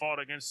I fought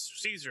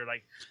against Caesar.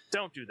 Like,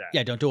 don't do that.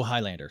 Yeah, don't do a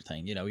Highlander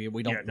thing. We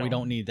don't Yeah, we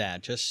don't need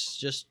that.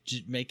 Just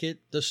make it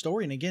the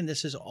story. And again,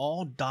 this is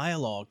all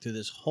dialogue through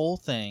this whole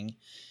thing,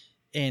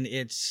 and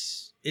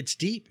it's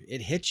deep.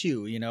 It hits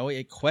you.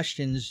 It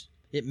questions.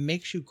 It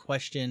makes you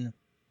question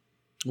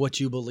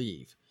what you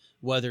believe,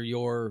 whether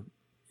your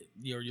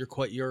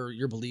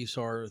beliefs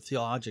are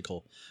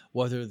theological,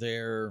 whether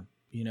they're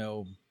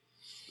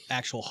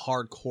actual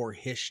hardcore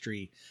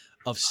history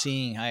of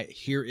seeing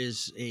here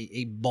is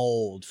a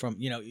bold from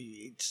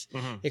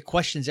it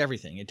questions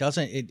everything. It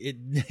doesn't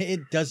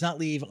it does not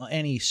leave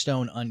any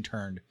stone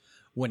unturned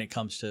when it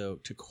comes to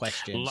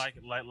questions.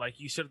 Like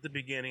you said at the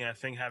beginning, I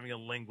think having a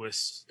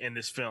linguist in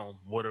this film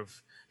would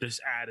have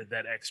just added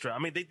that extra. I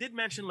mean, they did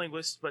mention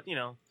linguists, but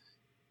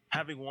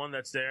having one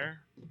that's there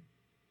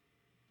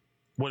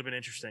would have been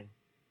interesting.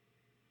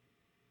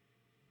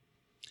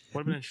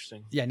 Would have been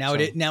interesting. Yeah, now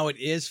it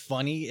is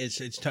funny. It's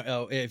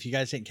if you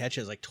guys didn't catch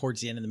it, it's like towards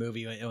the end of the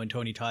movie when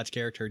Tony Todd's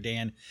character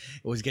Dan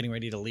was getting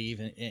ready to leave,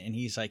 and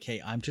he's like,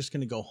 "Hey, I'm just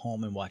going to go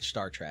home and watch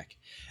Star Trek."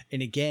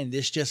 And again,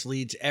 this just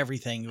leads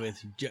everything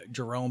with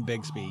Jerome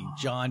Bixby,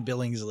 John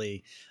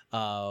Billingsley,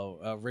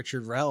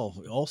 Richard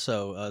Rell,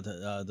 also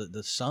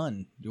the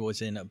son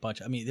was in a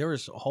bunch. I mean, there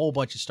was a whole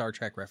bunch of Star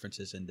Trek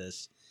references in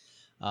this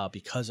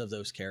because of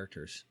those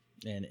characters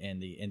and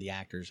the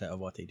actors of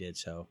what they did.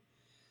 So.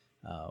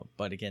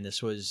 But again,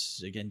 this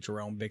was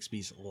Jerome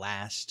Bixby's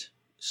last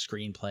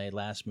screenplay,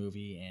 last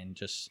movie, and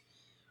just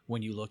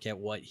when you look at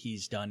what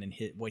he's done and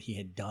what he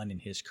had done in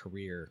his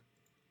career,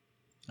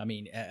 I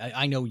mean,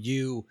 I know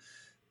you're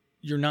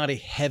not a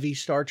heavy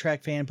Star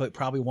Trek fan, but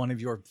probably one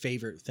of your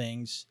favorite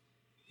things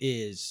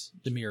is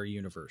the Mirror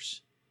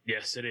Universe.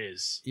 Yes, it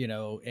is.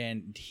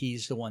 And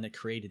he's the one that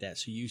created that,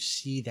 so you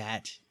see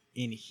that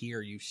in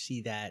here. You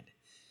see that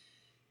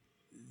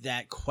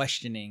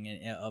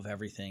questioning of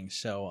everything.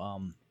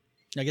 So,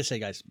 like I say,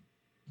 guys,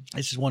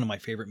 this is one of my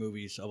favorite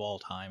movies of all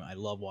time. I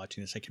love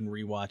watching this. I can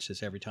rewatch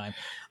this every time.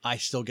 I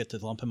still get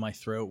the lump in my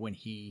throat when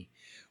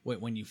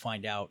you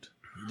find out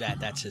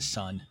that that's his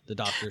son. The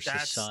doctor's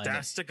his son.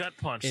 That's the gut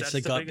punch. It's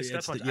that's the biggest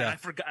gut punch. I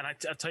forgot. And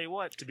I'll tell you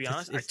what, to be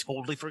honest, I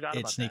totally forgot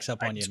about that. It sneaks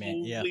up on you,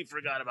 man. Yeah. I totally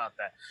forgot about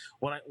that.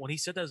 When he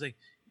said that,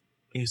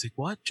 he was like,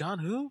 what? John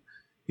who?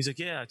 He's like,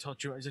 yeah, I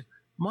told you. He's like,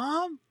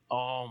 Mom?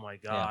 Oh my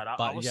God!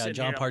 Yeah, I was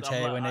John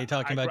Partey when they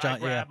talking about John. I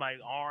grabbed my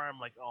arm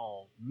like,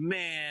 oh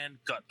man,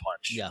 gut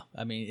punch. Yeah,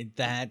 I mean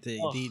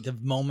the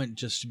moment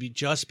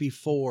just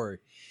before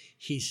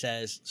he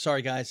says,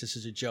 "Sorry guys, this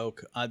is a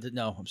joke."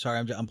 No, I'm sorry,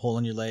 I'm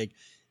pulling your leg.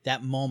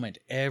 That moment,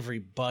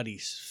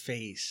 everybody's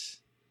face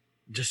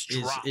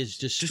is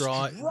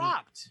distraught. Just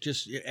dropped.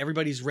 Just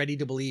everybody's ready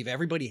to believe.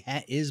 Everybody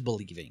is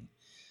believing.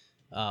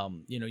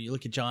 You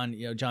look at John.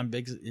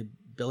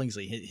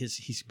 Billingsley.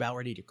 He's about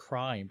ready to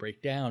cry and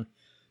break down.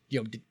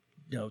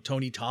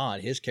 Tony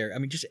Todd, his character. I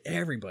mean, just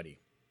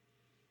everybody.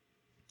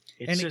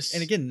 And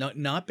again,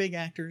 not big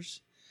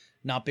actors,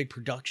 not big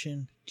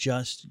production,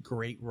 just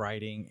great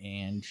writing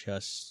and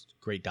just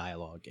great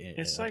dialogue.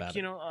 It's like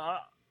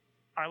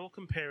I will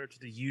compare it to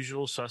the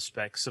usual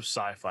suspects of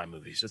sci-fi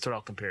movies. That's what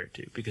I'll compare it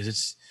to, because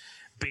it's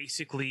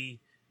basically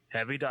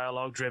heavy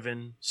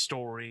dialogue-driven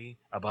story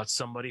about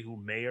somebody who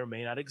may or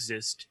may not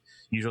exist.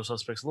 Usual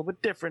Suspects a little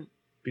bit different,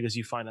 because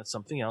you find out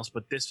something else,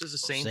 but this is the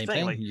same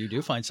thing. Like, you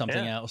do find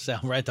something else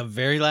right at the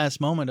very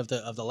last moment of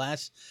the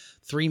last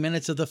 3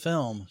 minutes of the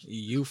film.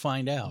 You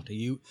find out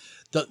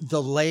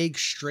the leg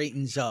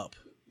straightens up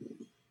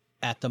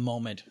at the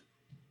moment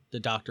the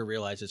doctor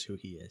realizes who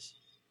he is,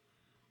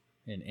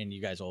 and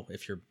you guys will,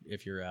 if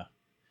you're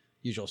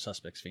Usual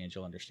Suspects fans,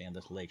 you'll understand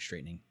the leg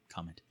straightening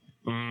comment.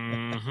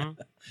 Mm-hmm.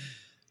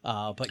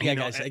 But yeah,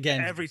 guys,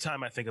 again, every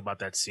time I think about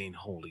that scene,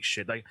 holy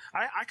shit! Like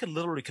I could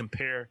literally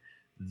compare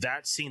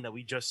that scene that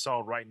we just saw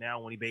right now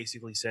when he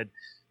basically said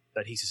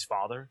that he's his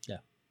father,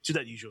 to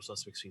that Usual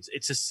Suspects scene.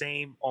 It's the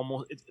same,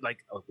 almost like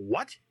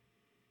what?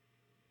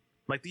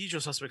 Like the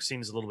Usual Suspects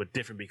scene is a little bit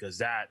different because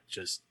that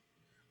just,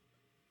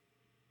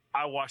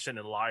 I watched it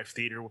in live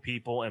theater with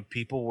people, and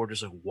people were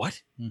just like,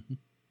 "What? Mm-hmm.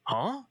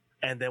 Huh?"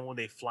 And then when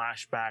they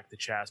flash back to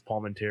Chaz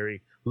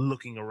Palminteri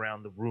looking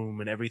around the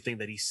room and everything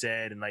that he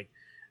said, and like,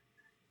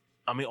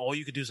 I mean, all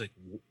you could do is like,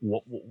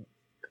 what?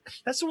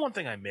 That's the one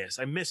thing I miss.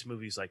 I miss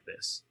movies like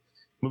this.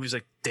 Movies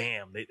like,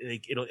 damn,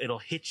 it'll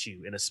hit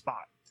you in a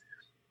spot.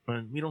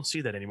 And we don't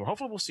see that anymore.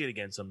 Hopefully, we'll see it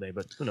again someday.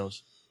 But who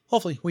knows?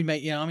 Hopefully, we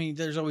may. I mean,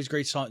 there's always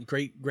great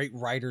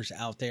writers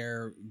out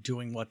there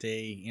doing what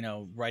they,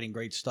 writing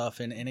great stuff.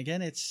 And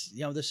again, it's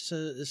this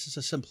is a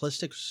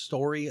simplistic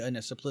story in a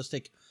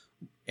simplistic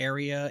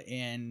area,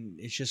 and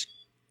it's just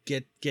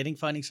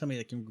finding somebody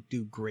that can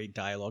do great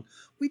dialogue.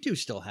 We do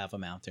still have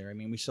them out there. I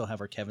mean, we still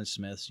have our Kevin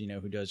Smiths,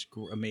 who does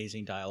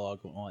amazing dialogue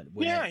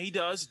he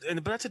does,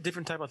 but that's a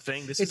different type of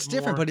thing. It's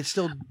different, but it's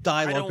still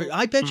dialogue.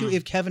 I bet you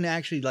if Kevin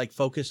actually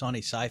focused on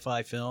a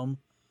sci-fi film,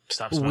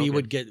 Stop smoking. we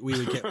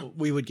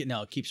would get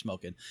no, keep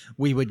smoking.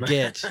 We would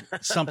get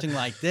something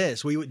like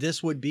this.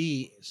 This would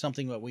be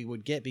something that we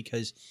would get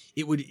because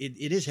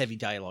it is heavy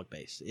dialogue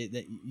based.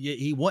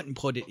 He wouldn't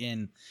put it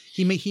in.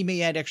 He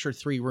may add extra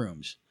 3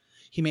 rooms.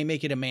 He may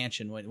make it a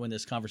mansion when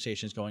this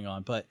conversation is going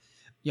on, but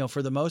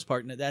for the most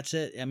part, that's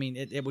it. I mean,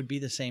 it would be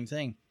the same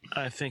thing.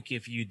 I think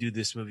if you do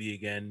this movie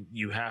again,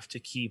 you have to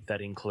keep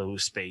that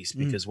enclosed space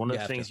because one of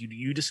the things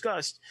you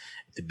discussed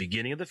at the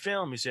beginning of the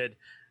film, you said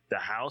the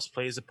house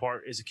plays a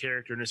part as a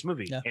character in this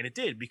movie, and it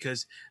did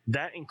because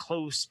that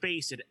enclosed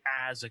space, it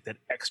adds like that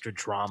extra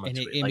drama and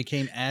to it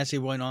became, as it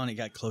went on, it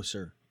got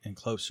closer and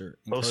closer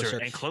and closer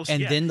and closer.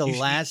 And then the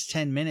last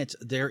 10 minutes,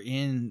 they're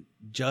in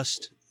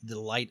just the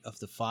light of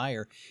the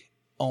fire,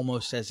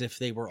 almost as if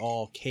they were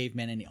all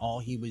cavemen, and all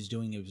he was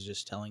doing was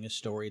just telling a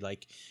story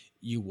like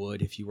you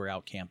would if you were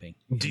out camping.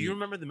 Do you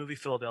remember the movie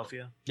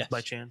Philadelphia? Yes. By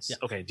chance? Yeah.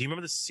 Okay. Do you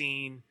remember the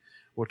scene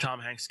where Tom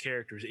Hanks'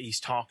 character, he's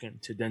talking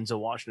to Denzel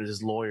Washington,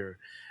 his lawyer,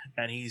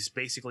 and he's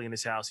basically in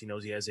his house. He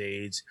knows he has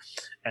AIDS,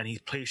 and he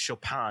plays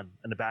Chopin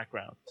in the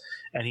background,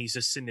 and he's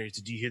just sitting there.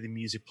 Did you hear the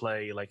music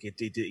play? Like it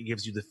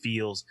gives you the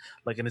feels.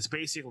 Like, and it's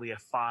basically a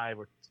 5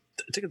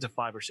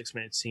 or 6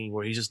 minute scene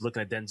where he's just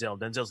looking at Denzel.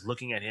 Denzel's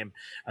looking at him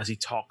as he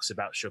talks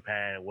about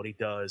Chopin and what he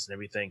does and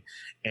everything,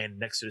 and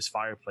next to this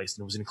fireplace.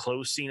 And it was an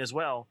enclosed scene as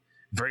well.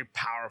 Very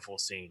powerful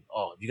scene.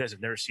 Oh, if you guys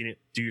have never seen it,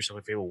 do yourself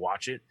a favor,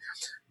 watch it.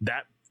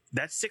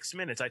 That 6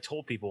 minutes, I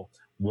told people,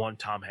 won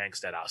Tom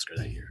Hanks that Oscar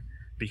that year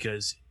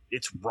because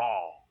it's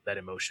raw, that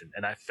emotion.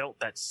 And I felt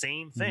that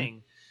same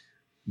thing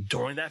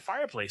during that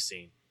fireplace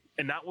scene.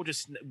 And not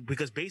just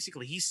because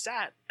basically he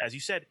sat, as you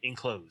said,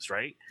 enclosed,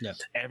 right? Yeah.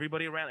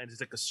 Everybody around, and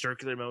it's like a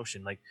circular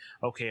motion. Like,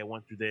 okay, I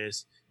went through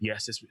this.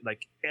 Yes, this,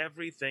 like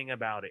everything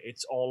about it.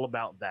 It's all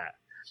about that.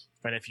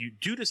 And if you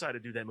do decide to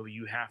do that movie,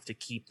 you have to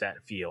keep that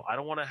feel. I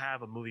don't want to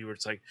have a movie where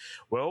it's like,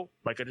 well,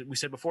 like we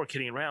said before,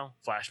 kidding around,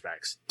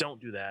 flashbacks.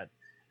 Don't do that.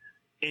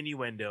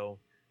 Innuendo,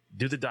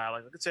 do the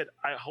dialogue. Like I said,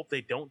 I hope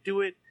they don't do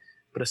it,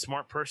 but a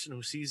smart person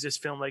who sees this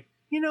film, like,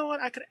 you know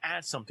what, I could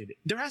add something.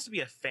 There has to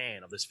be a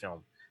fan of this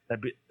film,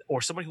 or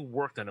somebody who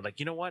worked on it. Like,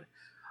 you know what,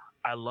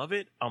 I love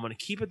it. I'm going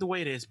to keep it the way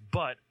it is,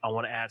 but I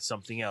want to add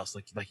something else.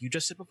 Like you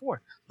just said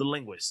before, the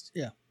linguist.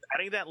 Yeah.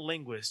 Adding that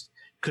linguist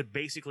could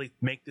basically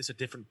make this a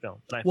different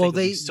film. And I Well,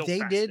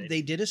 think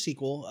they did a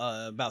sequel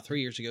about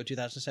 3 years ago,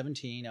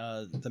 2017.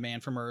 The Man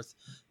from Earth,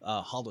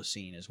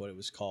 Holocene is what it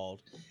was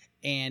called,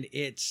 and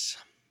it's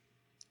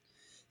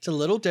a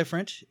little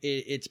different.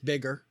 It's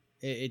bigger.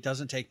 It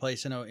doesn't take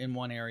place in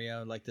one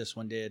area like this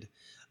one did.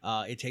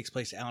 It takes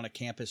place out on a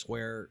campus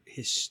where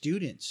his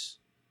students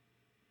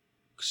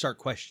start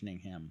questioning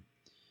him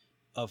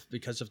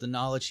because of the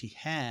knowledge he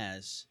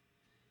has.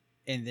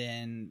 And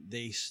then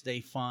they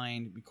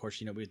find, of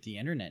course, with the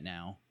internet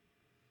now,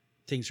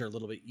 things are a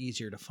little bit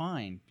easier to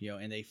find,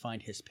 and they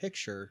find his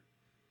picture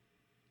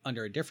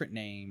under a different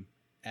name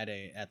at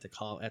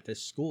the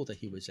school that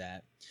he was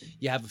at.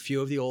 You have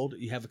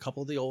a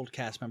couple of the old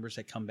cast members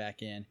that come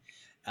back in,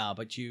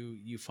 but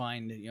you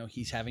find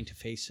he's having to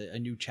face a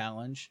new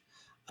challenge,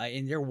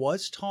 and there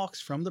was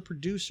talks from the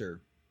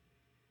producer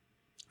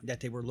that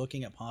they were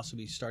looking at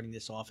possibly starting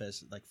this off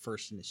as like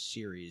first in the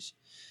series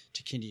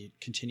to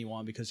continue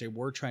on, because they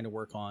were trying to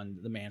work on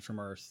the Man from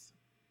Earth,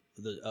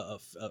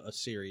 a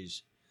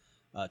series.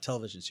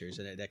 Television series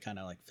that kind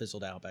of like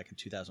fizzled out back in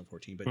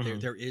 2014, but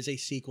there is a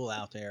sequel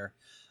out there.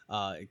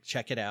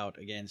 Check it out.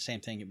 Again, same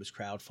thing. It was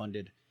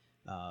crowdfunded.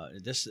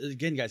 This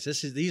again, guys.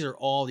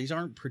 These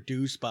aren't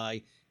produced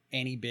by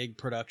any big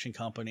production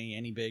company,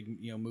 any big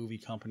movie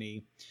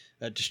company.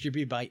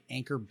 Distributed by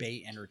Anchor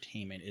Bay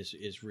Entertainment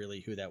is really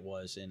who that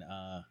was. And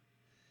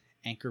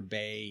Anchor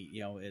Bay,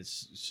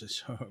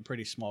 is a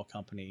pretty small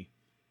company.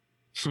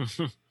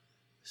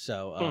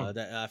 So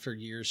that after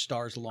years,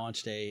 Starz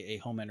launched a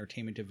home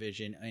entertainment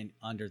division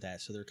under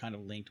that. So they're kind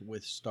of linked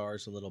with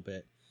Starz a little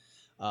bit.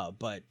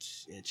 But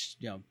it's,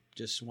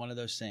 just one of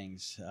those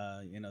things.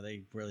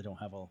 They really don't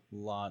have a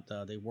lot.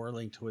 They were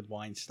linked with the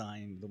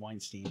Weinstein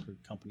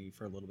company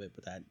for a little bit,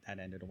 but that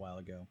ended a while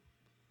ago.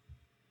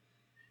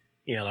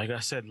 Yeah, like I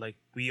said, like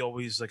we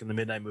always, like in the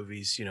Midnight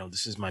Movies,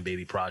 this is my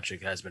baby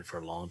project, has been for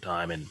a long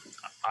time. And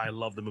I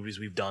love the movies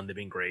we've done. They've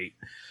been great.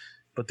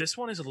 But this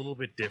one is a little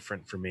bit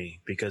different for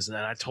me because, and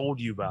I told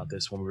you about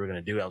this when we were going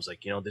to do it. I was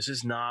like, this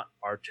is not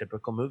our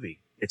typical movie.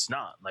 It's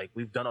not. Like,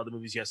 we've done other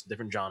movies, yes,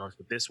 different genres,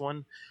 but this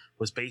one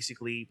was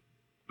basically,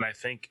 and I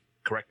think,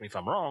 correct me if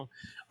I'm wrong,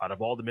 out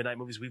of all the Midnight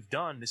Movies we've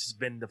done, this has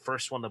been the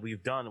first one that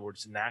we've done where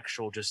it's an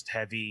actual, just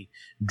heavy,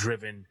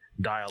 driven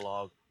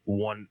dialogue,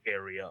 one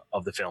area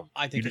of the film.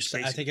 I think this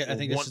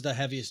is the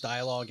heaviest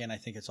dialogue, and I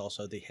think it's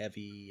also the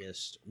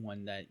heaviest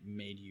one that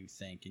made you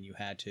think, and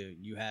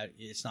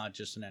it's not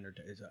just an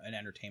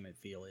entertainment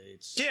feel.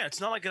 It's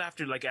not like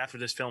after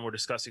this film we're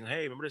discussing,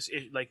 hey, remember this,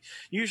 like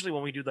usually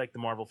when we do like the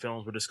Marvel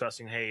films, we're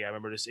discussing, hey, I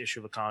remember this issue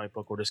of a comic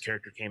book where this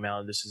character came out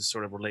and this is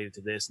sort of related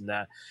to this and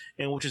that,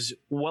 and which is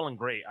well and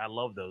great. I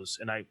love those,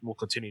 and I will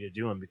continue to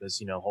do them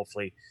because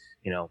hopefully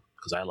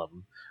because I love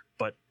them.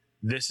 But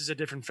this is a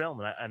different film,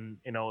 and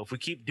you know, if we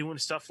keep doing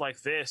stuff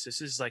like this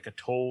is like a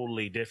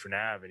totally different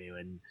avenue,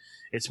 and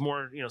it's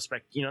more, you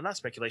know, not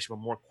speculation,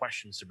 but more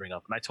questions to bring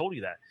up. And I told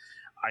you that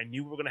I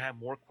knew we were going to have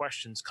more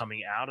questions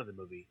coming out of the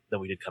movie than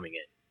we did coming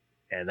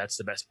in, and that's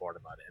the best part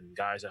about it. And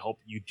guys, I hope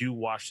you do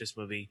watch this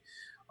movie.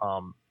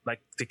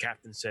 Like the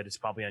captain said, it's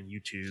probably on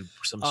YouTube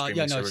or some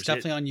streaming service. It's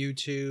definitely on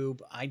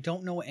YouTube. I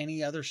don't know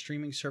any other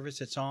streaming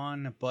service it's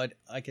on, but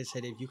like I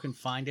said, if you can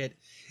find it,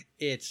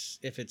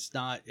 if it's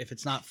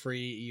not free,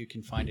 you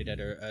can find it at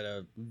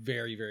a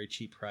very, very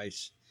cheap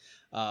price.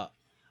 I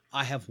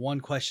have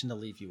one question to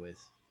leave you with,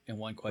 and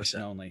one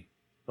question only.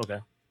 Okay.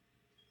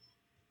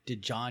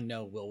 Did John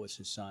know Will was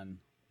his son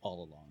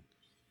all along?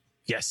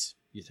 Yes.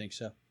 You think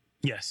so?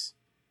 Yes.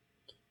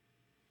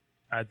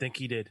 I think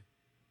he did.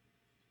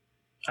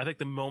 I think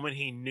the moment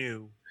he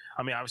knew,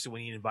 I mean, obviously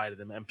when he invited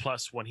them, and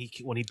plus when he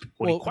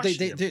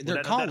questioned him,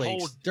 they're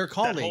colleagues. They're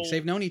colleagues.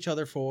 They've known each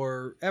other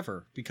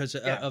forever because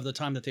of the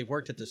time that they've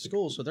worked at the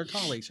school. So they're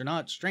colleagues. They're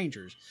not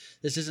strangers.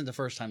 This isn't the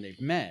first time they've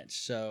met.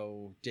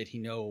 So did he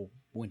know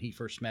when he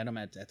first met him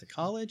at the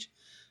college?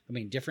 I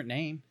mean, different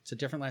name. It's a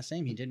different last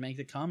name. He did make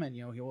the comment,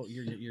 you know,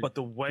 but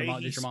the way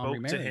he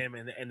spoke to him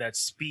in that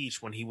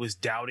speech when he was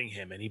doubting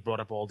him and he brought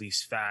up all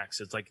these facts,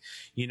 it's like,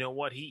 you know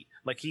what?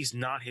 He's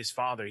not his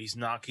father. He's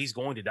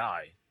going to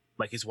die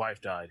like his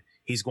wife died.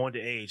 He's going to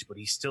age, but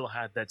he still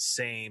had that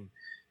same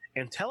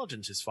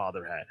intelligence his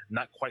father had.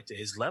 Not quite to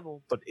his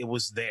level, but it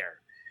was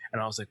there.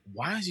 And I was like,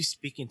 why is he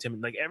speaking to him?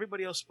 Like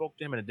everybody else spoke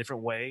to him in a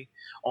different way,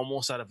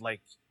 almost out of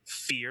like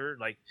fear,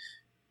 like,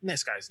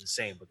 this guy's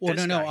insane. But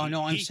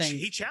I'm saying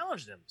he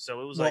challenged him,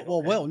 so it was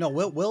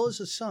Will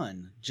is a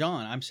son.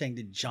 John, I'm saying,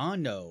 did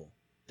John know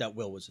that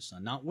Will was a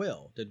son? Not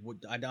Will.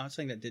 I'm not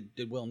saying that.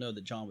 Did Will know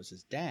that John was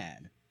his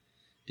dad?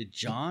 Did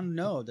John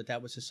know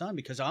that was his son?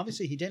 Because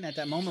obviously he didn't at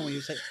that moment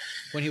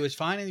when he was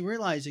finally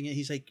realizing it.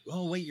 He's like,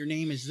 oh wait, your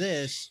name is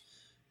this.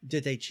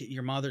 Did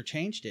your mother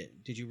changed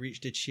it?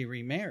 Did she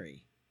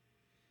remarry?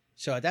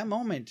 So at that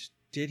moment,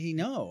 did he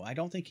know? I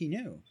don't think he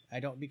knew.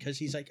 Because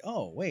he's like,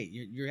 oh wait,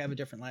 you have a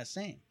different last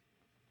name.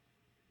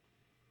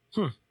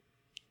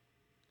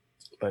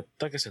 But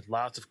like I said,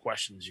 lots of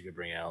questions you could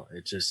bring out.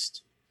 It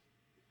just,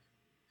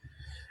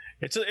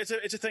 it's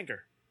a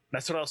thinker.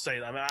 That's what I'll say.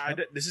 I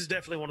mean, this is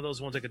definitely one of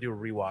those ones I could do a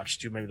rewatch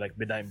to, maybe like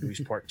Midnight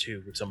Movies Part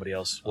 2 with somebody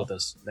else with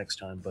us next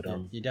time. But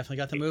you definitely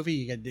got the movie.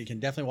 You can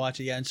definitely watch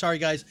it. Yeah, and sorry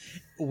guys,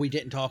 we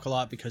didn't talk a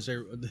lot because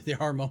there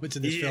are moments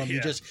in this film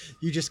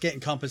you just get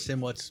encompassed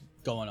in what's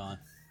going on.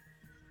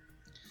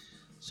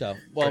 So,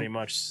 pretty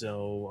much.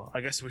 So,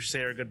 I guess we should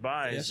say our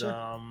goodbyes.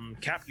 Yes,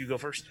 Cap, you go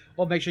first.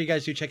 Well, make sure you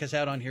guys do check us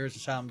out on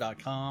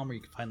heroesasylum.com, where you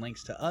can find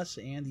links to us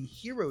and the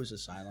Heroes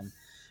Asylum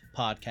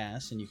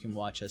podcast, and you can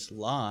watch us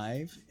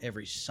live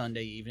every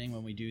Sunday evening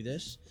when we do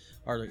this,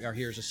 our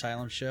Heroes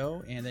Asylum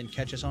show, and then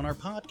catch us on our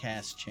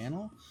podcast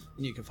channel.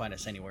 And you can find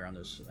us anywhere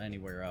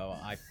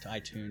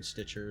iTunes,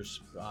 Stitcher,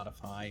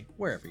 Spotify,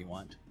 wherever you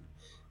want.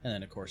 And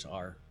then, of course,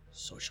 our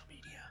social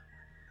media.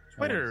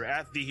 Twitter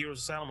at the Heroes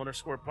Asylum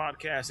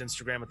 _podcast,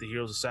 Instagram at the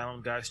Heroes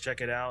Asylum. Guys, check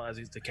it out. As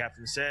the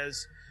captain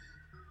says,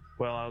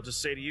 well, I'll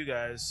just say to you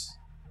guys,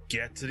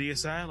 get to the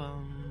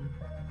asylum.